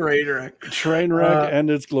 Train wreck. Train wreck, and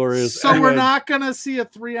it's glorious. So we're Anyway, not gonna see a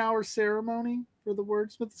 3-hour ceremony for the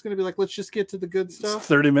wordsmith. It's gonna be like, let's just get to the good it's stuff.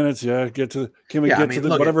 30 minutes. Yeah, can we Yeah, I get mean, to the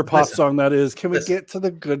look, whatever pop listen, song that is? Can we listen. get to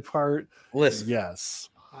the good part? Listen, Yes.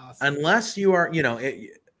 Awesome. unless you are,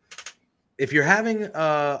 if you're having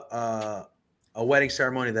a wedding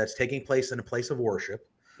ceremony that's taking place in a place of worship,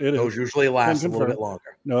 It those is. usually last a little confirm. bit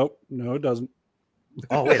longer. Nope, no, it doesn't.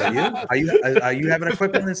 Oh wait, are you having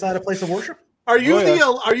equipment inside a place of worship? Are you Oh,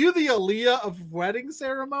 yeah. are you the Aaliyah of wedding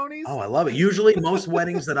ceremonies? Oh, I love it. Usually, most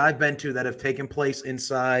weddings that I've been to that have taken place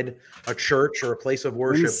inside a church or a place of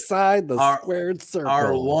worship Inside the are- squared circle.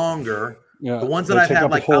 are longer. Yeah, The ones they that I've take had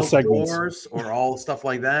up like whole segments. outdoors or all stuff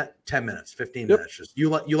like that, 10 minutes, 15 Yep. minutes. Just you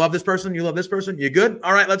love this person, you love this person, you good?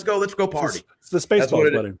 All right, let's go party. It's the Spaceballs what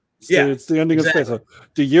it is. wedding. Yeah, It's the ending exactly. of Spaceballs.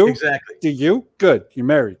 Do you? Exactly. Do you? Good. You're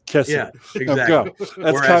married. Kiss Yeah, it. Now exactly. go. That's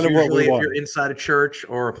Whereas kind of what usually we if want. you're inside a church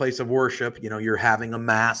or a place of worship, you're having a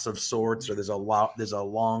mass of sorts, or there's a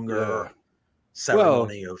longer Yeah.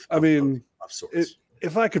 ceremony of sorts.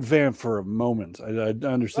 If I could vamp for a moment, I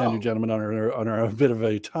understand Oh. you gentlemen are a bit of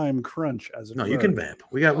a time crunch as it No, were. you can vamp.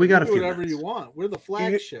 We got a Do few whatever minutes. you want. We're the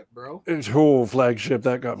flagship, bro. It's whole flagship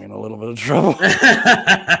that got me in a little bit of trouble.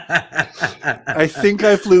 I think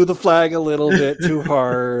I flew the flag a little bit too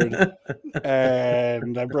hard,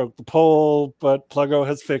 and I broke the pole. But Pluggo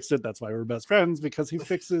has fixed it. That's why we're best friends, because he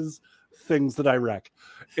fixes things that I wreck.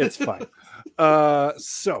 It's fine. Oh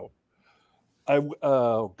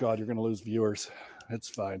God, you're gonna lose viewers. It's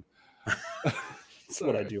fine. That's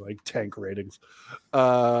what I do. I tank ratings.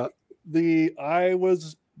 I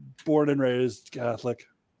was born and raised Catholic.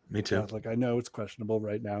 Me too. Catholic. I know it's questionable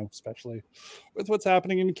right now, especially with what's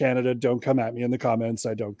happening in Canada. Don't come at me in the comments.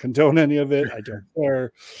 I don't condone any of it. I don't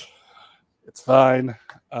care. It's fine.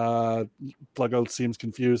 Pluggo seems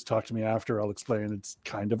confused. Talk to me after. I'll explain. It's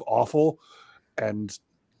kind of awful and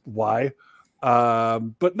why.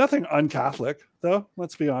 But nothing un-Catholic, though.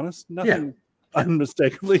 Let's be honest. Nothing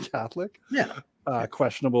unmistakably Catholic. Yeah.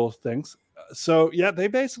 Questionable things. So yeah, they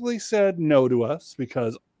basically said no to us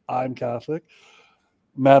because I'm Catholic.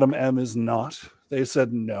 Madam M is not. They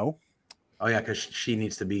said no. Oh yeah, because she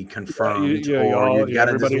needs to be confirmed,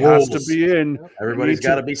 everybody has to be in. Everybody's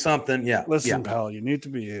got to be something. Yeah. Listen, pal, you need to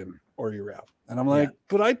be in or you're out. And I'm like,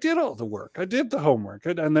 but I did all the work. I did the homework.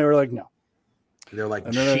 And they were like, no. They're like,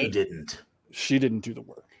 And then she didn't. She didn't do the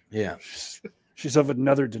work. Yeah. She's of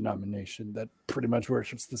another denomination that pretty much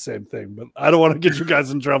worships the same thing. But I don't want to get you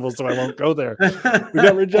guys in trouble, so I won't go there. We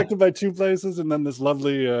got rejected by 2 places, and then this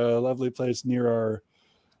lovely place near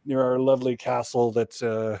our lovely castle that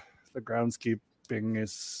the groundskeeping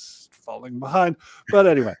is falling behind. But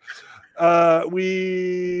anyway,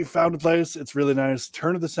 we found a place. It's really nice.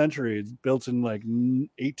 Turn of the century. It's built in like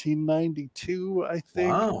 1892, I think.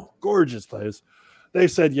 Wow. Gorgeous place. They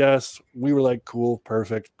said yes. We were like, cool,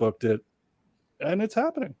 perfect, booked it. And it's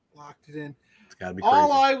happening. Locked it in. It's got to be crazy.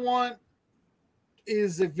 All I want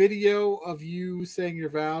is a video of you saying your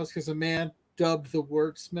vows, because a man dubbed the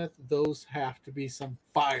wordsmith. Those have to be some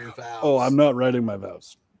fire vows. Oh, I'm not writing my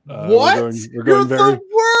vows. What? We're going very.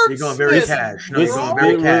 You're going very cash. No, you're going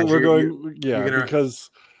very cash. We're going, you're gonna- because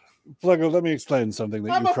Pluggo, let me explain something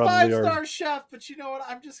that I'm you a probably are. 5-star chef, but you know what?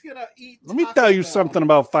 I'm just gonna eat. Let me Taco tell you Bell. something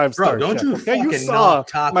about 5-star. Bro, don't chef, you okay? You fucking saw knock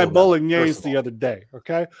Taco my Bell, bolognese first of all. the other day.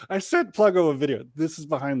 Okay, I sent Pluggo a video. This is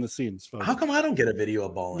behind the scenes, folks. How come I don't get a video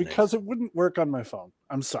of bolognese? Because it wouldn't work on my phone.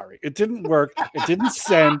 I'm sorry, it didn't work. It didn't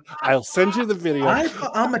send. I'll send you the video.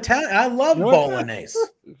 I'm Italian. I love You know what? bolognese.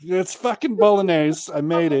 It's fucking bolognese. I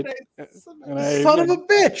made it, and I Son of a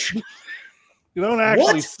bitch. you don't actually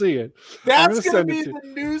What? see it. That's gonna gonna send be it the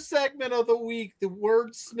new segment of the week, the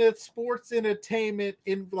wordsmith sports entertainment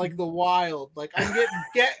in like the wild. Like I'm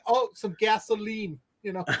getting some gasoline,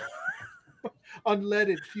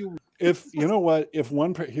 unleaded fuel. If you know what,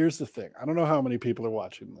 here's the thing. I don't know how many people are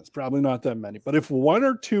watching this. Probably not that many. But if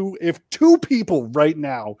 2 people right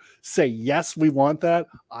now say yes, we want that,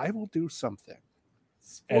 I will do something.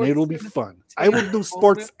 And it'll be fun. I will do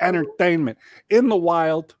sports entertainment in the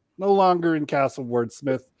wild, no longer in Castle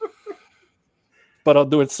Wordsmith. But I'll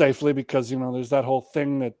do it safely because there's that whole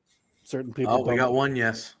thing that certain people. Oh, we got one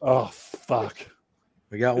yes. Oh fuck!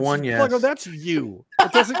 We got one yes. Pluggo, that's you.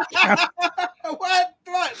 It doesn't count. What?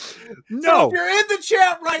 No. So if you're in the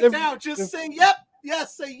chat right If- now, just say yep.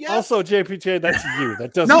 Yes, say yes. Also, JPJ, that's you.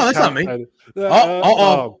 That doesn't. No, that's not count. me.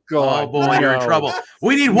 Oh God! Oh boy, you're in no. trouble.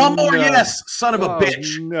 We need one more No. yes, son of a Oh,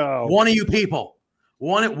 bitch. No. One of you people.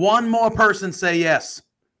 One more person say yes.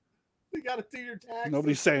 You got to do your taxes.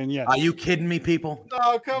 Nobody's saying yes. Are you kidding me, people?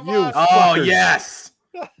 Oh, come You on. Oh, fuckers. yes.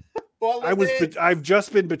 I've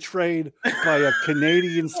just been betrayed by a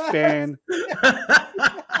Canadians fan.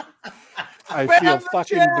 I feel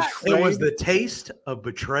fucking betrayed. It was the taste of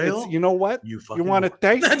betrayal. You know what? You want a whore.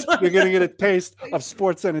 taste? That's what You're going to it get a taste of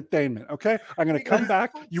sports entertainment, okay? I'm going to come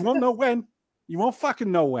back. You won't know when. You won't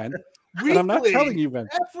fucking know when. And I'm not telling you when.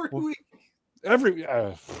 Every week.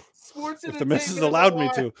 Sports if the missus allowed me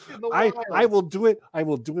to, I will do it. I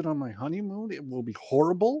will do it on my honeymoon. It will be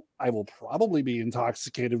horrible. I will probably be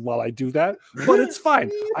intoxicated while I do that, but it's fine.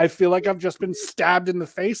 I feel like I've just been stabbed in the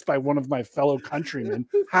face by one of my fellow countrymen,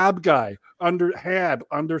 Hab _guy.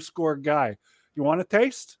 You want a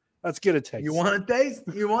taste? Let's get a taste. You want a taste?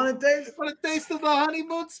 You want a taste? Want a taste of the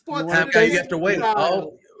honeymoon sports? Hab guy, you have to wait.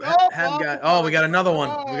 Oh, Hab guy. Oh, we got another one.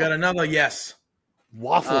 We got another. Yes.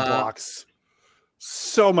 Waffle box.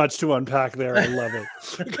 So much to unpack there. I love it.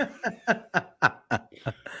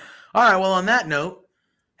 All right. Well, on that note,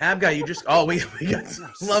 Hab guy, you just we got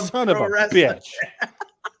love son of a wrestling. bitch.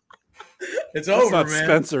 It's That's over, not man.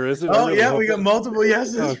 Spencer, is it? Oh yeah, we got multiple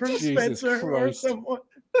yeses from Jesus Spencer or Christ.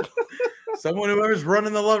 someone whoever's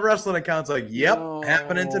running the Love Wrestling account's like, yep,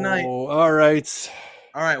 happening tonight. All right.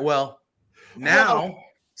 All right. Well, now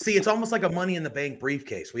see, it's almost like a Money in the Bank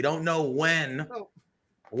briefcase. We don't know when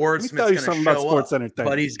Wordsmith's going to show up,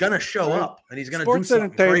 but he's going to show up and he's going to do something Sports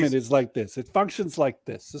entertainment crazy. is like this. It functions like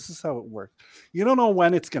this. This is how it works. You don't know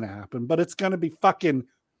when it's going to happen, but it's going to be fucking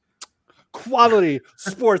quality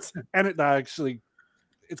sports. And it's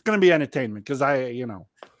going to be entertainment because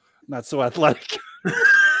not so athletic.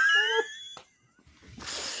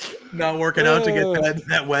 Not working out to get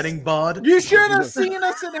that wedding bod. You should have seen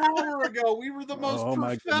us an hour ago. We were the most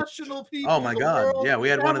professional people. Oh my God. Yeah, we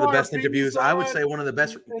had one of the best interviews. I would say one of the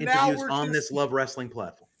best interviews on this Love Wrestling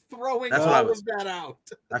platform. That's what I was. That out.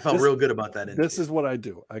 I felt real good about that interview. This is what I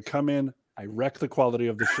do. I come in, I wreck the quality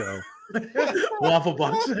of the show. Waffle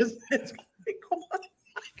boxes. It's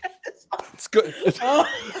good.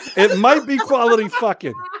 It might be quality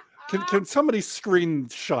fucking. Can somebody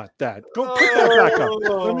screenshot that? Go put that back up.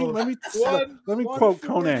 Let me quote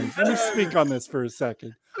Conan. Let me speak on this for a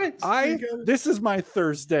second. This is my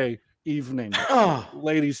Thursday evening,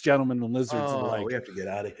 ladies, gentlemen, and lizards alike. We have to get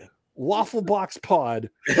out of here. Waffle Box Pod.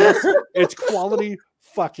 It's quality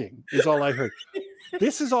fucking is all I heard.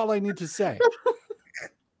 This is all I need to say.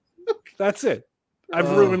 That's it. I've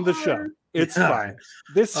ruined the show. It's fine.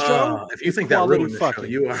 This show, if you think that ruined the show,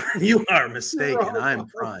 you are mistaken. I'm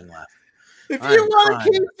crying laughing. If you want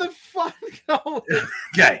to keep the fun going,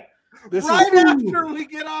 okay. After we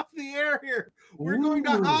get off the air here, we're going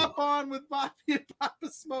to hop on with Bobby and Papa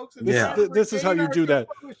Smokes. And this is how you do that.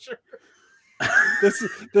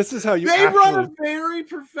 This is how you. They run a very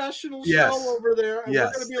professional show over there, and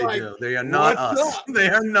yes, we're going to be like, they are not us. They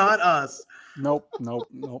are not us. Nope.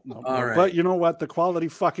 All right. But you know what? The quality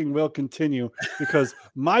fucking will continue because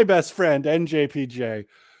my best friend, NJPJ,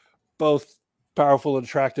 both powerful and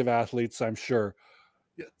attractive athletes, I'm sure,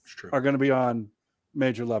 are going to be on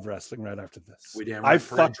Major Love Wrestling right after this. I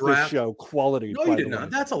fucked this show quality. No, you did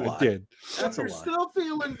not. That's a lie. I did. That's a lie. You're still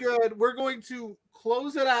feeling good. We're going to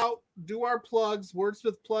close it out, do our plugs.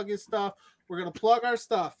 Wordsmith plug his stuff. We're going to plug our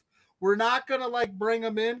stuff. We're not going to bring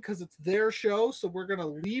them in because it's their show. So we're going to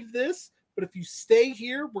leave this. But if you stay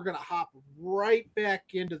here, we're going to hop right back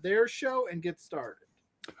into their show and get started.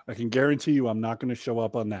 I can guarantee you I'm not going to show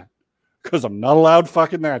up on that because I'm not allowed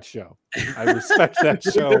fucking that show. I respect that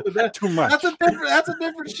show too much. That's a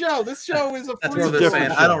different show. This show is a free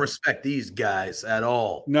different show. I don't respect these guys at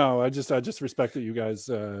all. No, I just respect that you guys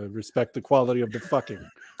respect the quality of the fucking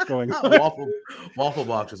going on. Waffle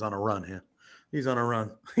Box is on a run here. He's on a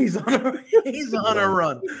run. He's on a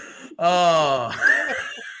run. Oh.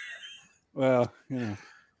 Well,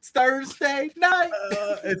 it's Thursday night.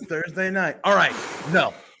 It's Thursday night. All right.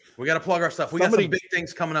 No, we got to plug our stuff. We got some big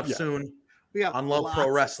things coming up soon. We got on Love Pro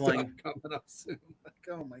Wrestling coming up soon.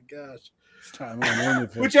 Oh my gosh. It's time.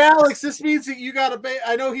 Which Alex, this means that you got to.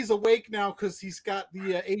 I know he's awake now because he's got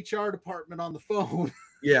the HR department on the phone.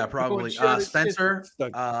 Yeah, probably. Spencer,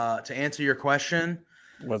 to answer your question.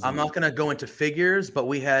 I'm not going to go into figures, but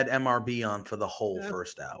we had MRB on for the whole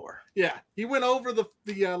first hour. Yeah, he went over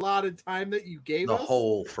the allotted time that you gave us. The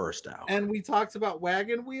whole first hour. And we talked about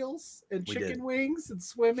wagon wheels and chicken wings and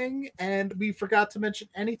swimming, and we forgot to mention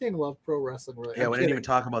anything Love Pro Wrestling. Yeah, we didn't even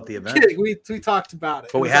talk about the event. We talked about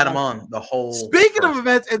it. But we had him on the whole. Speaking of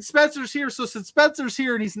events, and Spencer's here. So since Spencer's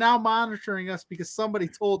here and he's now monitoring us because somebody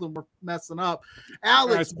told him we're messing up,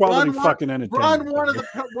 Alex, run one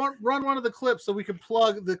of the clips so we can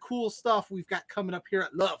plug the cool stuff we've got coming up here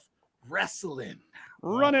at Love Wrestling.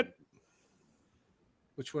 Run it.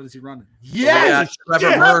 Which one is he running? Yes, Trevor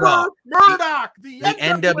Trevor Murdoch. Murdoch, the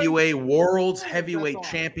NWA World's That's Heavyweight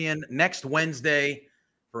awesome. Champion, next Wednesday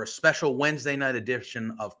for a special Wednesday night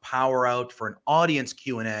edition of Power Out for an audience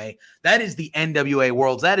Q&A. That is the NWA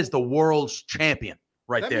Worlds. That is the world's champion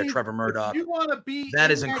right That there, means Trevor Murdoch. If you want to be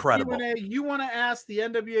That in is incredible. Q&A, you want to ask the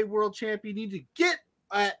NWA World Champion, you need to get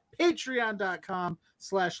at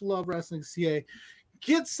patreon.com/lovewrestlingca.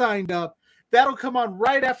 Get signed up. That'll come on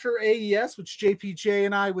right after AES, which JPJ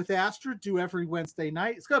and I with Astra do every Wednesday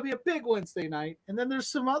night. It's going to be a big Wednesday night. And then there's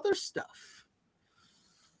some other stuff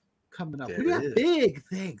coming up. We got big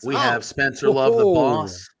things. We have Spencer Love, the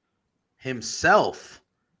boss himself,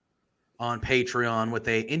 on Patreon with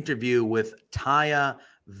an interview with Taya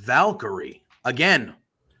Valkyrie. Again,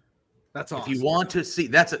 that's awesome. If you want to see,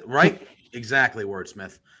 that's it, right? Exactly,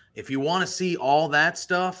 Wordsmith. If you want to see all that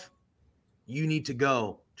stuff, you need to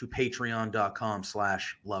go to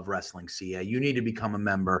patreon.com/lovewrestlingca. You need to become a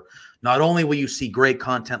member. Not only will you see great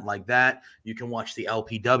content like that, you can watch the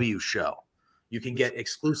LPW show. You can get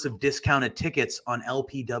exclusive discounted tickets on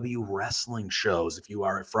LPW wrestling shows if you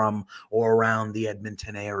are from or around the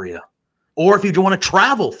Edmonton area. Or if you want to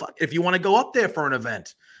travel, if you want to go up there for an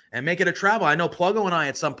event and make it a travel. I know Pluggo and I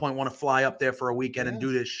at some point want to fly up there for a weekend and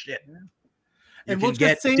do this shit. Yeah. You And can we'll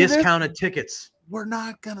get just say discounted tickets. We're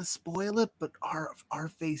not gonna spoil it, but our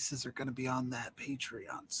faces are gonna be on that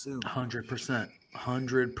Patreon soon. 100%.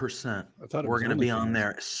 100%. We're We're going to be on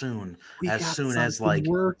there soon. As soon as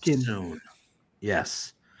soon.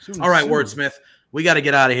 Yes. All right, Wordsmith. We got to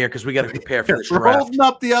get out of here because we got to prepare for this We're draft. holding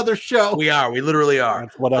up the other show. We are. We literally are.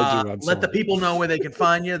 That's what I do. Let the people know where they can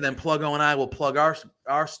find you. Then Pluggo and I will plug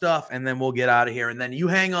our stuff, and then we'll get out of here. And then you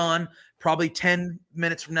hang on. Probably 10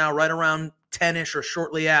 minutes from now, right around 10-ish or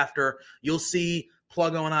shortly after, you'll see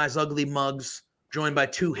Pluggo and I's ugly mugs joined by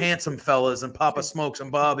two handsome fellas and Papa Smokes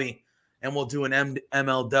and Bobby, and we'll do an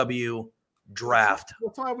MLW draft.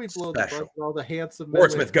 That's why we blow special. the for all the handsome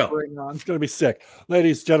Wordsmith, go. It's going to be sick.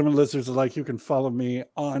 Ladies, gentlemen, listeners alike, you can follow me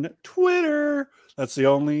on Twitter. That's the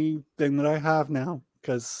only thing that I have now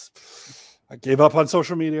because I gave up on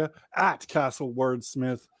social media. At Castle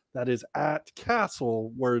Wordsmith. That is at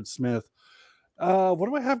Castle Wordsmith. What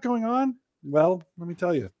do I have going on? Well, let me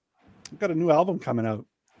tell you. I've got a new album coming out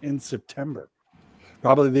in September.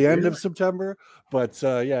 Probably the end of September. But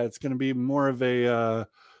yeah, it's going to be more of a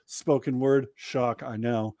spoken word shock, I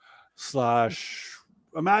know. /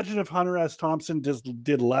 imagine if Hunter S. Thompson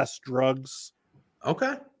did less drugs.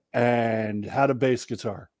 Okay. And had a bass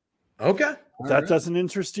guitar. Okay. If that doesn't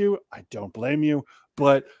interest you, I don't blame you.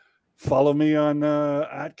 But follow me on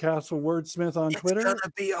at Castle Wordsmith on Twitter. It's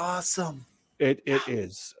gonna be awesome. It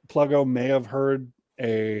is. Pluggo may have heard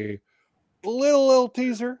a little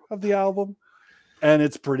teaser of the album, and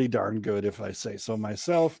it's pretty darn good if I say so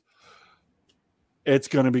myself. It's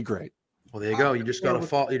going to be great. Well, there you go. You just got to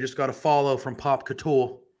follow. You just got to follow from Pop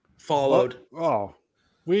Couture. Followed. Oh,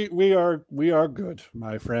 we are good,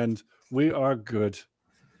 my friend. We are good.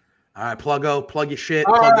 All right, Pluggo, plug your shit.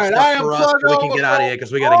 All plug right, the I stuff am for us so we Pluggo can get out of here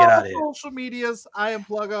because we got to get out of here. Social medias, I am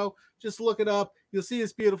Pluggo. Just look it up. You'll see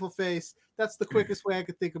his beautiful face. That's the quickest way I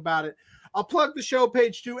could think about it. I'll plug the show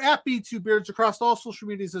page too at B2Beards across all social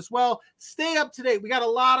medias as well. Stay up to date. We got a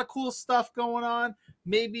lot of cool stuff going on.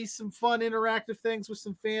 Maybe some fun interactive things with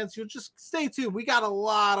some fans. You'll just stay tuned. We got a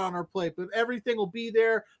lot on our plate, but everything will be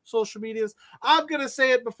there. Social medias. I'm going to say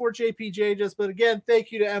it before JPJ does, but again,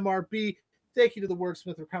 thank you to MRB. Thank you to the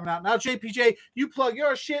Wordsmith for coming out. Now, JPJ, you plug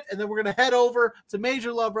your shit, and then we're going to head over to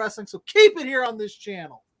Major Love Wrestling. So keep it here on this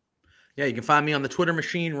channel. Yeah, you can find me on the Twitter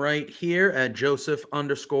machine right here at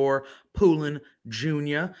Joseph_Poulin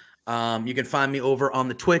Jr. You can find me over on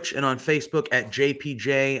the Twitch and on Facebook at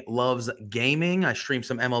JPJ Loves Gaming. I stream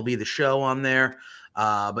some MLB The Show on there.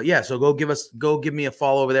 But yeah, so go give me a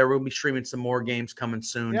follow over there. We'll be streaming some more games coming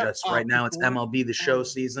soon. Yeah, Just right now, it's MLB The Show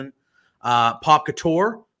season. Pop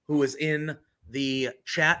Couture, who is in the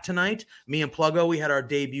chat tonight. Me and Pluggo, we had our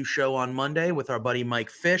debut show on Monday with our buddy Mike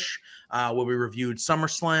Fish, where we reviewed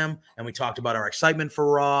SummerSlam and we talked about our excitement for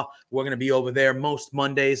Raw. We're going to be over there most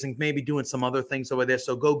Mondays and maybe doing some other things over there.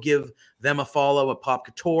 So go give them a follow at Pop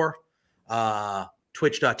Couture,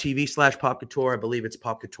 twitch.tv/Pop Couture. I believe it's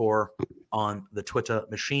Pop Couture on the Twitter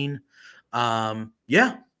machine.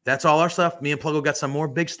 Yeah. That's all our stuff. Me and Pluggo got some more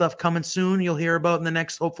big stuff coming soon. You'll hear about in the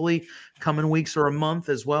next, hopefully, coming weeks or a month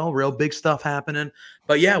as well. Real big stuff happening.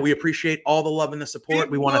 But yeah, we appreciate all the love and the support.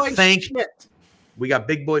 We want to thank. We got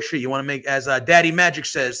big boy shit. You want to make, as Daddy Magic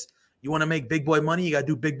says, you want to make big boy money. You got to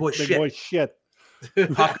do big boy shit. Big boy shit.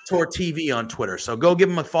 Pop Couture TV on Twitter. So go give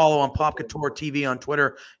him a follow on Pop Couture TV on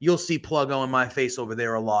Twitter. You'll see Pluggo and my face over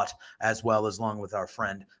there a lot, as well as along with our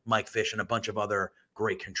friend Mike Fish and a bunch of other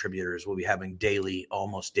great contributors. We'll be having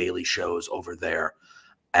almost daily shows over there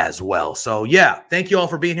as well. So yeah, thank you all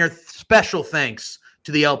for being here. Special thanks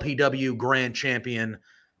to the LPW Grand Champion,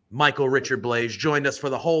 Michael Richard Blaze, joined us for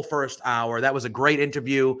the whole first hour. That was a great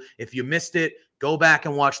interview. If you missed it, go back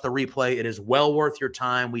and watch the replay. It is well worth your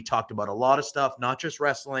time. We talked about a lot of stuff, not just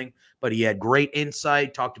wrestling, but he had great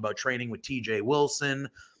insight, talked about training with TJ Wilson.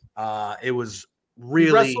 It was really...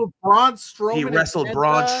 He wrestled Braun Strowman. He wrestled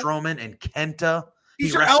Braun Strowman and Kenta. He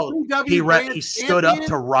stood up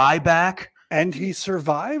to Ryback. And he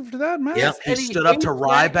survived that match? Yep, he stood up to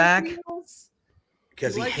Ryback.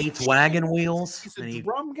 Because he hates wagon wheels. He's a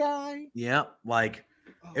drum guy. Yeah,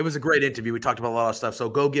 it was a great interview. We talked about a lot of stuff, so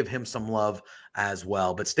go give him some love as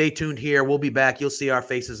well. But stay tuned here. We'll be back. You'll see our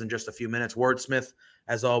faces in just a few minutes. Wordsmith,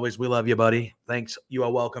 as always, we love you, buddy. Thanks. You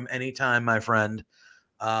are welcome anytime, my friend.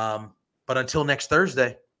 But until next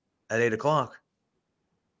Thursday at 8 o'clock,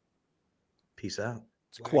 peace out.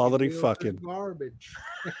 It's quality fucking. Garbage.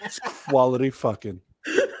 It's quality fucking.